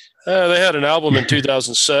 They had an album in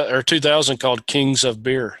 2000 called Kings of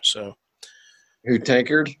Beer. So who,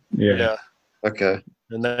 Tankard? Yeah. Okay.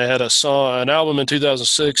 And they had an album in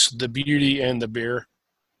 2006, The Beauty and the Beer.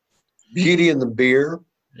 Beauty and the Beer.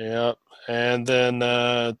 Yeah, and then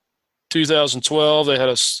 2012 they had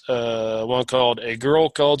a one called A Girl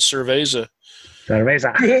Called Cerveza.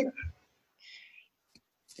 Cerveza. I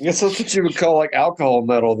guess that's what you would call like alcohol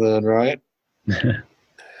metal then, right? Is that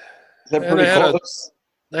Yeah, pretty they had a- close?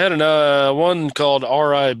 They had one called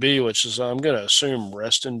RIB, which is, I'm going to assume,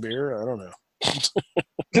 rest in beer. I don't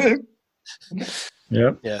know.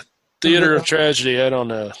 Yep. Theater of Tragedy. I don't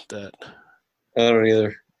know that. I don't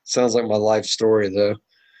either. Sounds like my life story though.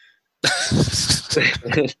 Poor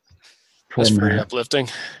That's pretty man. uplifting.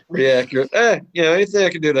 Pretty accurate. Anything I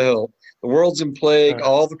can do to help. The world's in plague.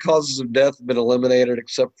 All the causes of death have been eliminated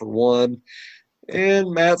except for one.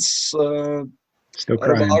 And Matt's Still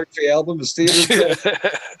crying. autobiography album is Theater of Tragedy.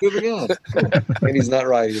 Moving on. And he's not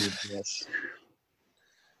right either. Yes.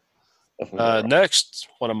 Definitely not right. Next,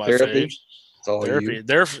 one of my Therapy? faves. It's all Therapy.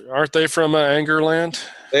 you. Aren't they from Angerland?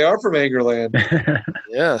 They are from Angerland.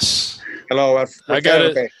 Yes. Hello, I got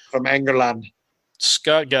it. Therapy from Angerland.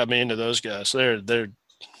 Scott got me into those guys. They're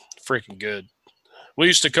freaking good. We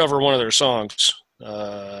used to cover one of their songs,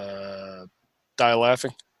 Die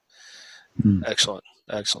Laughing. Excellent.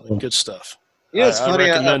 Good stuff. Yeah, it's funny.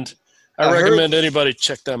 I recommend anybody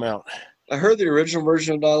check them out. I heard the original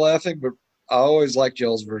version of Die Laughing, but I always liked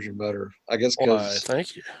y'all's version better. I guess because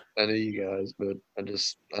Thank you. I knew you guys, but I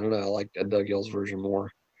don't know. I dug y'all's version more.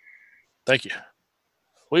 Thank you.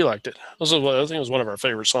 We liked it. I think it was one of our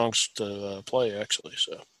favorite songs to play, actually.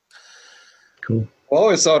 So Cool. I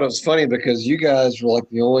always thought it was funny because you guys were like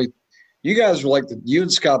you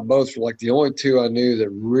and Scott both were like the only two I knew that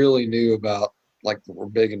really knew about, like, that were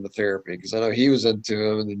big into therapy. Because I know he was into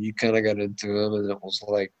him, and then you kind of got into him, and it was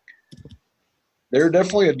like they're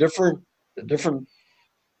definitely a different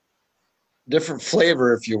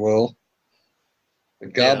flavor, if you will.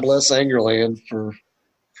 But God bless Angerland for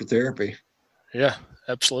therapy. yeah,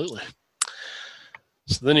 absolutely.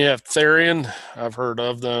 So then you have Therian. I've heard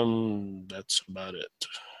of them. That's about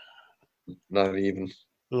it. Not even.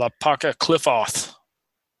 La Paca Cliffoth.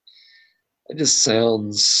 It just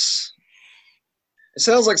sounds. It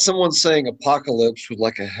sounds like someone saying apocalypse with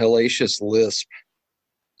like a hellacious lisp,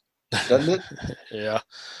 doesn't it? Yeah.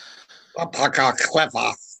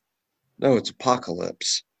 Apocalypse. No, it's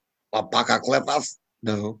apocalypse. Apocalypse.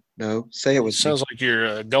 No. Say it with me. Sounds like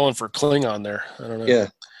you're going for Klingon there. I don't know. Yeah.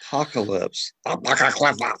 Apocalypse.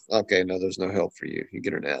 Apocalypse. Okay, no, there's no help for you. You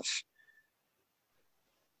get an F.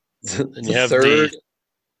 And you have third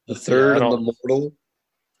and I the mortal.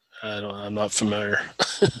 I'm not familiar.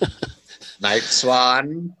 Night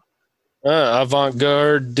Swan.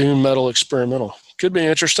 Avant-garde doom metal experimental. Could be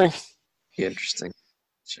interesting. Interesting.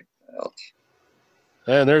 Check that out.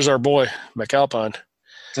 And there's our boy McAlpine.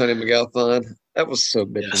 Tony McAlpine. That was so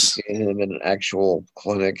big to Yes. see him in an actual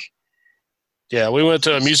clinic. Yeah, we went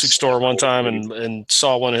to a music store one time and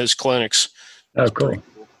saw one of his clinics. Oh, cool.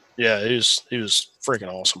 Yeah, he was freaking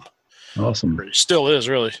awesome. Awesome. He still is,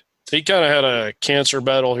 really. He kind of had a cancer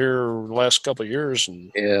battle here the last couple of years, and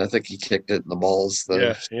Yeah, I think he kicked it in the balls,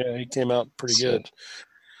 though. yeah, he came out pretty good.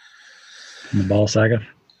 The ball saga.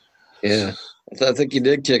 Yeah. I think he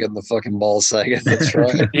did kick it in the fucking ball sack. That's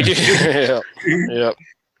right. yeah.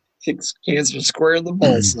 Kicks cancer square in the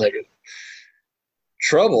ball sack.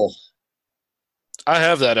 Trouble. I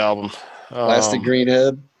have that album. Plastic Green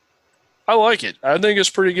Head. I like it. I think it's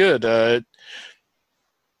pretty good.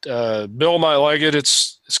 Bill might like it.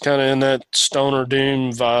 It's kind of in that stoner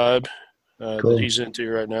doom vibe Cool. that he's into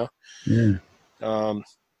right now. Yeah.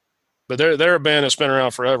 But they're a band that's been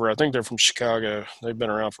around forever. I think they're from Chicago. They've been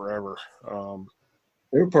around forever.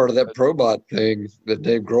 They were part of that Probot thing that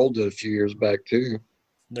Dave Grohl did a few years back, too.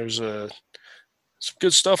 There's some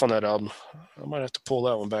good stuff on that album. I might have to pull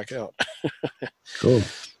that one back out. Cool.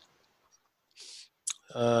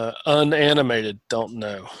 Unanimated, don't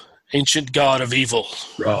know. Ancient God of Evil.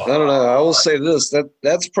 I don't know. I will say this.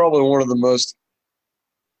 That's probably one of the most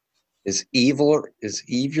Is eviler? That's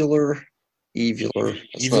not a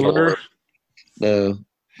Eviler? word. No.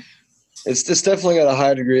 It's just definitely got a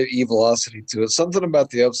high degree of evilosity to it. Something about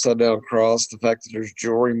the upside down cross, the fact that there's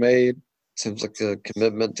jewelry made, seems like a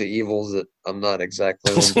commitment to evil that I'm not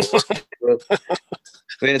exactly on board with.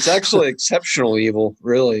 I mean, it's actually exceptional evil,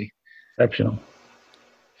 really. Exceptional.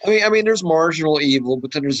 I mean, there's marginal evil,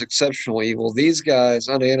 but then there's exceptional evil. These guys,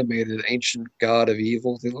 unanimated, ancient god of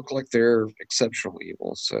evil, they look like they're exceptional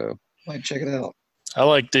evil. So, might check it out. I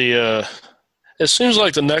like the. It seems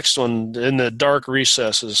like the next one in the dark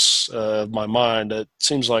recesses of my mind. It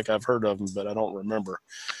seems like I've heard of them, but I don't remember.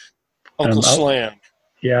 Uncle Slam.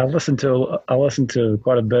 Yeah, I listened to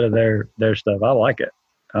quite a bit of their stuff. I like it.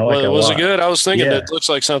 I like it. Was it good? I was thinking Yeah. it looks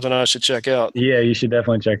like something I should check out. Yeah, you should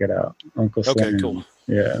definitely check it out. Uncle Slam. Okay, cool.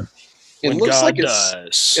 Yeah. It When looks God like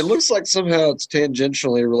dies. it looks like somehow it's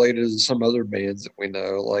tangentially related to some other bands that we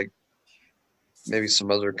know. Like maybe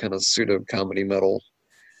some other kind of pseudo comedy metal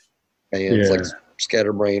bands like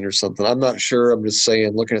Scatterbrain or something. I'm not sure. I'm just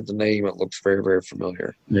saying, looking at the name, it looks very, very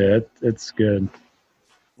familiar. Yeah, it's good.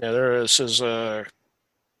 Yeah, this is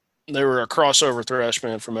they were a crossover thrash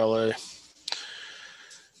band from LA.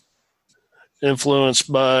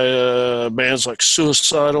 Influenced by bands like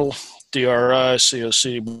Suicidal, DRI,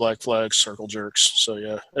 COC, Black Flag, Circle Jerks. So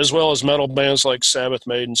yeah, as well as metal bands like Sabbath,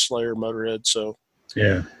 Maiden, Slayer, Motorhead. So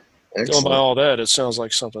yeah, going by all that, it sounds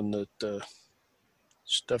like something that you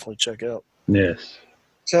should definitely check out. Yes,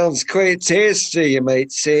 sounds quite tasty, you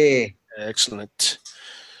might say. Excellent.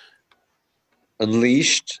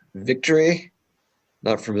 Unleashed, Victory,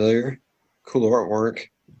 not familiar. Cool artwork.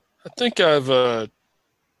 I think I've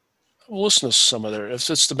listened to some of their. If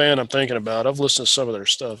it's the band I'm thinking about, I've listened to some of their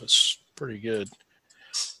stuff. It's pretty good,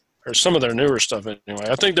 or some of their newer stuff anyway.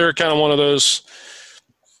 I think they're kind of one of those.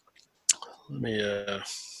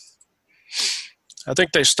 I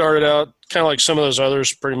think they started out kind of like some of those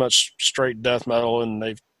others, pretty much straight death metal, and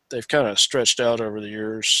they've kind of stretched out over the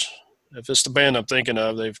years. If it's the band I'm thinking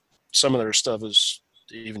of, some of their stuff is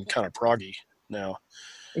even kind of proggy now.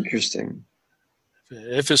 Interesting.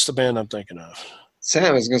 If it's the band I'm thinking of.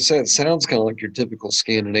 I was going to say, it sounds kind of like your typical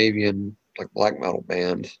Scandinavian, like black metal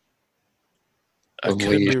band. I could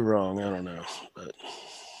be wrong. I don't know. But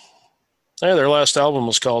yeah, their last album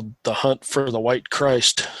was called The Hunt for the White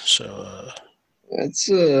Christ. So that's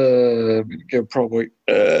probably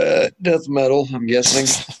death metal, I'm guessing.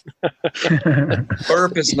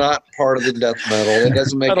 Burp is not part of the death metal. It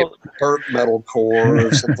doesn't make it burp metalcore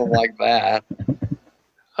or something like that.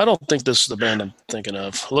 I don't think this is the band I'm thinking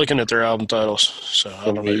of. Looking at their album titles, so I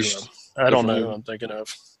don't know who I'm thinking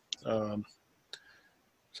of. And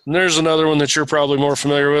there's another one that you're probably more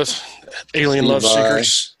familiar with, Alien Love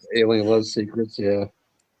Secrets. Alien Love Secrets, yeah.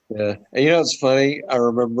 And it's funny. I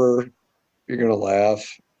remember, you're going to laugh,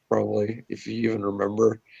 probably, if you even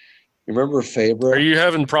remember. You remember Fabra? Are you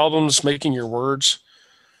having problems making your words?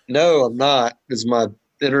 No, I'm not. Is my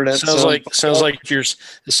internet sounds like you're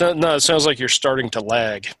starting to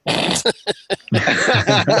lag.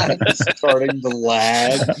 Starting to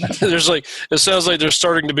lag. It sounds like there's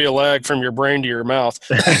starting to be a lag from your brain to your mouth.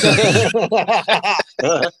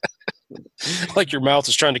 Like your mouth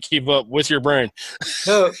is trying to keep up with your brain.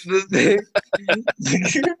 No,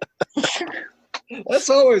 that's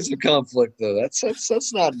always a conflict, though. That's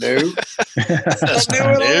not new. That's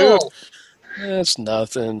not new at all. That's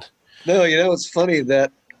nothing. No, it's funny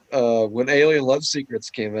that when Alien Love Secrets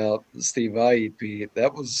came out, the Steve Vai EP,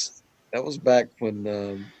 that was back when.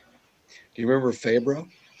 Do you remember Fabra?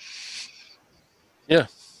 Yeah.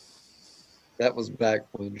 That was back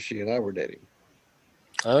when she and I were dating.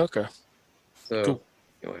 Oh, okay. So, cool.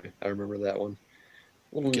 Anyway, I remember that one.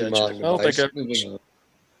 Gotcha.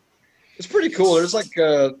 It's pretty cool. There's like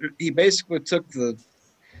he basically took the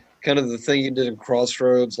kind of the thing he did in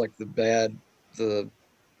Crossroads, like the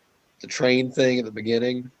train thing at the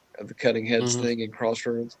beginning of the Cutting Heads thing in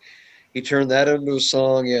Crossroads. He turned that into a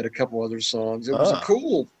song. He had a couple other songs. It was a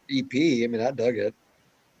cool EP. I mean, I dug it.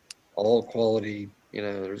 All quality.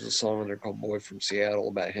 There's a song in there called Boy from Seattle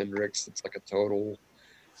about Hendrix. It's like a total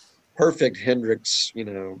perfect Hendrix,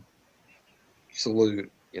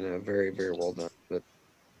 salute. Very, very well done. But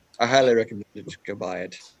I highly recommend you to go buy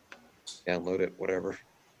it, download it, whatever.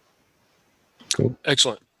 Cool.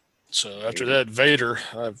 Excellent. So after that, Vader,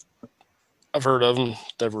 I've heard of them.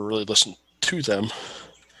 Never really listened to them.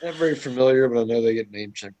 Not very familiar, but I know they get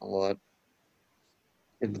name checked a lot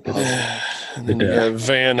in the pub. And then you have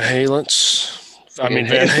Van Halen's. Van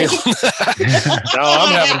Halen. No,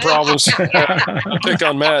 I'm having problems. I pick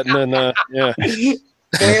on Matt, and then yeah.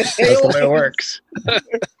 That's the way it works.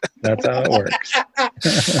 That's how it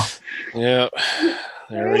works. Yeah.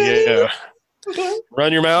 There we go.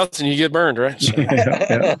 Run your mouth and you get burned, right? So.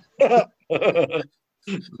 Yeah.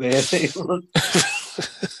 Man,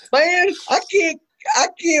 I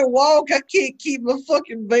can't walk. I can't keep my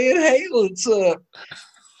fucking Van Halen's up.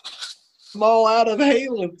 I'm all out of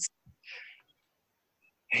Halen's.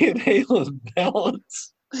 Van Halen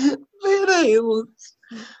balance. Van Halen's.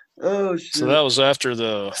 Oh shit. So that was after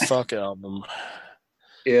the Fuck album.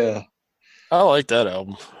 Yeah. I like that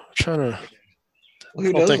album. I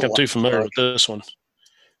don't think I'm too familiar with this one.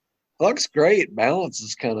 Fuck's great. Balance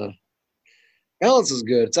is good.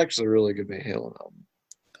 It's actually a really good Van Halen album.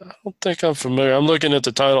 I don't think I'm familiar. I'm looking at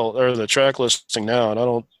the title or the track listing now,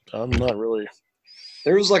 and I'm not really.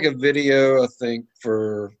 There was like a video, I think,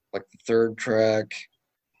 for like the third track.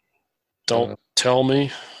 Don't tell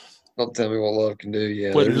me. Don't tell me what love can do.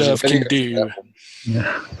 Yeah, what love can do.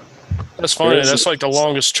 Yeah. That's funny. There is That's a- like the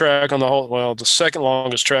longest track on the whole. Well, the second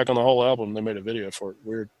longest track on the whole album. They made a video for it.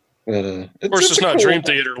 Weird. But, Of course, it's a not cool- Dream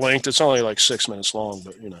Theater length. It's only like 6 minutes long,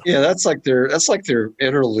 but you know. Yeah, that's like their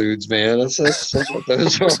interludes, man. That's what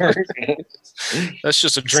those are. That's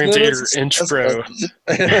just a Dream Theater intro.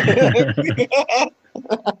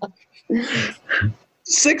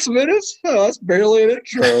 6 minutes? Oh, that's barely an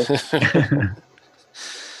intro.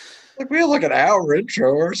 Like we have like an hour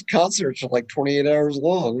intro. Our concerts are like 28 hours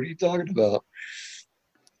long. What are you talking about?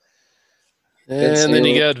 And then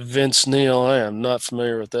you Neil. got Vince Neil. I am not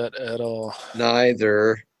familiar with that at all.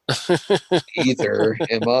 Neither. Either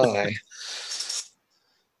am I.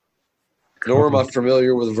 Nor am I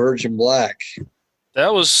familiar with Virgin Black.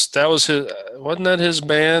 That was his. Wasn't that his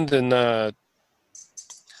band in Oh,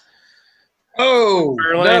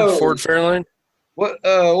 Fairlane? no. Ford Fairlane? What?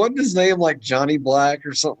 Wasn't his name like Johnny Black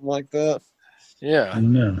or something like that? Yeah.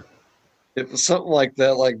 No. It was something like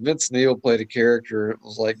that. Like Vince Neil played a character. It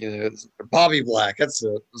was like, it's Bobby Black. That's it.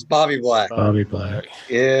 It was Bobby Black. Bobby Black.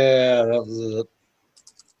 Yeah, that was it.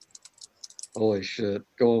 Holy shit!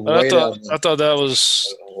 Going But way down. I thought that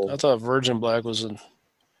was. I thought Virgin Black was in.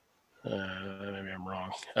 Maybe I'm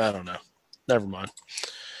wrong. I don't know. Never mind.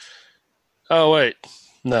 Oh wait,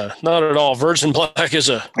 no, not at all. Virgin Black is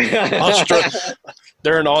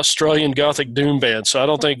they're an Australian Gothic doom band, so I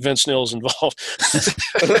don't think Vince Neil's involved.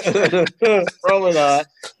 Probably not.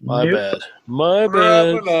 My Nope. bad. My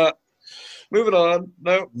Probably bad. not. Moving on.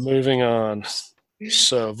 Nope. Moving on.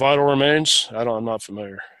 So Vital Remains. I'm not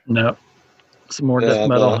familiar. No. Some more Yeah, death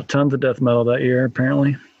metal. no. Tons of death metal that year,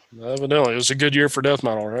 apparently. Evidently, it was a good year for death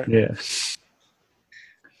metal, right? Yeah.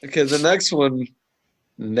 Okay, the next one,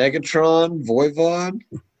 Negatron, Voivod.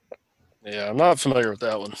 Yeah, I'm not familiar with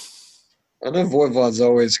that one. I know Voivod's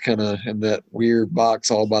always kind of in that weird box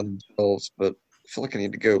all by themselves, but I feel like I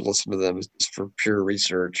need to go listen to them just for pure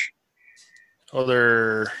research.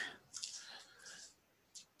 Oh,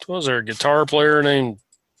 was there a guitar player named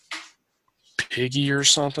Piggy or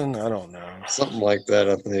something? I don't know. Something like that,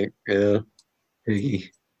 I think. Yeah.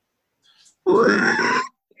 Piggy.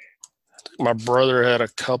 My brother had a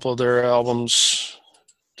couple of their albums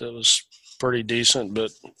that was pretty decent,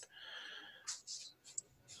 but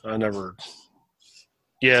I never.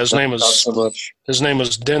 Yeah, his name Not was so much.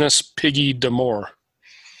 Dennis Piggy Damore.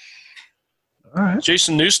 All right.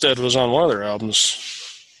 Jason Newsted was on one of their albums.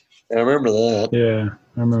 I remember that. Yeah.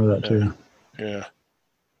 I remember that too. Yeah,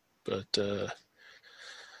 but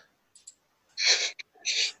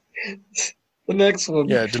The next one.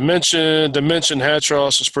 yeah, Dimension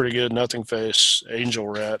Hatchross is pretty good. Nothing Face, Angel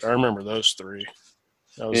Rat. I remember those three.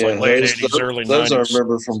 That was like late those- 80s, early those 90s. I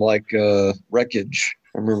remember from like Wreckage.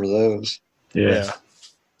 I remember those. Yeah.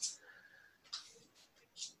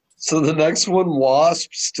 So the next one,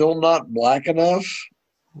 Wasp, still not black enough.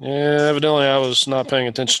 Yeah, evidently I was not paying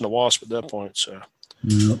attention to Wasp at that point. So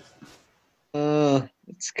Yep.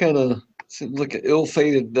 It's kind of seems like an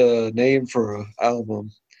ill-fated name for an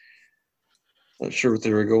album. Not sure what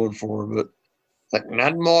they were going for, but like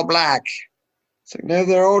none more black. It's like no,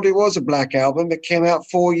 there already was a black album that came out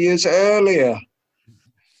 4 years earlier.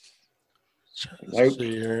 let's Nope.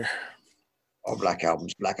 see here. Our black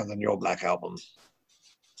album's blacker than your black album.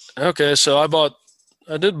 Okay, so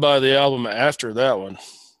I did buy the album after that one.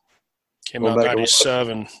 Came Go out back to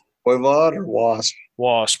 '97. Voivod or Wasp?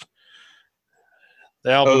 Wasp.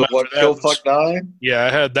 The album Oh, after what? that Kill, was- Fuck, Die? Yeah, I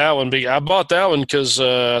had that one. I bought that one because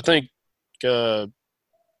I think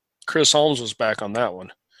Chris Holmes was back on that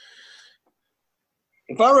one.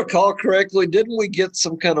 If I recall correctly, didn't we get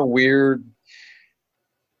some kind of weird,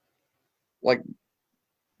 like,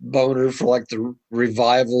 boner for like the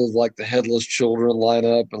revival of like the Headless Children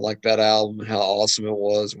lineup and like that album and how awesome it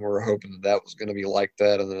was, and we were hoping that was going to be like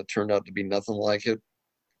that, and then it turned out to be nothing like it?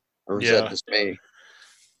 Or is Yeah. that just me?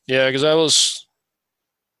 Yeah, because I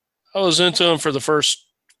was into him for the first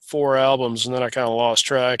 4 albums, and then I kind of lost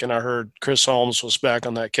track. And I heard Chris Holmes was back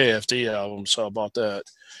on that KFD album, so I bought that.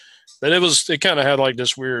 But it kind of had like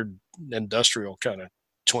this weird industrial kind of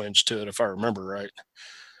twinge to it, if I remember right.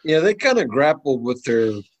 Yeah, they kind of grappled with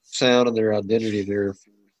their sound and their identity there for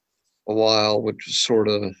a while, which was sort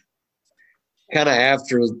of kind of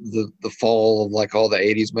after the fall of like all the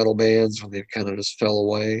 80s metal bands when they kind of just fell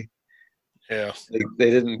away. Yeah. They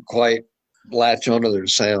didn't quite latch onto their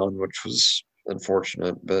sound, which was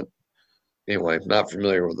unfortunate. But anyway, not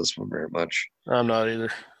familiar with this one very much. I'm not either.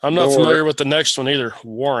 I'm not Nor- familiar with the next one either.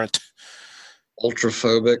 Warrant.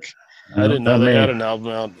 Ultraphobic. I didn't know Not they me. had an album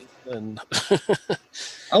out. And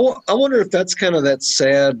I wonder if that's kind of that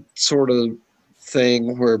sad sort of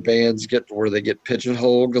thing where bands get to where they get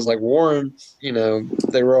pigeonholed, because like Warren,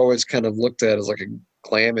 they were always kind of looked at as like a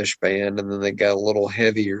glamish band, and then they got a little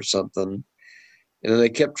heavy or something. And then they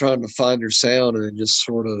kept trying to find their sound, and it just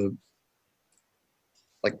sort of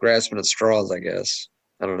like grasping at straws, I guess.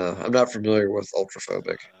 I don't know. I'm not familiar with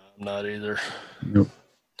Ultraphobic. I'm not either. Nope.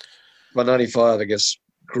 By 95, I guess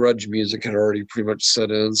grunge music had already pretty much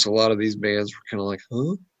set in, so a lot of these bands were kind of like,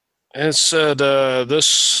 huh? And it said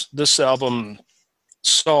this album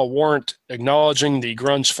saw Warrant acknowledging the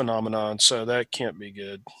grunge phenomenon, so that can't be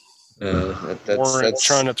good. Warrant That's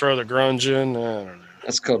trying to throw the grunge in. I don't know.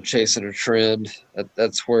 That's called chasing a trend.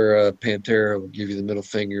 That's where Pantera will give you the middle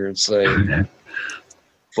finger and say,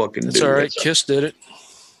 fucking It's do all it. right. Kiss did it.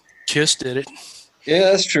 Kiss did it.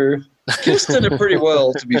 Yeah, that's true. Kiss did it pretty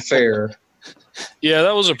well, to be fair. Yeah,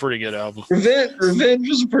 that was a pretty good album. Revenge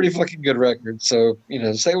was a pretty fucking good record, so,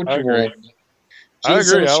 say what I you agree. want. I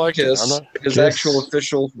agree. I like it. Kiss, I'm not- his Kiss actual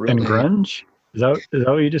official real And name. grunge? Is that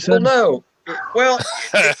what you just Well, said? no. Well,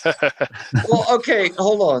 okay,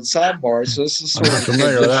 hold on. Sidebar. So this is I'm sort not of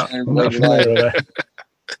familiar with that. transitioning I'm not later familiar on. with that.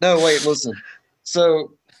 No, wait, listen.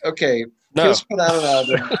 So, okay, No. Kiss put out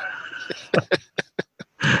an album.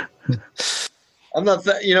 I'm not.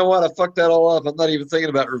 You know what? I fucked that all up. I'm not even thinking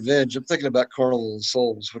about Revenge. I'm thinking about Carnival of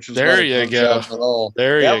Souls, which was There not a you grunge go. album at all.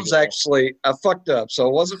 There that you was go. actually I fucked up. So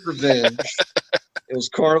it wasn't Revenge. It was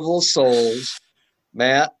Carnival of Souls.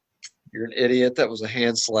 Matt, you're an idiot. That was a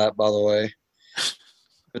hand slap, by the way.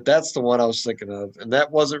 But that's the one I was thinking of, and that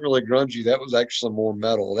wasn't really grungy. That was actually more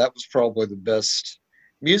metal. That was probably the best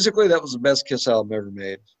musically. That was the best Kiss album ever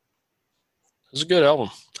made. It was a good album.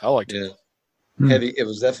 I liked it. Yeah, Hmm. heavy. It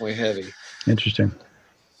was definitely heavy. Interesting.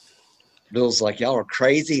 Bill's like, y'all are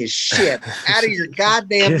crazy as shit. Out of your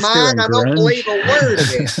goddamn Kiss mind. doing I don't grunge? believe a word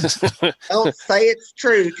of it. Don't say it's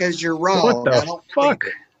true because you're wrong. What the I don't believe fuck?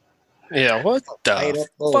 it. Yeah, what Made the up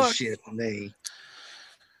bullshit to me.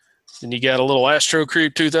 And you got a little Astro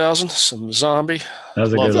Creep 2000, some Zombie. That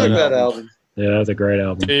was a Love good Fuck one. that album. Yeah, that was a great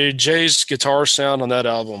album. Dude, Jay's guitar sound on that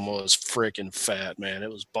album was freaking fat, man. It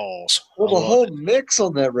was balls. Well, I the loved whole it. mix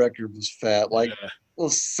on that record was fat. Like, Yeah. well,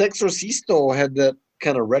 Sexorcisto had that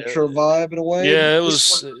kind of retro vibe in a way. Yeah, it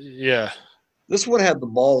This was. one- Yeah, This one had the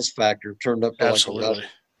balls factor turned up to absolutely.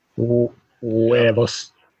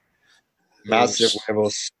 Huevos. massive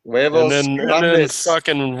huevos. And Huevos then grandes.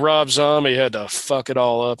 fucking Rob Zombie had to fuck it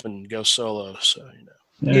all up and go solo. So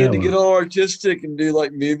He Yeah, had to well, get all artistic and do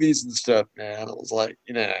like movies and stuff, man. It was like,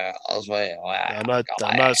 I was like, wow.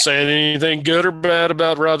 I'm not saying anything good or bad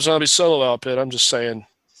about Rob Zombie's solo outfit. I'm just saying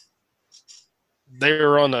they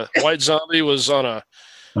were on the White Zombie was on a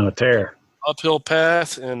on a tear. uphill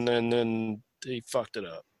path, and then he fucked it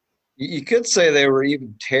up. You could say they were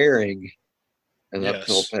even tearing an Yes.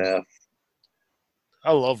 uphill path.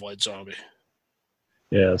 I love White Zombie.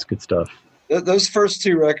 Yeah, it's good stuff. Those first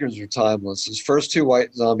two records are timeless. Those first two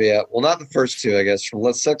White Zombie well, not the first two, I guess, from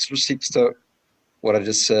Let's Sex for Sixto, what I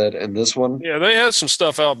just said, and this one. Yeah, they had some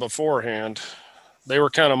stuff out beforehand. They were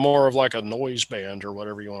kind of more of like a noise band or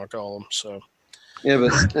whatever you want to call them. So Yeah,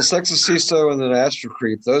 but Sex and Sisto and then Astro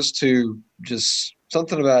Creep, those two just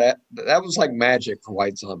something about it. That was like magic for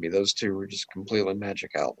White Zombie. Those two were just completely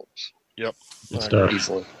magic albums. yep, Good I stuff. agree.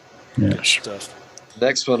 Easily. Good stuff.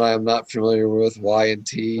 Next one I am not familiar with.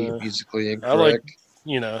 Y&T, Uh, musically I like-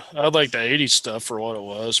 incorrect. I like the '80s stuff for what it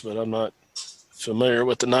was, but I'm not familiar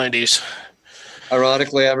with the '90s.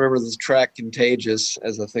 Ironically, I remember this track "Contagious"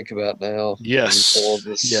 as I think about now. Yes, And all of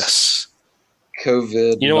this yes.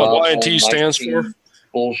 COVID. You know what novel Y&T stands for? 19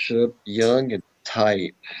 Bullshit. Young and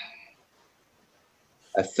tight.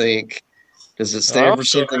 I think. Does it stand for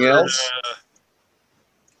something else?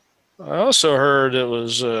 I also heard it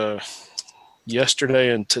was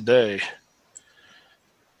yesterday and today.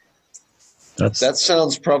 That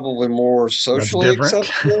sounds probably more socially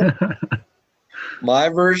acceptable. My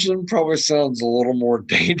version probably sounds a little more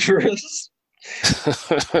dangerous.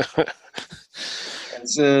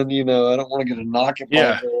 As in, I don't want to get a knock at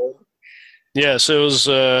Yeah. my door. Yes, it was.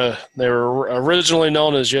 They were originally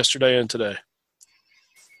known as Yesterday and Today.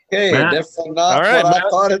 Okay, Matt? definitely not All right, what Matt. I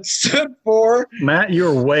thought it stood for. Matt,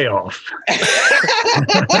 you're way off.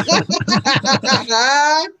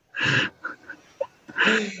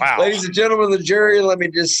 Wow. Ladies and gentlemen of the jury, let me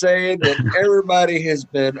just say that everybody has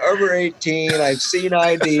been over 18. I've seen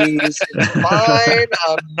IDs. It's fine.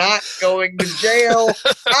 I'm not going to jail.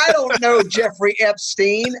 I don't know Jeffrey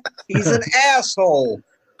Epstein. He's an asshole.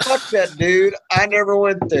 Fuck that dude. I never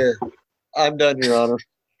went there. I'm done, Your Honor.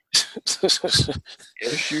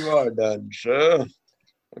 Yes, you are done, sir.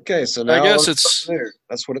 Okay, so now I guess on it's- from there.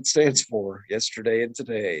 That's what it stands for. Yesterday and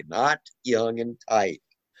today, not young and tight.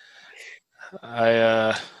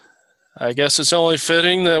 I guess it's only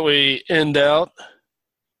fitting that we end out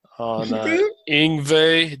on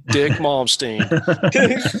Yngwie Dick Malmsteen.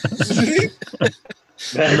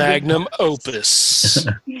 Magnum opus.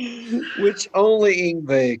 Which only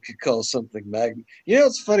Yngwie could call something magnum. You know,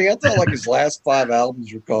 it's funny. I thought like his last 5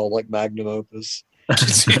 albums were called like magnum opus,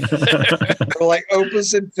 or like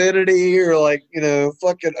Opus Infinity, or like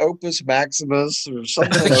fucking Opus Maximus, or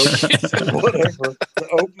something. Opus, or whatever. The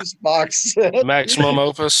Opus box set. Maximum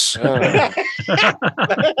opus.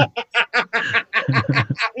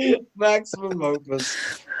 Maximum opus.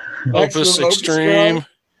 Opus Extreme.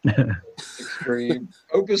 Extreme.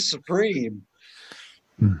 Opus Supreme.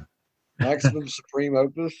 Maximum Supreme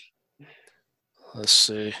Opus. Let's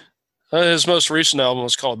see. His most recent album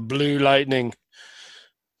was called Blue Lightning.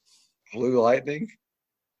 Blue Lightning?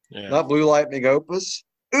 Yeah. Not Blue Lightning Opus?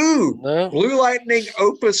 Ooh! No. Blue Lightning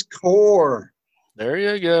Opus Core. There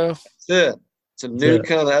you go. That's it. It's a new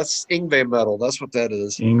kind of, that's Yngwie metal. That's what that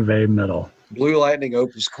is. Yngwie metal. Blue Lightning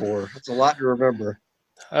Opus Core. That's a lot to remember.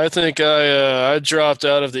 I think I dropped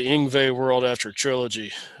out of the Yngwie world after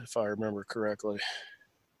Trilogy, if I remember correctly.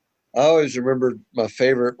 I always remember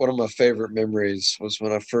one of my favorite memories was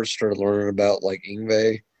when I first started learning about like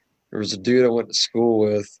Yngwie. There was a dude I went to school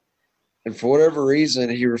with, and for whatever reason,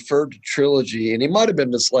 he referred to Trilogy, and he might have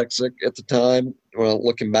been dyslexic at the time, well,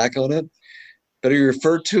 looking back on it, but he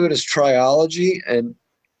referred to it as Triology, and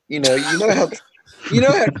you know how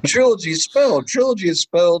Trilogy is spelled. Trilogy is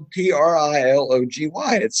spelled Trilogy.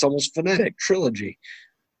 It's almost phonetic, Trilogy.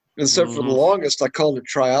 And so for the longest, I called it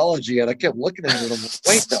Triology, and I kept looking at it. I'm like,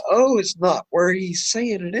 wait, the O is not where he's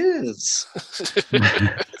saying it is.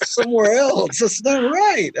 It's somewhere else. That's not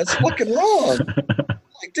right. That's fucking wrong. I'm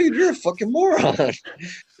like, dude, you're a fucking moron.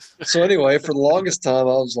 So anyway, for the longest time,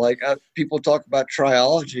 I was like, people talk about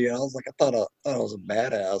Triology, and I was like, I thought I was a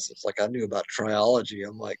badass. It's like I knew about Triology.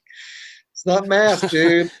 I'm like, it's not math,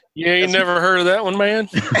 dude. Yeah, you never heard of that one, man?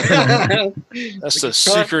 That's the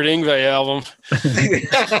secret Yngwie album.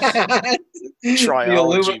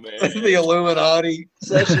 Triology, man. The Illuminati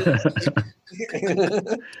session.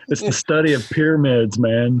 It's the study of pyramids,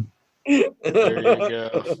 man. There you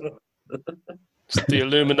go. It's the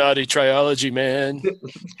Illuminati Triology, man.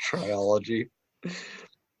 Triology.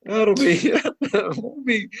 We'll be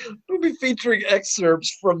featuring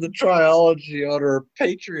excerpts from the Triology on our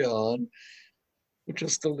Patreon, which I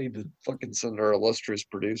still need to fucking send our illustrious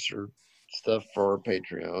producer stuff for our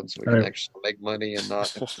Patreon so we can actually make money and not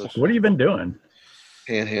have to What have you been doing?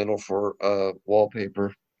 panhandle for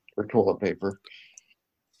wallpaper or toilet paper.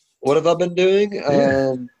 What have I been doing?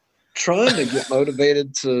 Trying to get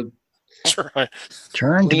motivated to Trying to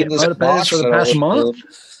clean get this motivated box for the that I past was month? in.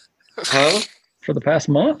 Huh? For the past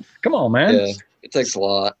month? Come on, man. Yeah, it takes a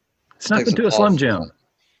lot. It's nothing to a Slim Jim.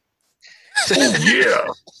 I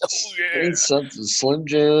need something. Slim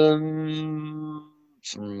Jim.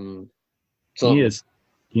 Something.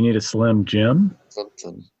 You need a Slim Jim?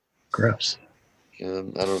 Something. Gross. I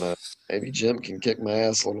don't know. Maybe Jim can kick my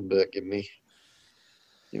ass a little bit. Get me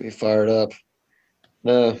fired up.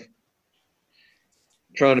 No.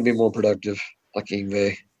 Trying to be more productive, like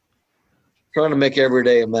Yngwie. Trying to make every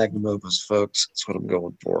day a magnum opus, folks. That's what I'm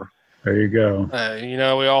going for. There you go.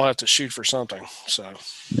 We all have to shoot for something. So,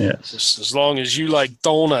 yes. Just as long as you like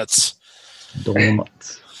donuts.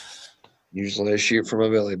 Donuts. Usually I shoot for my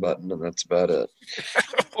belly button, and that's about it.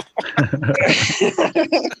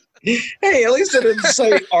 Hey, at least I didn't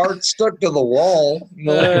say art stuck to the wall.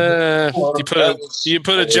 You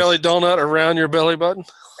put a jelly donut around your belly button?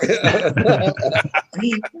 And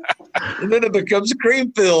then it becomes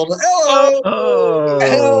cream filled. Hello.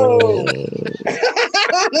 Oh.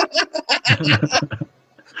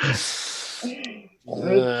 I'd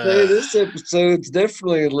say this episode's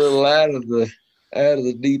definitely a little out of the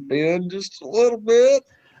deep end, just a little bit.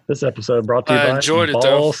 This episode brought to you by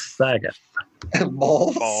Ball Saget.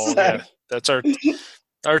 Ball Saget. Yeah. That's our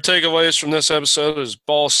takeaways from this episode is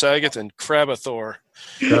Ball Saget and Crabathor.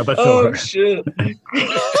 Oh shit.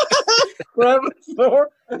 Crabathor.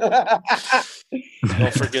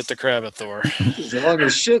 Don't forget the Crabathor. It's long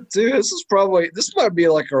as shit too. This might be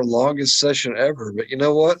like our longest session ever, but you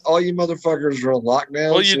know what? All you motherfuckers are on lockdown.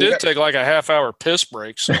 Well, you did take like a half-hour piss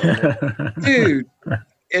break, so dude.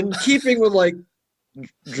 In keeping with like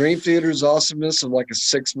Dream Theater's awesomeness of like a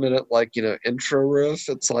 6-minute intro riff,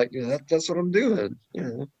 it's like that's what I'm doing.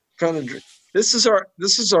 Trying to. This is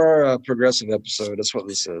our progressive episode. That's what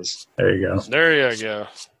this is. There you go. There you go.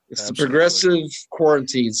 It's Absolutely. The progressive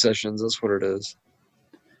quarantine sessions. That's what it is.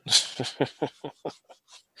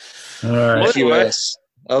 All right. QS.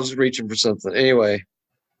 I was reaching for something. Anyway,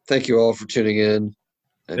 thank you all for tuning in.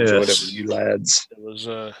 Enjoy whatever you lads. It was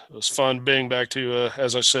fun being back to,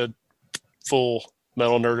 as I said, full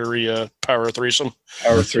Metal Nerdery Power Threesome.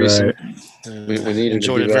 Power That's threesome. right. We needed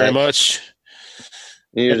Enjoyed to it be very back. much.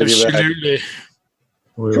 Needed to be back. Absolutely.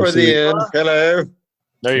 We will For see, the end. Hello.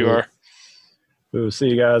 There you are. we will see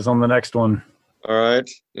you guys on the next one. All right.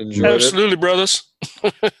 Enjoyed it. Absolutely, brothers.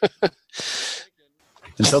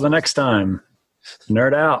 Until the next time,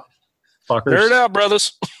 nerd out, fuckers. Nerd out,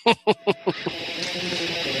 brothers.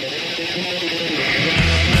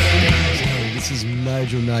 This is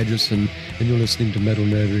Nigel Nigerson, and you're listening to Metal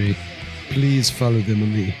Nerdery. Please follow them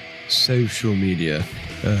on the social media.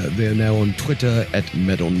 They are now on Twitter at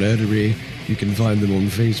Metal Nerdery. You can find them on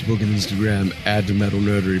Facebook and Instagram at Metal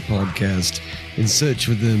Nerdery Podcast, and search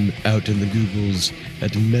for them out in the Googles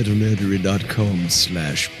at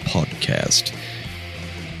metalnerdery.com/podcast.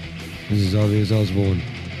 This is Obvious Osborne.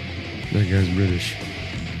 That guy's British.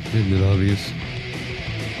 Isn't it obvious?